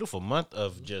just a beautiful month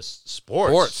of just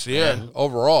sports. sports. Yeah, man.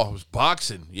 overall, it was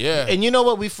boxing. Yeah, And you know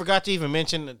what? We forgot to even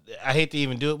mention. I hate to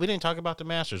even do it. We didn't talk about the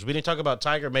Masters. We didn't talk about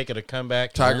Tiger making a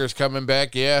comeback. Tiger's coming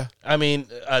back. Yeah, I mean,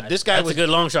 this guy That's was a good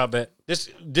long shot bet.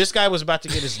 this guy was about to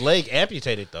get his leg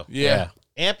amputated though. yeah,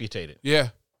 Amputated. yeah.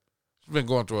 He's been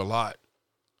going through a lot.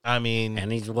 I mean,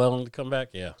 And he's willing to come back.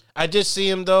 Yeah. I just see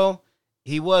him though.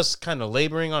 He was kind of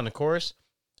laboring on the course,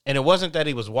 and it wasn't that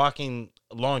he was walking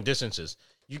long distances.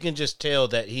 You can just tell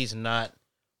that he's not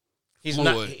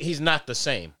Fluid. the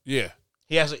same. Yeah,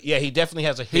 He definitely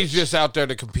has a hitch. he's just out there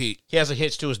to compete. He has a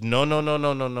hitch to his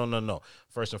no.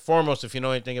 First and foremost, if you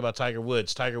know anything about Tiger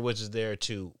Woods is there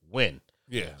to win.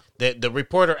 Yeah, The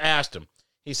reporter asked him.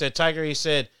 He said, Tiger, he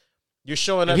said, you're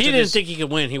showing up If he to didn't this. think he could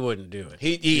win, he wouldn't do it.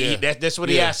 Yeah. That's what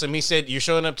he Yeah. asked him. He said, you're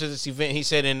showing up to this event. He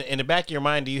said, in the back of your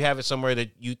mind, do you have it somewhere that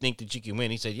you think that you can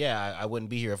win? He said, yeah, I wouldn't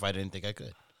be here if I didn't think I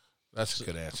could. that's a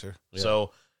good answer.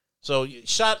 So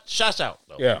shots out,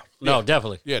 though. Yeah. No,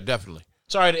 definitely. Yeah, definitely.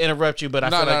 Sorry to interrupt you, but I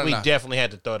No, feel like no, we no. definitely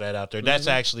had to throw that out there. That's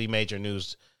actually major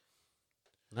news.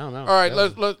 No. All right,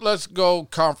 let's go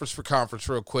conference for conference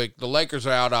real quick. The Lakers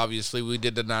are out. Obviously, we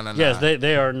did the 9-9. Yes,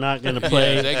 they are not going to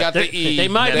play. Yeah, they got the E. They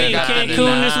might They be in got the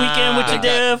Cancun this weekend with They your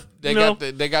got-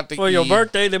 Dev. They got the for E. your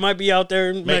birthday. They might be out there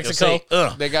in Make 'em Mexico.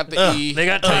 say, They got the E. They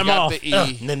got time off. The E.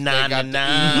 Na, They na, got na, the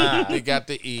na. E. They got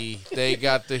the E. They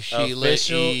got the Sheila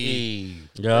Official E. E.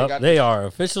 Yep, got they are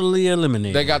officially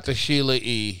eliminated. They got the Sheila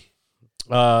E.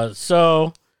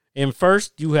 So in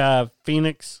first you have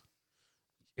Phoenix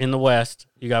in the West.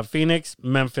 You got Phoenix,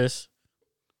 Memphis,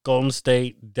 Golden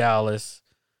State, Dallas,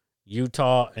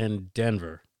 Utah, and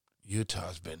Denver.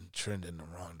 Utah's been trending the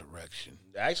wrong direction.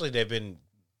 Actually, they've been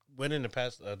winning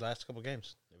the last couple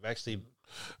games. They've actually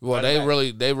Well, Right they back.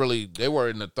 they were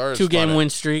in the third 2-game spot. win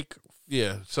streak,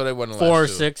 Yeah, so they won the 4 or last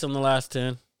two. 6 in the last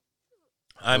 10.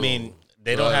 I mean,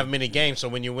 they don't Right. have many games, so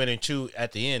when you're winning 2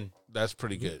 at the end, That's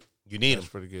pretty good. you need That's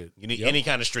them. pretty good. You need any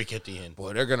kind of streak at the end.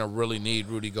 Boy, they're gonna really need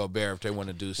Rudy Gobert if they want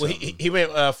to do Well, something. he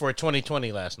went for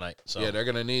 2020 last night. So Yeah, they're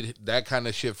gonna need that kind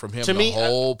of shit from him. to the me,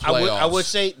 whole I playoffs. would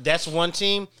say that's one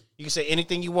team. You can say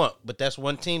anything you want, but that's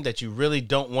one team that you really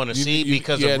don't want to see you-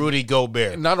 because yeah. of Rudy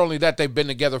Gobert. Not only that, they've been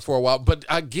together for a while, but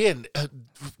again,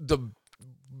 the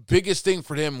biggest thing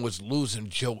for them was losing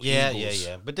Joe Ingles.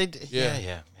 But they, Yeah.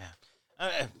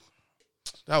 yeah.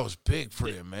 That was big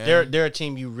for them, man. They're a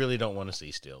team you really don't want to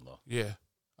see still, though. Yeah,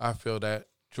 I feel that.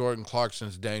 Jordan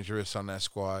Clarkson's dangerous on that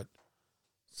squad.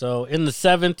 So in the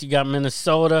 7th, you got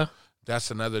Minnesota.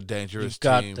 That's another dangerous You've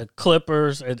got team. the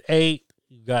Clippers at 8.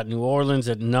 You've got New Orleans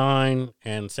at 9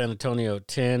 and San Antonio at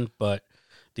 10. But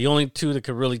the only two that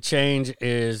could really change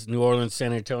is New Orleans,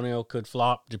 San Antonio could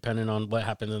flop depending on what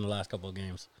happened in the last couple of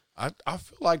games. I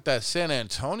feel like that San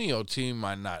Antonio team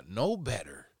might not know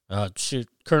better.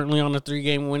 Currently on a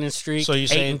 3-game winning streak. So you're 8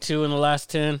 saying- and 2 in the last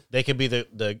 10. They could be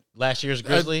the last year's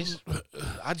Grizzlies,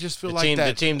 I just feel the like team that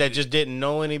the team that just didn't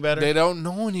know any better. they don't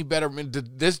know any better. I mean,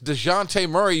 this DeJounte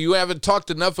Murray, you haven't talked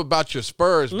enough about your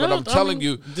Spurs, but No, I'm telling I mean,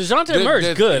 you, DeJounte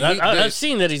Murray's good. I've this-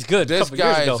 seen that he's good. this a couple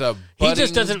years guy ago. is a He just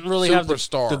budding doesn't really have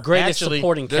superstar. the greatest Actually,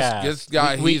 supporting cast. This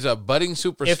guy, he's a budding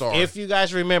superstar. If you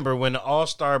guys remember when the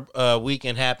All-Star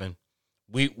weekend happened,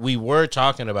 we were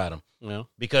talking about him You know?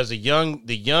 because the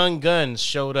young guns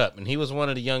showed up, and he was one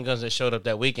of the young guns that showed up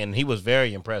that weekend. And he was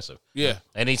very impressive, yeah,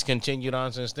 and he's continued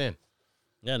on since then.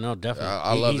 Yeah, no, definitely.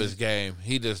 I love He's- his game.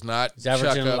 He does not He's chuck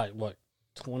averaging up. like what,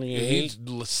 28? He's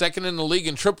second in the league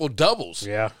in triple doubles.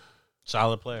 Yeah.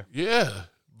 Solid player. Yeah,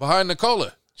 behind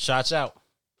Nikola. Shots out.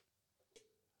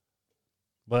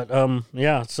 But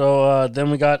yeah. So then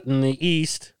we got in the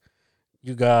East,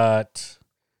 you got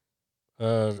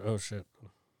oh shit.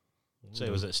 So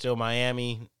was it still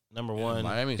Miami number one?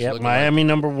 Miami's Yeah, looking Miami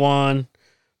number 1.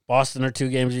 Boston are 2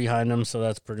 games behind them, so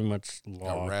that's pretty much like a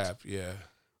locked. wrap. Yeah,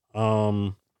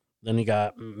 Then you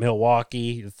got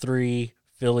Milwaukee at 3,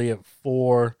 Philly at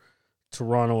 4,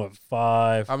 Toronto at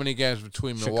 5, how many games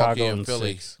between Milwaukee Chicago and and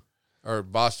Philly, 6. or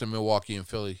Boston, Milwaukee, and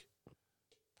Philly?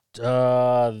 2,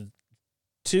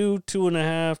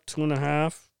 2.5,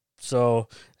 2.5. So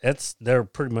they're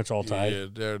pretty much all tied. Yeah,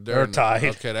 they're They're tied.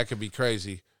 Okay, that could be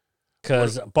crazy.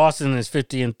 Because Boston is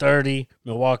 50 and 30,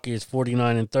 Milwaukee is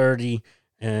 49 and 30,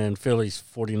 and Philly's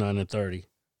 49 and 30. It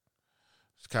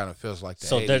kind of feels like the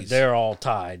So 80s. they're all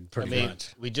tied I pretty mean,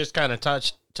 much. we just kind of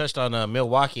touched on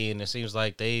Milwaukee, and it seems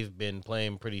like they've been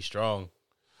playing pretty strong.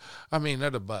 I mean,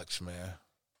 they're the Bucks, man.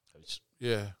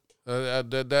 Yeah,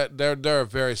 They're a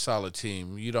very solid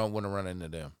team. You don't want to run into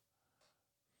them.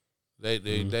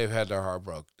 They've had their heart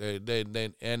broke. They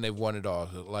and they've won it all.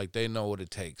 Like they know what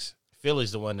it takes.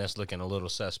 Philly's the one that's looking a little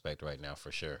suspect right now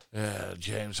for sure. Yeah,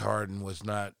 James Harden was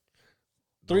not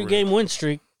 3-game win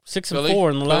streak, 6 and Philly? 4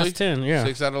 in the Philly? last 10. Yeah,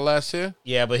 6 out of the last 10.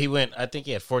 Yeah, but he went. I think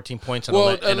he had 14 points and, Well,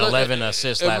 11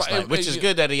 assists last night, which is you-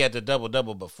 good that he had the double.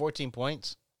 But 14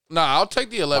 points. No, I'll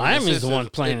take the 11. Miami's assists. the one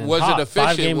playing. Was hot. it efficient?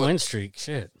 5-game win streak.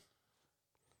 Shit.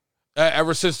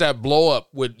 Ever since that blow up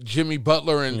with Jimmy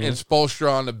Butler and Mm-hmm.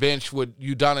 Spoelstra on the bench with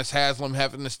Udonis Haslam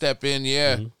having to step in,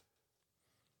 yeah. Mhm.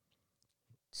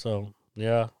 So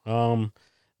yeah.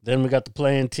 Then we got the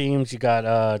playing teams. You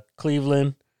got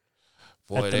Cleveland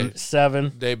Boy, at the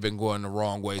 7. they've been going the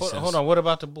wrong way since. Hold on. What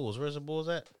about the Bulls? Where's the Bulls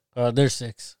at? They're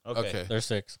 6. Okay. They're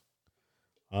 6.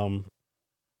 I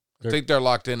think they're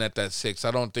locked in at that 6.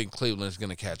 I don't think Cleveland's going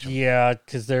to catch them. Yeah,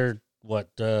 because they're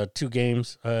 2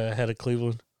 games ahead of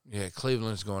Cleveland. Yeah,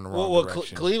 Cleveland's going the wrong Well,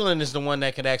 direction. Cleveland is the one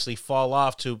that could actually fall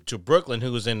off to Brooklyn,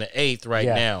 who is in the 8th right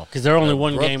now. because they're only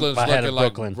one Brooklyn's game ahead of looking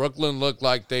Brooklyn. Like Brooklyn look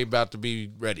like they about to be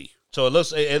ready. So it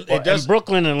looks it And does.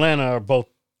 Brooklyn and Atlanta are both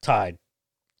tied.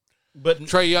 But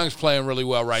Trey Young's playing really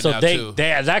well right So now they too.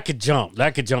 that could jump.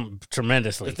 That could jump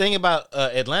tremendously. the thing about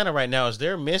Atlanta right now is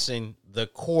they're missing the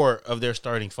core of their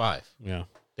starting 5. Yeah.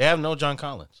 They have no John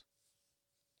Collins.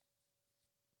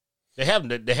 They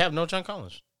have no John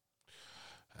Collins.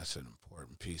 That's an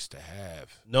important piece to have.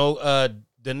 No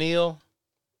Danilo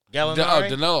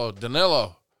Gallinari.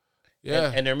 Danilo.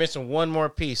 Yeah. And they're missing one more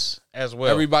piece as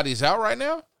well. Everybody's out right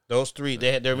now? Those 3,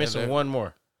 they're missing one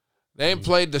more. They ain't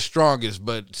played the strongest,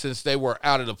 but since they were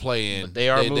out of the play-in, But they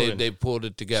are moving. They pulled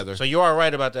it together. So you are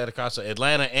right about that, Acosta.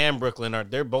 Atlanta and Brooklyn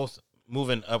they're both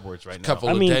moving upwards right now. couple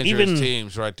I of mean, dangerous even,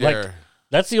 teams right like, there.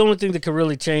 That's the only thing that could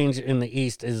really change in the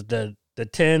East is the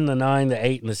 10, the 9, the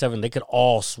 8, and the 7. They could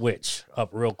all switch up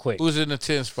real quick. Who's in the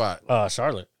 10 spot?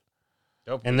 Charlotte.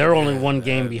 And they're only one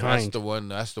game That's behind. the one.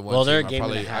 That's the one. Well, they're a team game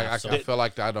and a I half, so- feel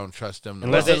like I don't trust them.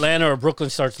 Unless no. Atlanta or Brooklyn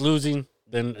starts losing,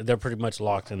 then they're pretty much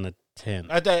locked in the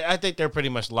 10. I think they're pretty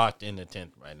much locked in the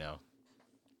 10th right now.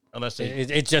 Unless they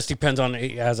It just depends on,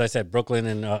 as I said, Brooklyn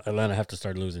and Atlanta have to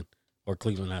start losing, or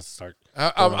Cleveland has to start.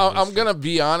 I'm gonna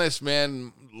be honest,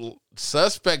 man.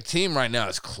 Suspect team right now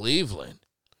is Cleveland.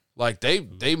 Like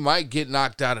they might get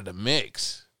knocked out of the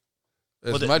mix.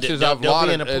 As Well, much they- as they'll- I've they'll be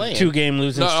lauded, in a play-in. 2-game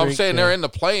losing no, streak. I'm saying yeah. they're in the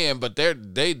play-in, but they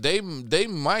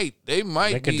might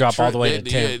They could be drop all the way to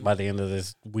they- 10th by the end of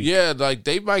this week. Yeah, like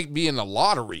they might be in the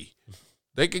lottery.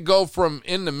 They could go from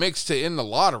in the mix to in the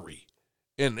lottery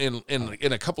in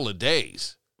a couple of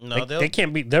days. no, They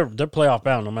can't be. They're playoff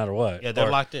bound no matter what. Yeah, they're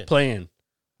Or locked in. Playing.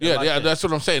 Yeah, like yeah, that. that's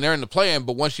what I'm saying. They're in the play-in,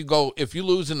 but once if you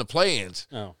lose in the play-ins,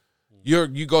 Oh,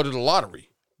 you go to the lottery.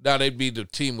 Now they'd be the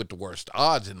team with the worst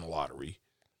odds in the lottery.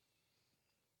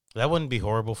 That wouldn't be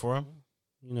horrible for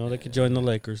them. they could join the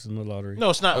Lakers in the lottery. No,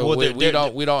 it's not. But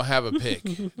Well, we don't have a pick.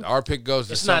 Our pick goes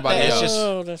to It's not somebody that. It's else. just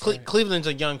Oh, that's right. Cleveland's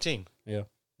a young team. Yeah.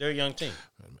 They're a young team.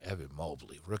 Evan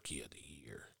Mobley, rookie of the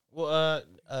year. Well,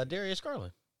 Darius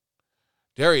Garland.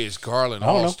 Darius Garland, I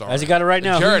don't know. all-star. As he got it right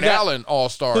now. Jared who you got, Allen,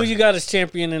 all-star. Who you got as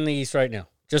champion in the East right now?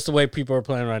 Just the way people are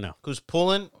playing right now. Who's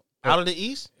pulling out of the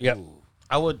East? Yep.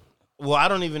 I would. Well, I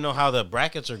don't even know how the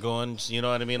brackets are going. You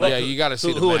know what I mean? Yeah, you got to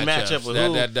see who the would match up with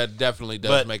who. That definitely does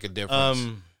But, make a difference.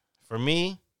 For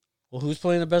me, Well, who's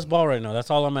playing the best ball right now? That's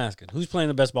all I'm asking. Who's playing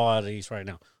the best ball out of the East right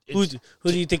now? Who do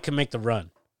you think can make the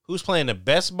run? who's playing the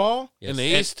best ball? in the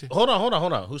And- East, Hold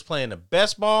on. Who's playing the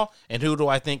best ball, and who do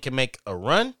I think can make a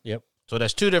run? Yep. So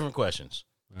that's 2 different questions.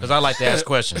 Because I like to ask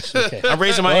questions. Okay. I'm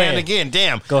raising my Go hand ahead. again.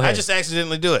 Damn. Go ahead. I just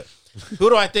accidentally do it. Who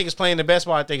do I think is playing the best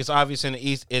ball? I think it's obvious in the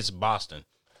East. It's Boston.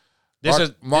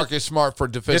 Marcus Smart for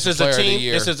This defensive is a player of the team.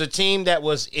 year. This is a team that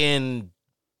was in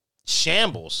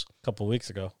shambles. A couple weeks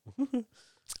ago.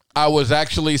 I was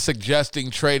actually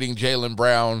suggesting trading Jaylen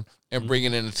Brown and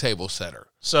bringing in a table setter.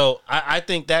 So I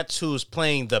think that's who's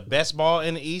playing the best ball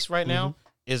in the East right now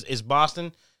is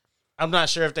Boston. I'm not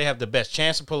sure if they have the best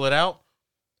chance to pull it out,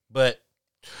 but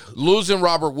Losing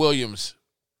Robert Williams,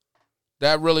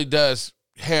 that really does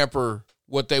hamper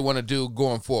what they want to do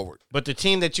going forward. the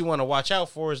team that you want to watch out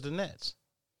for is the Nets.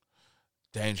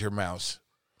 Danger Mouse.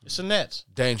 It's the Nets.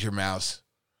 Danger Mouse.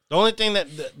 The only thing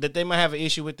that they might have an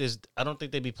issue with is I don't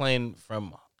think they'd be playing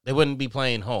from. They wouldn't be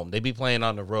playing home. They'd be playing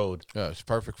on the road. Yeah, it's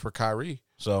perfect for Kyrie.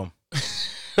 So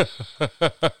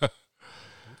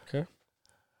Okay.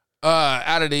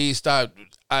 Out of the East, I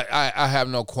have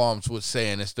no qualms with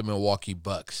saying it's the Milwaukee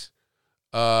Bucks.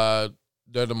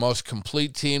 They're the most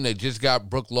complete team. They just got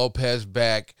Brook Lopez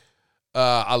back.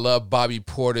 I love Bobby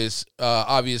Portis.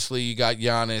 Obviously, you got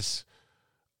Giannis.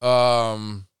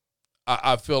 I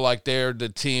I feel like they're the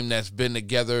team that's been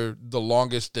together the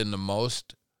longest and the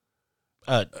most.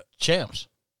 Champs.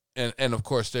 And of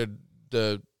course, they're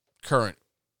the current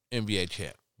NBA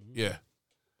champ. Yeah.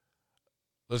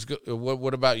 Let's go.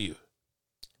 What about you?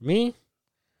 Me?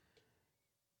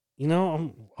 You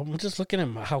know, I'm just looking at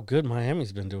how good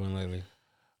Miami's been doing lately.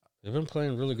 They've been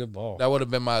playing really good ball. That would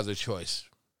have been my other choice.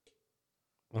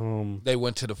 They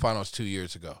went to the finals 2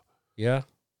 years ago. Yeah.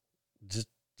 Just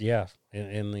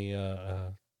in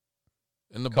the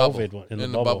In the COVID bubble. one, in the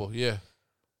bubble. bubble. Yeah.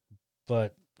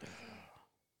 But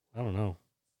I don't know.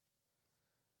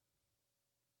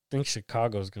 I think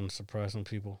Chicago's going to surprise some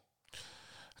people.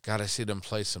 I got to see them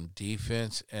play some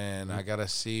defense, and I got to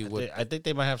see what. I think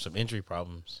they might have some injury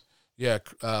problems. Yeah,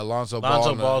 Lonzo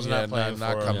Ball's not playing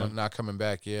not coming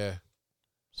back. Yeah,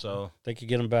 so they could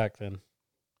get him back then.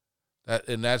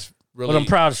 That's really. But I'm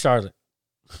proud of Charlotte.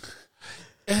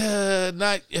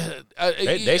 Not.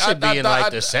 They should be in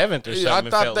like the 7th or something. I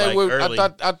thought they would. Early.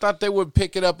 I thought they would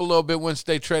pick it up a little bit once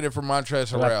they traded for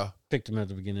Montrezl Harrell. Picked him at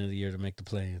the beginning of the year to make the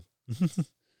play-in.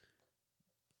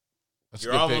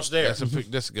 You're almost there. That's a good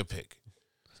pick. It's a good pick.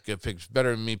 It's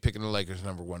better than me picking the Lakers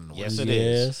number 1 in the West. Yes, it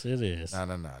is. Yes, it is.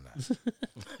 No.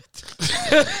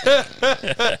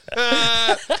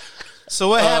 So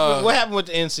what happened? What happened with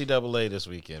the NCAA this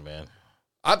weekend, man?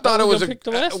 I thought it was pick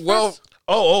the West well. first?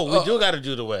 We do got to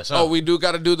do the West. Huh? Oh, we do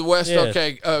got to do the West. Yeah.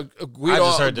 Okay, Guido, I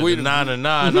just heard the 9-9.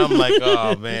 I'm like,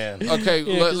 oh man. Okay,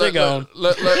 Yeah, 'cause they gone.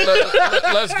 let's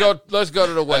go. Let's go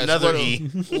to the West. Another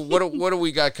What do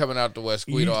we got coming out the West,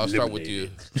 Guido? I'll start with you.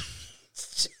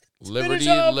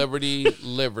 Liberty.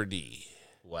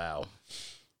 Wow.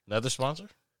 Another sponsor?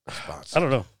 I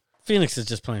don't know. Phoenix is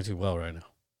just playing too well right now.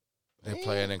 They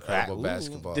play an incredible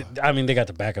basketball, I mean, they got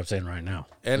the backups in right now.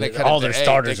 and they cut all it their to 8.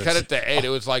 starters. They cut it to 8. It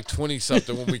was like 20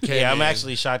 something when we came. Yeah, I'm in.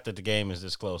 actually shocked that the game is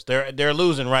this close. They're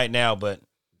losing right now, but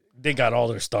They got all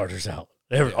their starters out.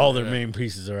 All their main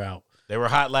pieces are out. they were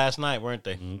hot last night, weren't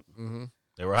they? Mm-hmm.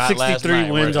 They were hot last 63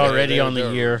 night. wins weren't they? already on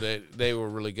the year. They were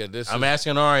really good. I'm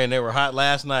asking Ari, and they were hot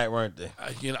last night, weren't they?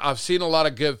 I've seen a lot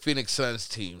of good Phoenix Suns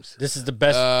teams. This is the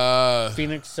best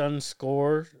Phoenix Suns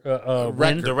score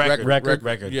win. The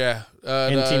record. Yeah,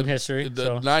 In team history, The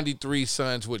so. 93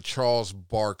 Suns with Charles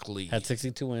Barkley Had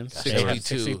 62 wins. 62. They have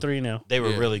 63 now. They were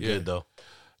Yeah, really yeah. good, though.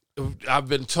 I've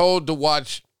been told to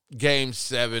watch Game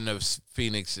 7 of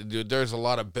Phoenix. Dude, there's a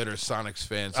lot of bitter Sonics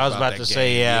fans. I was about to that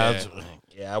say, game.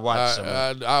 I watched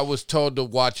some. I was told to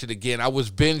watch it again. I was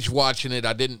binge watching it.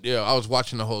 I didn't. I was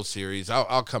watching the whole series.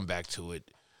 I'll come back to it.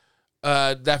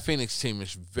 That Phoenix team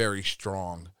is very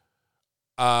strong.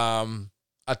 I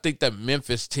think that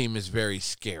Memphis team is very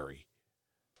scary.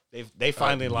 They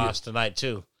finally lost tonight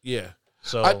too. Yeah.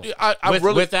 So I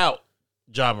really, without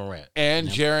John Morant and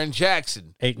Jaren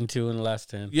Jackson. 8-2 in the last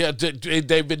 10. Yeah,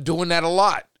 they've been doing that a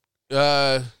lot.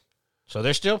 So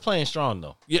they're still playing strong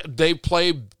though. Yeah, they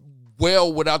play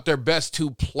well without their best 2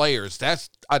 players.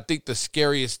 That's, I think, the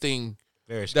scariest thing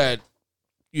Very scary. that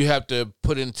you have to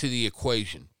put into the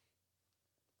equation.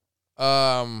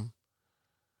 The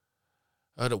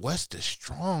West is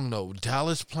strong though.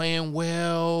 Dallas playing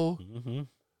well. Mm-hmm.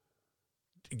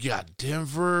 You got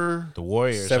Denver. The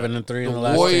Warriors. 7-3 in The the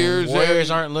last Warriors. 10.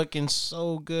 Warriors aren't looking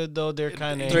so good though. They're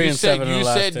kind of 3 and 7 in the You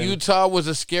last said 10. Utah was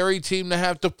a scary team to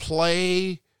have to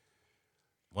play.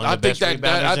 one of the best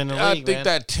rebounders in the league. I think man.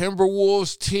 that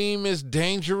Timberwolves team is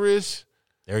dangerous.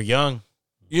 They're young.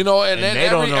 You know, and then they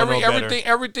don't know no better.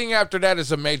 everything after that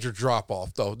is a major drop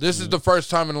off. Though this is the first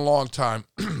time in a long time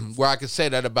where I can say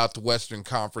that about the Western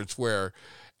Conference, where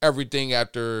everything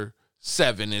after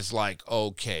 7 is like,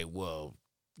 okay, well,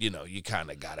 you kind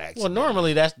of got access. Well,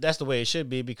 normally that's the way it should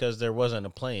be because there wasn't a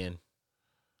play-in.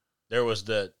 There was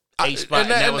the 8 spot,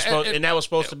 and that was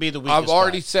supposed to be the weakest I've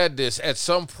already spot. said this. At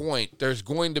some point, there's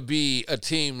going to be a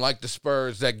team like the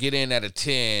Spurs that get in at a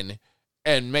 10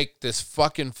 and make this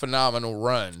fucking phenomenal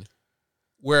run,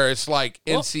 where it's like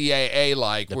NCAA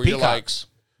like, The where Peacocks.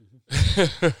 you're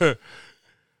like,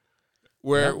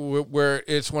 where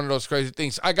it's one of those crazy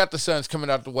things. I got the Suns coming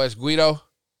out the West. Guido.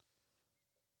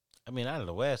 I mean, out of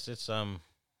the West, it's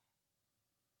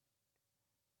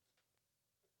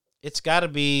got to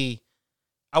be.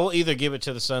 I will either give it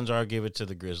to the Suns or I'll give it to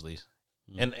the Grizzlies,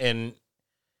 and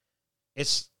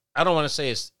it's. I don't want to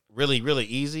say it's really really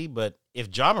easy, but if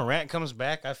John Morant comes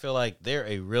back, I feel like they're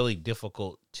a really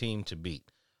difficult team to beat.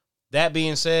 That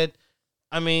being said,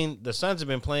 I mean the Suns have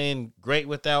been playing great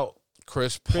without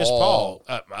Chris Paul.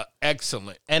 Paul.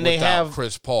 Excellent. And they without have-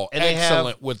 Chris Paul. and they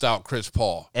Excellent without Chris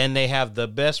Paul. and they have the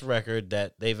best record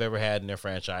that they've ever had in their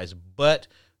franchise. But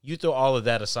you throw all of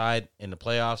that aside in the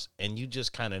playoffs, and you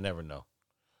just kind of never know.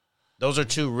 Those are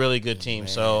two really good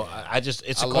teams. So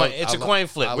it's I a love- coin. It's I a love- coin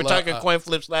flip. I We're love- talking coin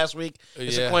flips last week.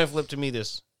 It's Yeah. a coin flip to me.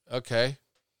 This Okay.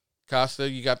 Costa,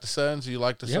 you got the Suns? You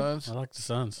like the Yep, Suns? I like the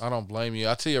Suns. I don't blame you.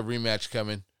 I'll tell you a rematch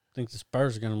coming. I think the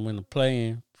Spurs are going to win the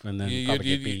play-in and then probably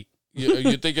get beat.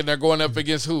 You're thinking they're going up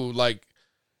against who? Like,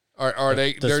 are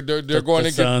they? They're going the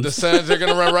against Suns. the Suns. They're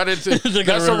going to run right into. They're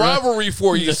That's gonna a run- rivalry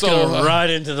for you. Just So go right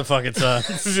into the fucking Suns.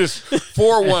 just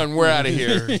 4-1. We're out of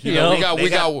here. You know,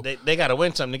 they got to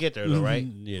win something to get there, though, right?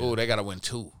 Yeah. Oh, they got to win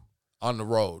 2 on the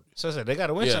road. So I said they got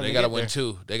to win Yeah, something. they got to get win there.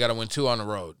 2. They got to win 2 on the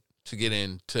road to get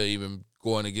in to even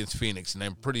going against Phoenix, and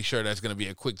I'm pretty sure that's going to be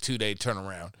a quick 2-day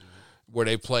turnaround where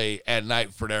they play at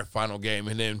night for their final game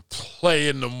and then play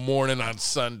in the morning on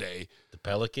Sunday. The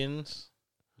Pelicans,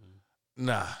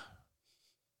 Nah.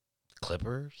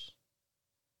 Clippers,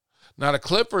 Now the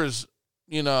Clippers,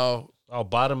 you know, all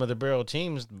bottom of the barrel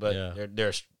teams, but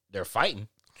Yeah. they're fighting.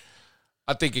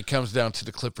 I think it comes down to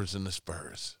the Clippers and the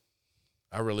Spurs.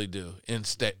 I really do.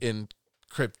 In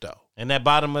crypto. And that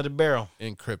bottom of the barrel.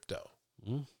 In crypto.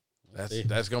 Mm.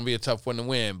 That's going to be a tough one to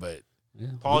win, but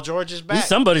Paul George is At back. least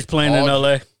somebody's playing in Paul-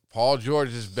 LA. Paul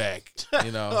George is back,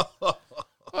 you know.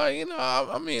 Well, you know,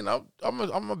 I mean,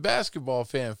 I'm a basketball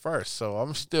fan first, so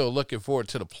I'm still looking forward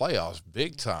to the playoffs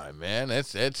big time, man.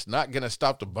 It's not going to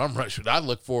stop the bum rush, but I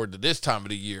look forward to this time of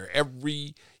the year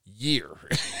every year.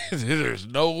 There's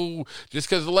no, just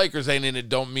because the Lakers ain't in it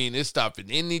don't mean it's stopping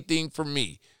anything for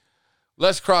me.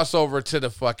 Let's cross over to the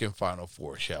fucking Final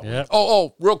Four, shall we? Yep.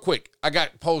 Oh, real quick. I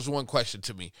got posed one question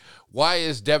to me. Why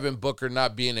is Devin Booker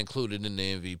not being included in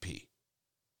the MVP?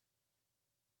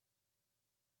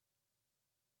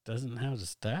 Doesn't have the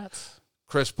stats.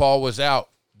 Chris Paul was out.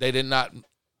 They did not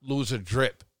lose a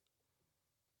drip.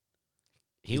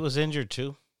 He was injured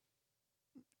too.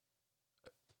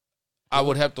 I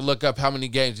would have to look up how many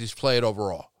games he's played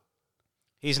overall.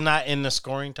 He's not in the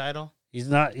scoring title. He's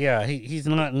not. Yeah, he's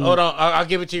not. In, Hold on, I'll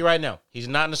give it to you right now. He's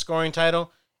not in the scoring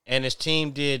title, and his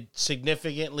team did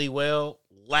significantly well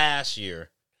last year.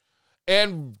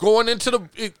 And going into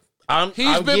the I'm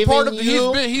been giving part of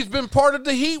you, he's been part of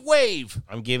the heat wave.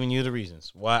 I'm giving you the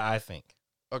reasons why I think.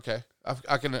 Okay.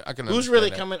 I can Who's really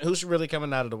understand that. coming? Who's really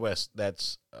coming out of the West?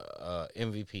 That's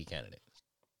MVP candidate.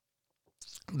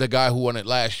 The guy who won it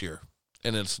last year,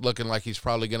 and it's looking like he's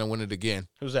probably going to win it again.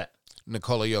 Who's that?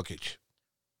 Nikola Jokic.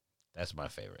 That's my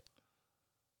favorite.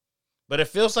 But it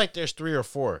feels like there's 3 or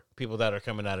 4 people that are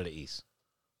coming out of the East.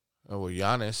 Oh, well,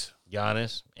 Giannis.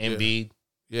 Giannis, Embiid.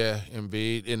 Yeah,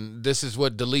 Embiid. And this is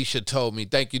what Delisha told me.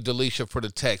 Thank you, Delisha, for the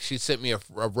text. She sent me a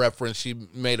reference. She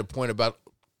made a point about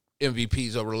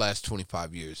MVPs over the last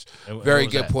 25 years. And Very what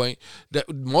was good that? point. That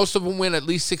most of them win at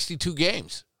least 62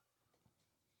 games.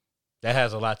 That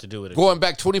has a lot to do with it. Going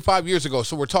back 25 years ago.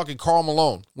 So we're talking Karl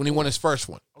Malone when he won his first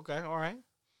one. Okay, all right.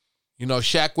 You know,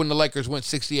 Shaq when the Lakers went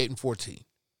 68-14.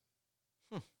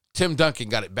 Tim Duncan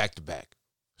got it back-to-back.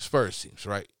 Spurs teams,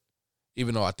 right?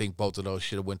 Even though I think both of those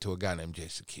should have went to a guy named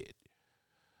Jason Kidd.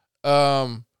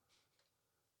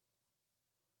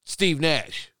 Steve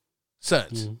Nash,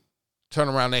 Suns. Mhm.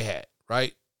 Turnaround they had,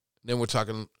 right? Then we're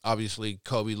talking, obviously,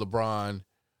 Kobe, LeBron,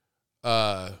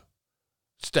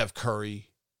 Steph Curry,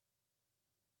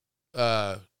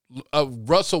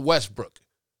 Russell Westbrook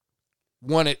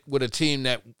won it with a team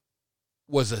that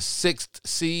was a 6th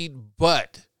seed,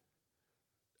 but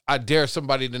I dare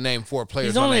somebody to name 4 players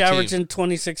He's on only that team. averaging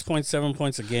 26.7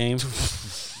 points a game.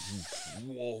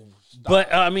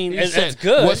 But I mean, He it's said,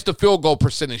 good. What's the field goal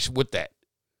percentage with that?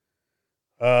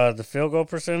 The field goal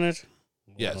percentage?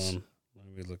 Yes. Hold on.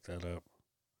 Let me look that up.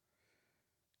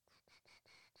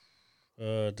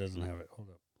 It doesn't have it. Hold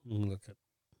up. Let me look at.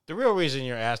 The real reason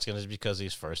you're asking is because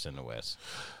he's first in the West.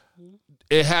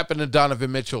 It happened to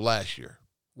Donovan Mitchell last year,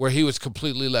 where he was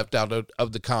completely left out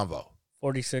of the convo.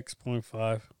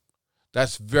 46.5.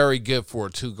 That's very good for a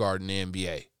 2-guard in the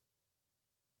NBA.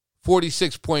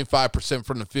 46.5%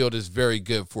 from the field is very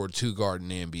good for a 2-guard in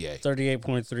the NBA.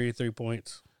 38.3 3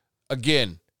 points.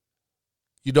 Again,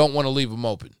 you don't want to leave them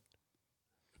open.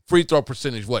 Free throw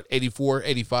percentage, what, 84,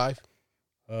 85?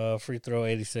 Free throw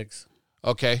 86.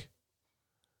 Okay.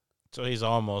 So he's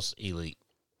almost elite.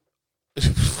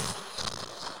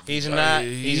 He's not.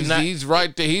 He's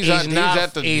right there. He's not-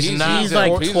 at the. he's not- He's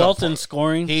like he's 12th up- in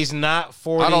scoring. He's not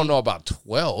 40. I don't know about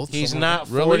 12. He's Some of not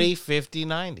them. Really? 40, 50,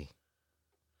 90.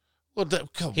 Well,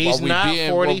 come He's on, not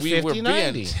 40, we're 50, being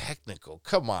 90. technical.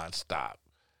 Come on, stop.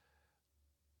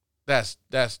 That's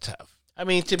tough. I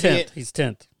mean, to 10th. He's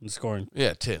 10th in scoring.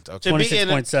 Yeah, 10th. Okay. To be in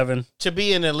a- 26.7.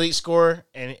 be an elite scorer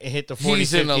and hit the 40,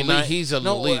 He's an 50, elite- 90. he's an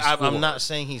no, elite I'm scorer. not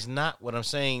saying he's not. What I'm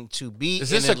saying to be Is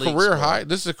this an a elite career scorer. high?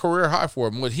 This is a career high for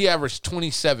him. He averaged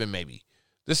 27 maybe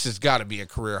This has got to be a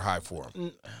career high for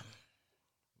him.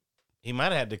 He might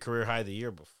have had the career high the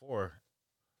year before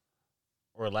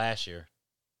or last year.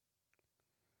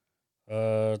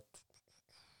 In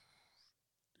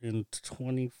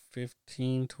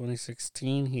 2015,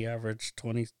 2016, he averaged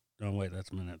 20. Oh, wait,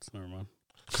 that's minutes. Never mind.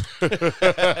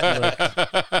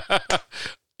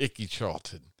 Icky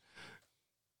Charlton.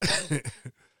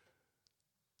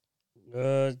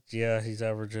 Yeah, he's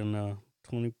averaging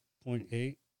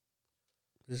 20.8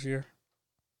 this year.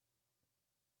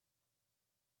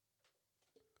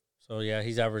 So, yeah,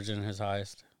 he's averaging his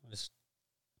highest.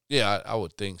 Yeah, I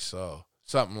would think so.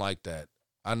 Something like that.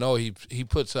 I know he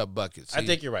puts up buckets. I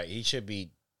think you're right. He should be.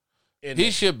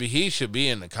 He should be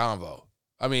in the convo.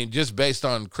 I mean, just based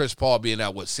on Chris Paul being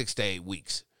out 6 to 8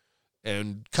 weeks,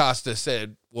 and Costa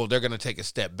said, "Well, they're going to take a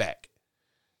step back,"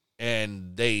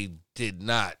 and they did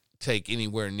not take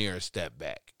anywhere near a step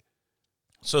back.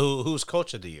 So who's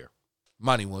coach of the year?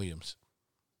 Monty Williams.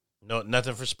 No,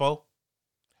 nothing for Spo.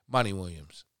 Monty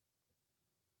Williams.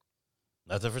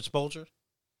 Nothing for Spolger.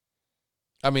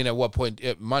 I mean, at what point,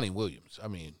 Monty Williams? I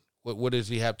mean, what does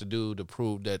he have to do to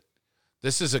prove that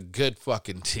this is a good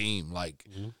fucking team? Like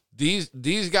these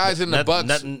guys in the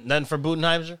Bucks. Nothing for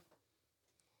Budenheiser.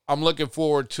 I'm looking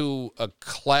forward to a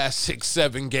classic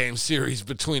 7-game series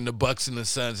between the Bucks and the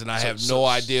Suns, and I have no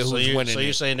idea who's winning. So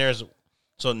you're saying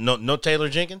no Taylor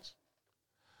Jenkins?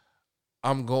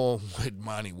 I'm going with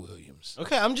Monty Williams.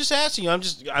 Okay, I'm just asking you.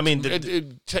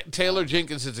 Taylor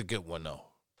Jenkins is a good one, though.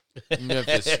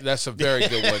 Memphis, that's a very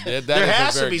good one. There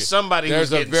has to be somebody who's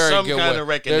getting some kind of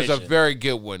recognition. There's a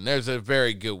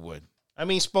very good one. I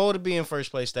mean, Spo to be in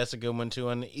first place, that's a good one, too,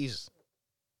 on the East.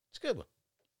 It's a good one.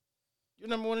 You're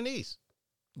number one in the East.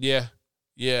 Yeah.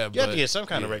 You have to get some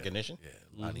kind of recognition. Yeah,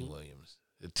 Monty Williams.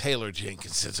 Taylor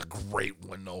Jenkins is a great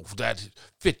one, though. That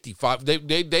 55.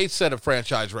 They set a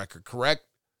franchise record, correct?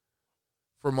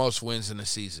 For most wins in the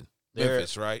season.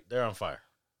 Memphis, right? They're on fire.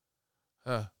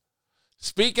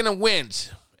 Speaking of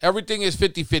wins, everything is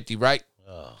 50-50, right?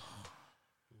 Oh.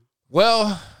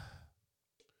 Well,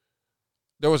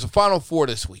 there was a Final Four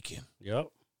this weekend. Yep.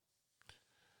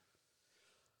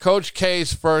 Coach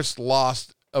K's first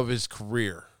loss of his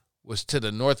career was to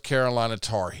the North Carolina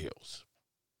Tar Heels.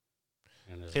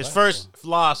 His first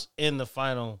loss in the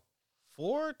Final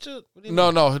Four?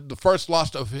 No. The first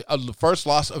loss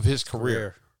of his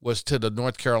career was to the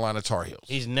North Carolina Tar Heels.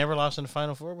 He's never lost in the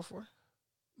Final Four before?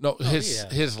 No,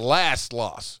 his last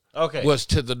loss was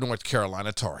to the North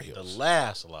Carolina Tar Heels. The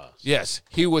last loss. Yes.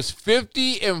 He was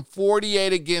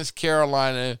 50-48 against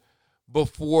Carolina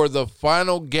before the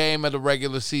final game of the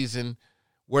regular season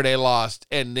where they lost,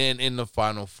 and then in the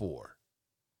Final Four.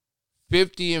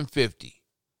 50-50.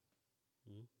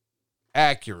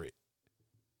 Accurate.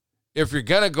 If you're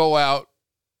going to go out,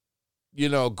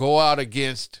 go out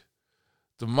against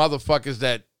the motherfuckers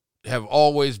that have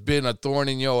always been a thorn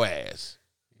in your ass.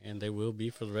 And they will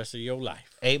be for the rest of your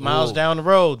life. 8 miles down the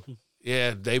road.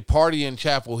 Yeah, they party in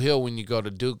Chapel Hill when you go to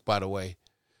Duke, by the way.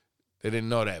 They didn't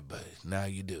know that, but now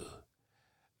you do.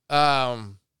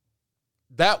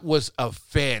 That was a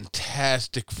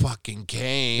fantastic fucking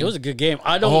game. It was a good game.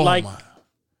 I don't like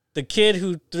the kid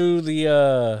who threw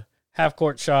the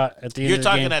half-court shot at the end of the game. You're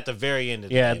talking at the very end of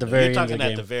the game. Yeah, at the very end of the game. You're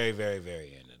talking at the very, very, very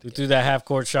end. Who threw that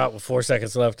half-court shot with 4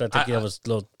 seconds left. I think it was a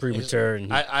little premature.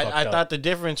 And I thought the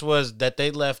difference was that they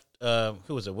left,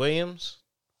 who was it, Williams?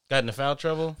 Got into foul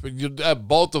trouble?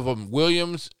 Both of them,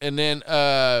 Williams, and then,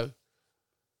 oh,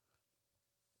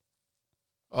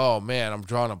 man, I'm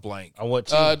drawing a blank. On what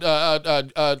team?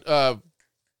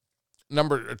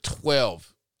 Number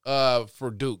 12 for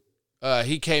Duke.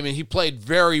 He came in. He played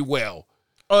very well.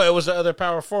 Oh, it was the other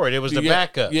power forward. It was the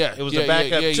backup. Yeah, it was the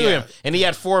backup to him, and he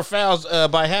had 4 fouls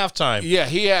by halftime. Yeah,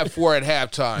 he had 4 at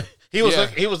halftime. He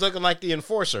was looking like the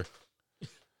enforcer.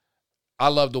 I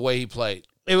love the way he played.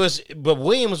 But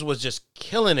Williams was just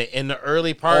killing it in the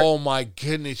early part. Oh my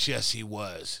goodness, yes, he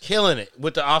was killing it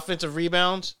with the offensive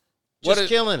rebounds.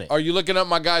 Killing it. Are you looking up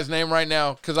my guy's name right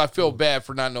now? Because I feel bad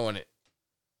for not knowing it.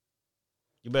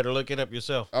 You better look it up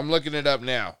yourself. I'm looking it up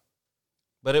now.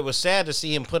 But it was sad to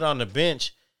see him put on the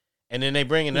bench. And then they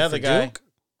bring another guy. Duke?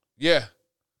 Yeah.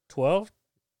 12?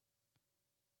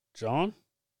 John?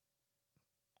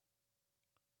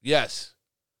 Yes.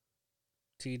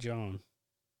 T. John.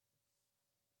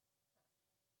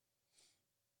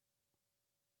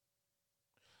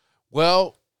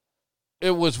 Well,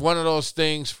 it was one of those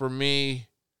things for me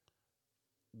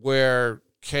where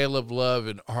Caleb Love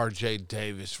and R.J.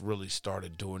 Davis really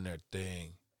started doing their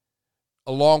thing.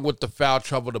 Along with the foul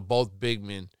trouble to both big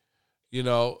men. It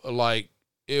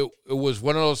was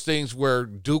one of those things where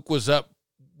Duke was up,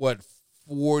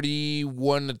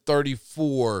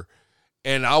 41-34.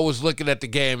 And I was looking at the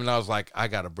game and I was like, I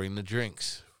got to bring the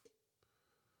drinks.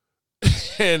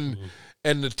 and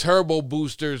the turbo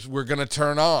boosters were going to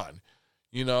turn on,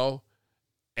 you know?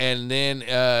 And then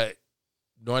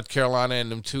North Carolina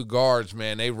and them two guards,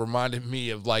 man, they reminded me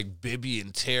of like Bibby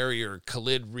and Terry or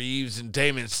Khalid Reeves and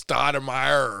Damon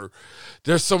Stoudemire.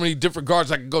 There's so many different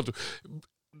guards I can go through.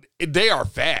 They are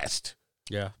fast.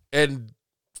 Yeah. And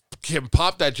can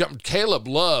pop that jump. Caleb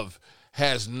Love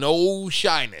has no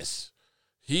shyness.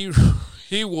 He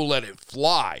will let it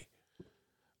fly.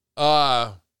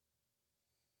 What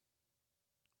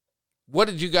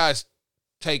did you guys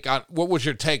take on? What was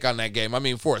your take on that game? I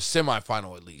mean, for a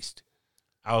semifinal at least.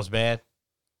 I was bad.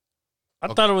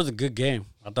 I thought it was a good game.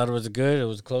 It was a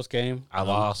close game. I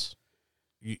lost.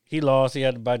 He lost. He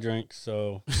had to buy drinks,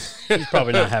 so he's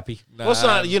probably not happy. Well, it's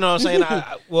not, you know what I'm saying?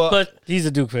 But he's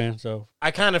a Duke fan, so I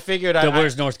kind of figured that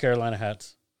wears North Carolina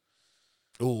hats.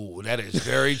 Ooh, that is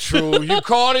very true. You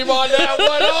caught him on that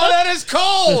one. Oh, that is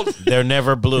cold. They're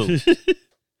never blue.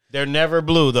 They're never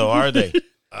blue, though, are they?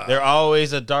 They're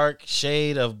always a dark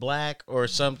shade of black or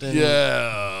something.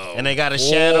 Yeah. And they got a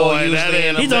shadow usually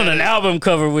in them. He's on an album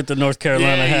cover with the North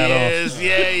Carolina hat on.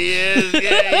 Yeah, he is.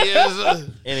 Yeah, he is.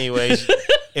 Anyways,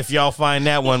 if y'all find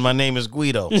that one, my name is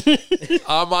Guido.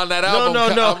 I'm on that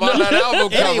album. No. I'm on that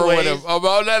album cover with him. Anyways. I'm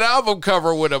on that album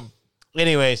cover with him.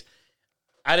 Anyways,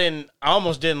 I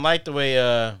almost didn't like the way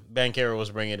Banchero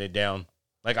was bringing it down.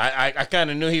 Like I kind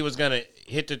of knew he was gonna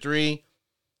hit the three,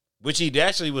 which he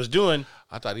actually was doing.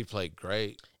 I thought he played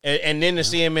great. And then to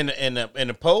see him in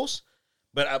the post,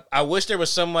 but I wish there was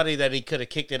somebody that he could have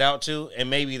kicked it out to, and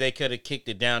maybe they could have kicked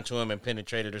it down to him and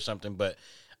penetrated or something. But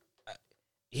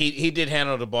he did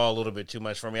handle the ball a little bit too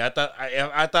much for me. I thought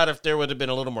if there would have been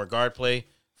a little more guard play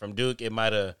from Duke, it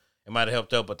might have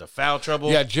helped out. But the foul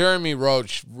trouble, Yeah, Jeremy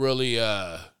Roach really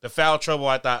the foul trouble,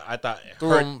 I thought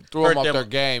threw him off them their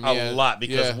game a lot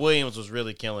because Yeah. Williams was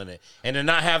really killing it, and to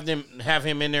not have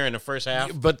him in there in the first half,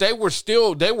 But they were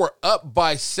up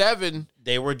by 7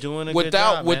 they were doing a good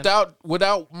job, man.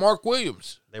 without Mark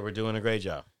Williams. They were doing a great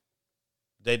job.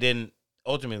 They didn't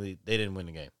win the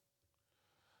game. It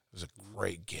was a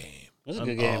great game. It was a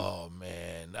good game. Oh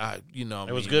man,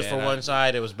 It was good for one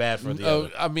side. It was bad for the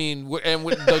other. I mean, and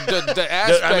with the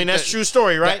aspect. I mean, that's true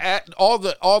story, right? All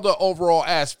the overall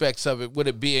aspects of it, with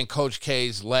it being Coach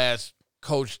K's last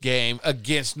coach game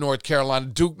against North Carolina,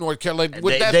 Duke, North Carolina.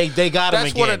 They got him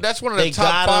again. That's one of the They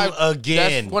top got 5 him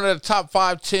again. That's one of the top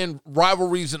 5-10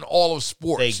 rivalries in all of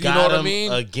sports. They You got know what him I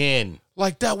mean? again.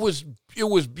 Like that was. It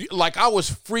was like I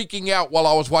was freaking out while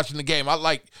I was watching the game.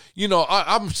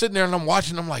 I'm sitting there and I'm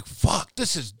watching. I'm like, "Fuck!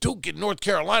 This is Duke in North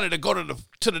Carolina to go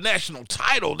to the national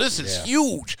title. This is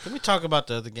huge." Can we talk about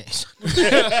the other games?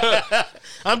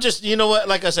 I'm just, you know what?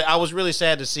 Like I said, I was really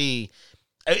sad to see.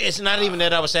 It's not even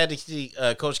that I was sad to see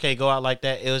Coach K go out like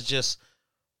that. It was just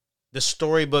the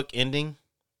storybook ending.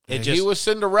 He was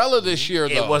Cinderella this year,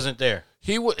 though. It wasn't there.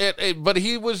 But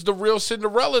he was the real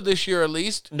Cinderella this year, at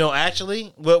least. No,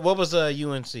 actually, what was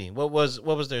UNC? What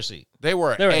was their seat? They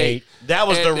were 8. That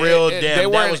was the real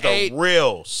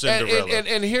Cinderella.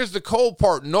 And here's the cold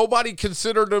part: nobody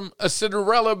considered them a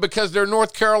Cinderella because they're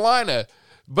North Carolina.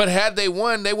 But had they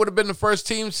won, they would have been the first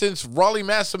team since Raleigh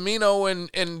Massimino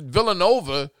and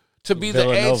Villanova to be the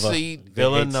 8th seed.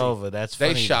 Villanova, that's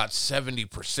funny. They shot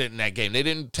 70% in that game. They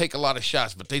didn't take a lot of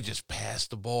shots, but they just passed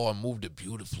the ball and moved it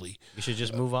beautifully. You should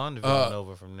just move on to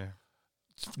Villanova from there.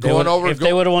 If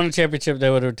they would have won a championship, they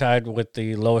would have tied with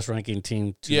the lowest ranking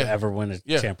team to ever win a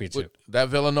championship. That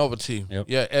Villanova team. Yep.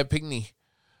 Yeah,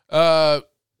 ep89.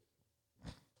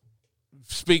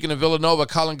 Speaking of Villanova,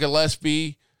 Colin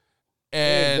Gillespie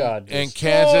and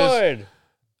Kansas,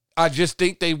 I just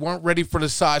think they weren't ready for the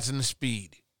size and the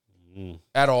speed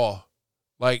at all.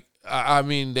 Like, I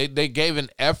mean, they gave an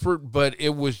effort, but it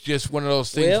was just one of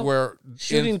those things where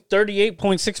shooting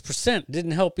 38.6%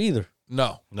 didn't help either.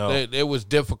 No. It was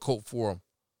difficult for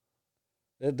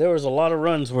them. There was a lot of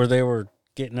runs where they were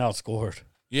getting outscored.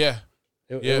 Yeah.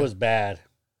 It was bad.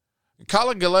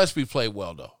 Colin Gillespie played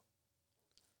well, though,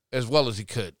 as well as he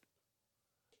could.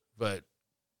 But,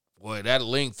 boy,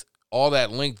 all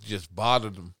that length just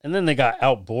bothered them. And then they got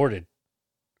outboarded.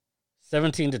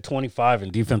 17-25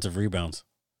 in defensive rebounds.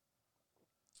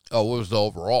 Oh, what was the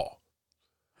overall?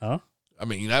 Huh? I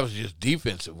mean, that was just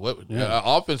defensive.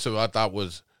 Offensive, I thought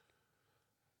was...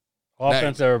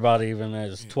 Offense, they were about even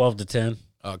as 12-10.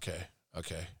 Okay.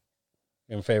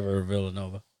 In favor of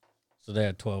Villanova. So they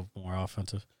had 12 more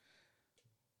offensive.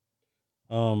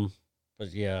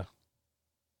 But yeah.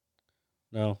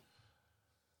 No.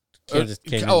 Kansas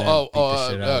came in there and beat the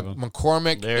shit out of him.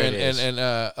 McCormick There it is. and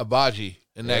Abaji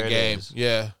in There that it game. is.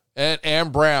 Yeah,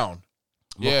 and Brown.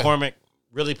 Yeah. McCormick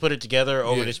really put it together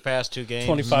over Yeah. this past 2 games.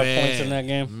 25 points in that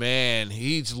game. Man,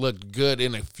 he's looked good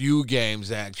in a few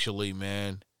games actually,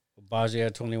 man. Baji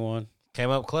had 21. Came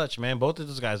up clutch, man. Both of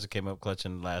those guys came up clutch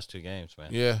in the last 2 games, man.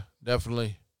 Yeah,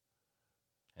 definitely.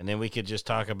 And then we could just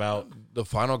talk about, The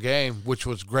final game, which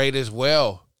was great as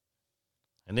well.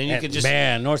 and then you And could just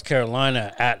man, North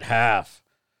Carolina at half,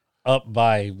 up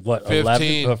by what 15,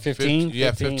 11 or 15?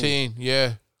 Yeah, 15.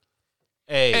 Yeah.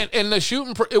 hey. And the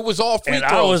shooting, it was all free And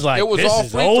throws. I was like, it was this all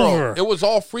is free over. throws. It was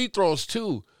all free throws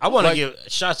too. I want to like- give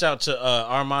shouts out to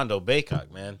Armando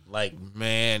Baycock, man. Like,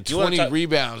 Man, You wanna 20 talk-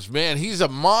 rebounds. Man, he's a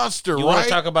monster, you want right? to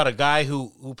talk about a guy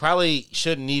who probably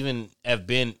shouldn't even have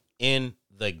been in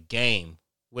the game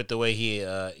with the way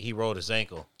he rolled his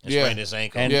ankle and Yeah. sprained his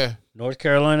ankle. And Yeah. North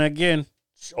Carolina again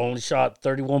only shot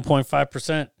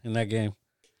 31.5% in that game.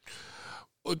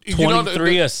 You know,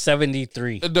 23 of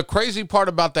 73. the crazy part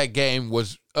about that game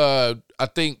was I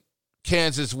think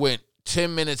Kansas went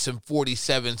 10 minutes and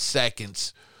 47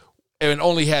 seconds and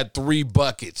only had 3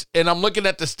 buckets. And I'm looking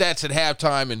at the stats at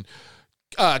halftime,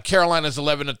 and Carolina's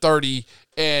 11 to 30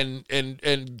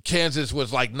 and Kansas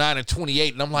was like 9 and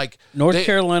 28, and I'm like, North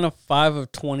Carolina 5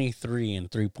 of 23 in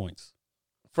 3 points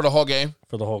for the whole game.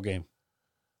 for the whole game.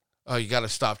 Oh, you got to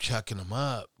stop chucking them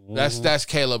up. That's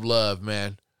Caleb Love,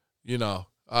 man. You know,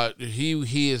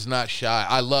 he is not shy.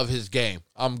 I love his game.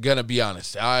 I'm gonna be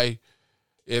honest.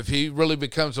 If he really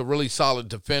becomes a really solid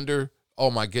defender, oh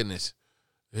my goodness,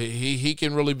 he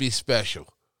can really be special.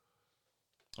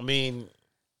 I mean,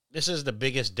 this is the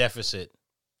biggest deficit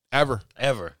Ever.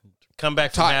 Come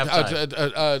back from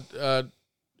halftime.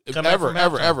 Come back from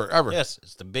halftime. ever. Yes,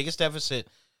 it's the biggest deficit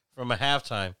from a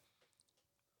halftime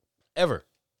ever.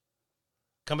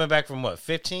 Coming back from what,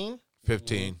 15?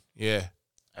 15. Yeah.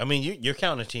 I mean, you're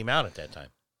counting a team out at that time.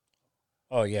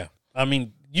 Oh, yeah. I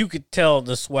mean, you could tell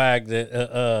the swag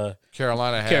that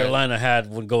Carolina had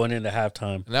when going into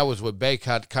halftime. And that was with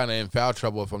Baycott kind of in foul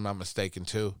trouble, if I'm not mistaken,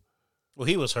 too. Well,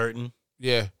 he was hurting.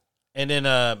 Yeah. And then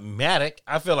Maddock,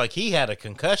 I feel like he had a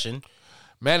concussion.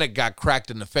 Manic got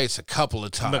cracked in the face a couple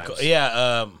of times.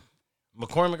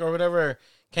 McCormick or whatever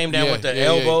came down Yeah, with the yeah,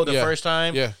 elbow the yeah, first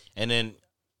time. Yeah. And then,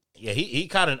 he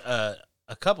caught a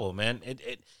couple, man.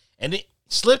 It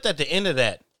slipped at the end of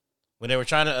that when they were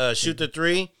trying to shoot the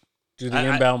 3. Do the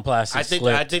inbound pass. I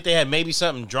think they had maybe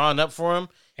something drawn up for him,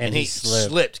 and he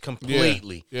slipped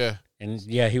completely. Yeah. And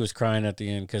he was crying at the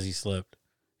end because he slipped.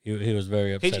 He was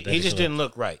very upset. He just didn't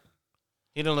look right.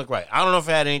 He didn't look right. I don't know if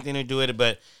it had anything to do with it,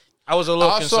 but I was a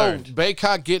little concerned.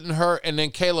 Baycott getting hurt, and then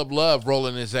Caleb Love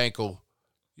rolling his ankle.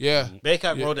 Yeah.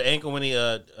 Baycott rolled the ankle when he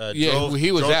Yeah,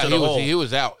 he was drove out. to the hole. He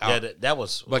was out. Yeah, that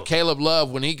was. But Caleb Love,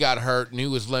 when he got hurt and he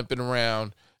was limping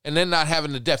around, and then not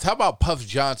having the depth. How about Puff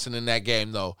Johnson in that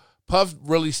game, though? Puff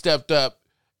really stepped up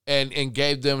and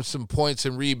gave them some points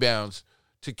and rebounds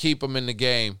to keep them in the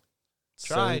game.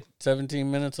 Tried.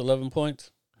 17 minutes, 11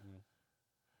 points.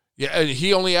 Yeah, and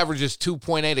he only averages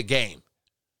 2.8 a game.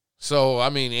 So, I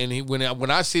mean, and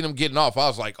when I seen him getting off, I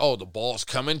was like, oh, the ball's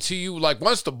coming to you. Like,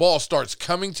 once the ball starts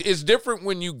coming to it's different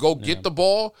when you go get the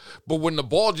ball, but when the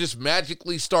ball just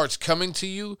magically starts coming to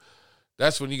you,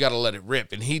 that's when you got to let it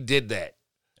rip. And he did that.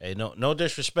 Hey, no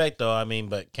disrespect though. I mean,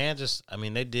 but Kansas, I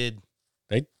mean, they did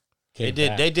Came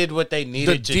back. they did what they The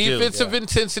needed to do. defensive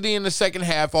intensity in the second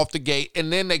half off the gate,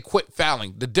 and then they quit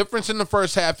fouling. The difference in the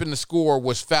first half in the score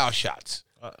was foul shots.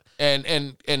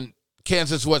 And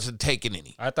Kansas wasn't taking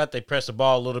any. I thought they pressed the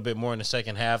ball a little bit more in the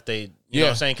second half. They, you know what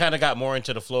I'm saying, kind of got more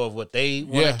into the flow of what they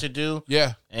wanted to do.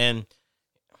 Yeah. And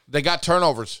They got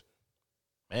turnovers.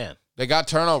 man, They got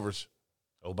turnovers.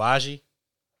 Abaji,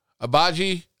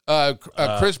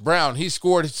 Chris Brown, he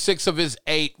scored 6 of his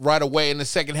 8 right away in the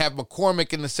second half.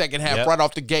 McCormick in the second half, Yep. right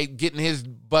off the gate, getting his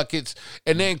buckets,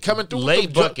 and then coming through Late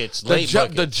with buckets.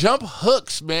 the jump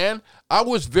hooks, man. I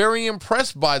was very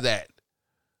impressed by that.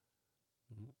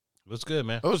 it was good,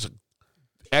 man. It was an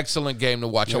excellent game to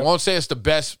watch. I won't say it's the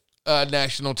best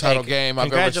national title game I've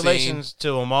ever seen. Congratulations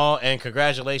to them all, and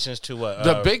congratulations to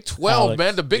The Big 12, Alex.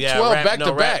 man. The Big 12 back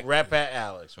to back. Rat Pack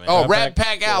Alex, man. Oh, Rat Rat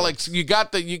Pack Pack Alex. You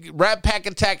got Rat Pack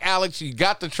Attack Alex. You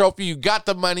got the trophy. You got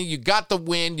the money. You got the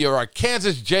win. You're a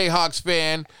Kansas Jayhawks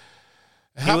fan.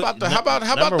 How about the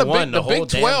Big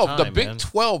 12? The Big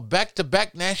 12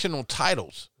 back-to-back national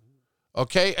titles.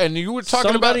 Okay, and you were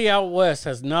talking Somebody about out west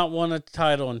has not won a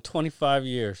title in 25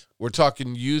 years. we're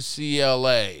talking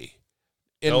UCLA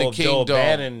in the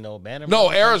Kingdom. No,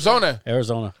 No, Arizona.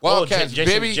 Arizona. Wildcats.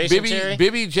 Jason Terry?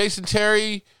 Bibby, Jason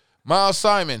Terry, Miles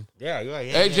Simon, Yeah,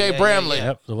 AJ Bramlett.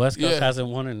 Yep, the West Coast Yeah. hasn't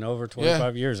won in over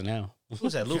 25 years now.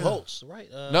 Who's that? Lou Holtz, right?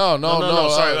 No.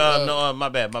 Sorry, no. My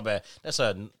bad. That's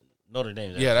Notre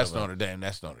Dame. Yeah, that's Notre Dame.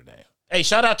 That's Notre Dame. Hey,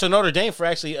 shout out to Notre Dame for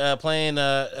actually playing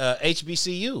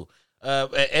HBCU.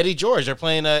 Eddie George. They're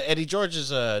playing Eddie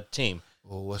George's team.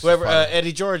 Well, what's Whoever the final?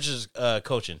 Eddie George is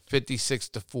coaching.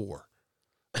 56-4.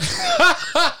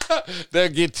 They'll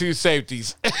get 2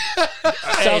 safeties.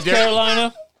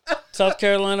 South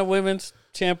Carolina women's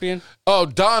champion. Oh,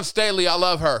 Dawn Staley, I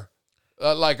love her.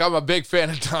 I'm a big fan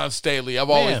of Dawn Staley. I've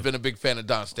always Man. been a big fan of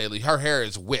Dawn Staley. Her hair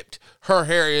is whipped. Her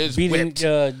hair is Beating whipped.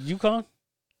 UConn.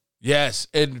 Yes,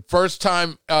 and first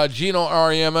time Gino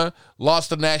Auriemma lost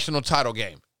the national title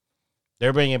game.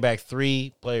 They're bringing back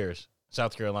 3 players.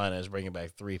 South Carolina is bringing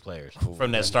back 3 players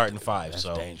from that starting 5. That's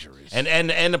so dangerous.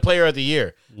 And the player of the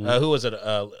year. Who was it?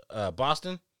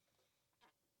 Boston.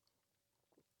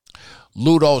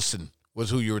 Lute Olson was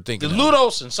who you were thinking. The of. Lute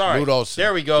Olson. Sorry. Lute Olson.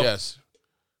 There we go. Yes.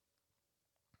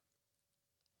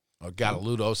 I got a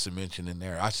Lute Olson mention in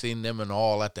there. I seen them and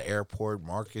all at the airport.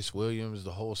 Marcus Williams,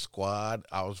 the whole squad.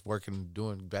 I was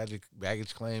doing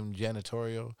baggage claim,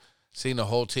 janitorial. Seen the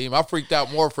whole team. I freaked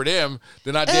out more for them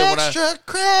than I did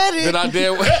than I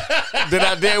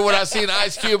did when I seen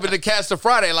Ice Cube in the cast of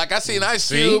Friday. Like I seen Ice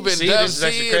Cube and Dub this is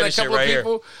extra C and a credit shit couple right of here.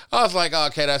 people. I was like, oh,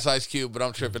 okay, that's Ice Cube, but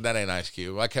I'm tripping. That ain't Ice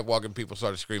Cube. I kept walking. People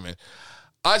started screaming.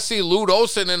 I see Lute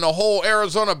Olson and the whole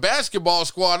Arizona basketball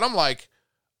squad, and I'm like,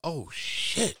 oh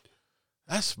shit,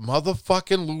 that's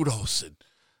motherfucking Lute Olson.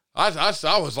 I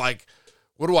was like,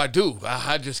 what do I do?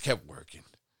 I just kept working.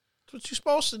 That's what you're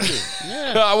supposed to do.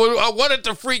 I wanted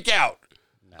to freak out.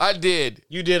 I did.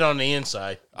 You did on the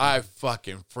inside. I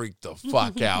fucking freaked the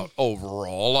fuck out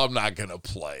overall. I'm not going to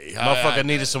play. Motherfucker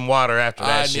needed some water after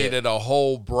that I shit. needed a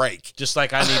whole break. Just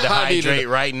like I need to I needed- hydrate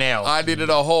right now. I needed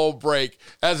a whole break.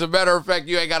 As a matter of fact,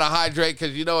 you ain't got to hydrate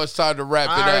because you know it's time to wrap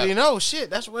it I already up. know. Shit,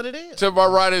 that's what it is. To my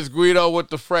right is Guido with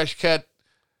the fresh cut.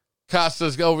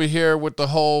 Costa's over here with the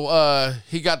whole,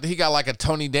 he got like a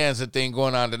Tony Danza thing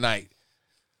going on tonight.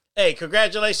 Hey,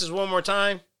 congratulations one more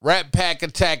time. Rat Pack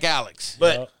Attack Alex.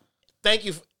 But thank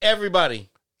you, everybody.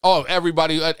 Oh,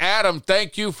 everybody. Adam,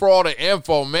 thank you for all the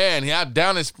info, man. Yeah,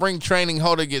 down in spring training,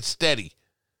 hold to get steady.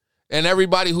 And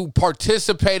everybody who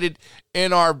participated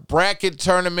in our bracket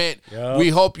tournament, we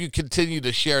hope you continue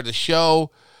to share the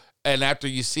show. And after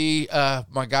you see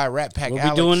my guy, Rat Pack We'll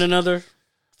Alex. be doing another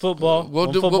football.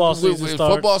 Football season if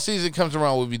starts. football season comes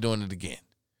around, we'll be doing it again.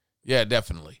 Yeah,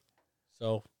 definitely.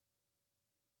 So,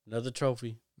 another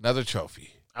trophy. Another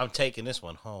trophy. I'm taking this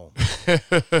one home.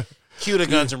 Cue the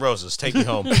Guns N' Roses. Take me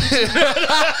home. Fuck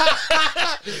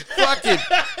it.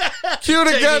 Cue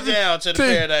the Take Guns me down to the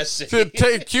Paradise City.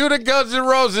 Cue the Guns N'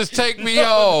 Roses. Take me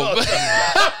home.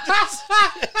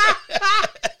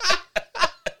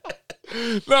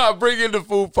 Nah, bring in the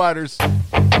Foo Fighters.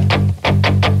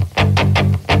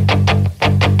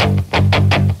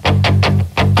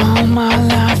 All my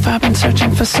life I've been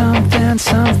searching for something.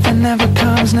 Something never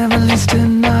comes, never leads to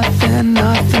nothing.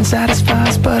 Nothing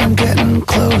satisfies, but I'm getting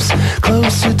close.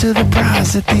 Closer to the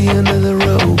prize at the end of the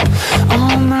rope.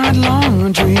 All night long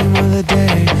I dream of the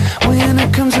day when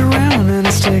it comes around and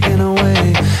it's taken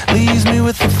away. Leaves me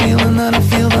with the feeling that I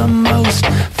feel the most.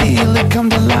 Feel it come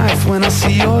to life when I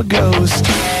see your ghost.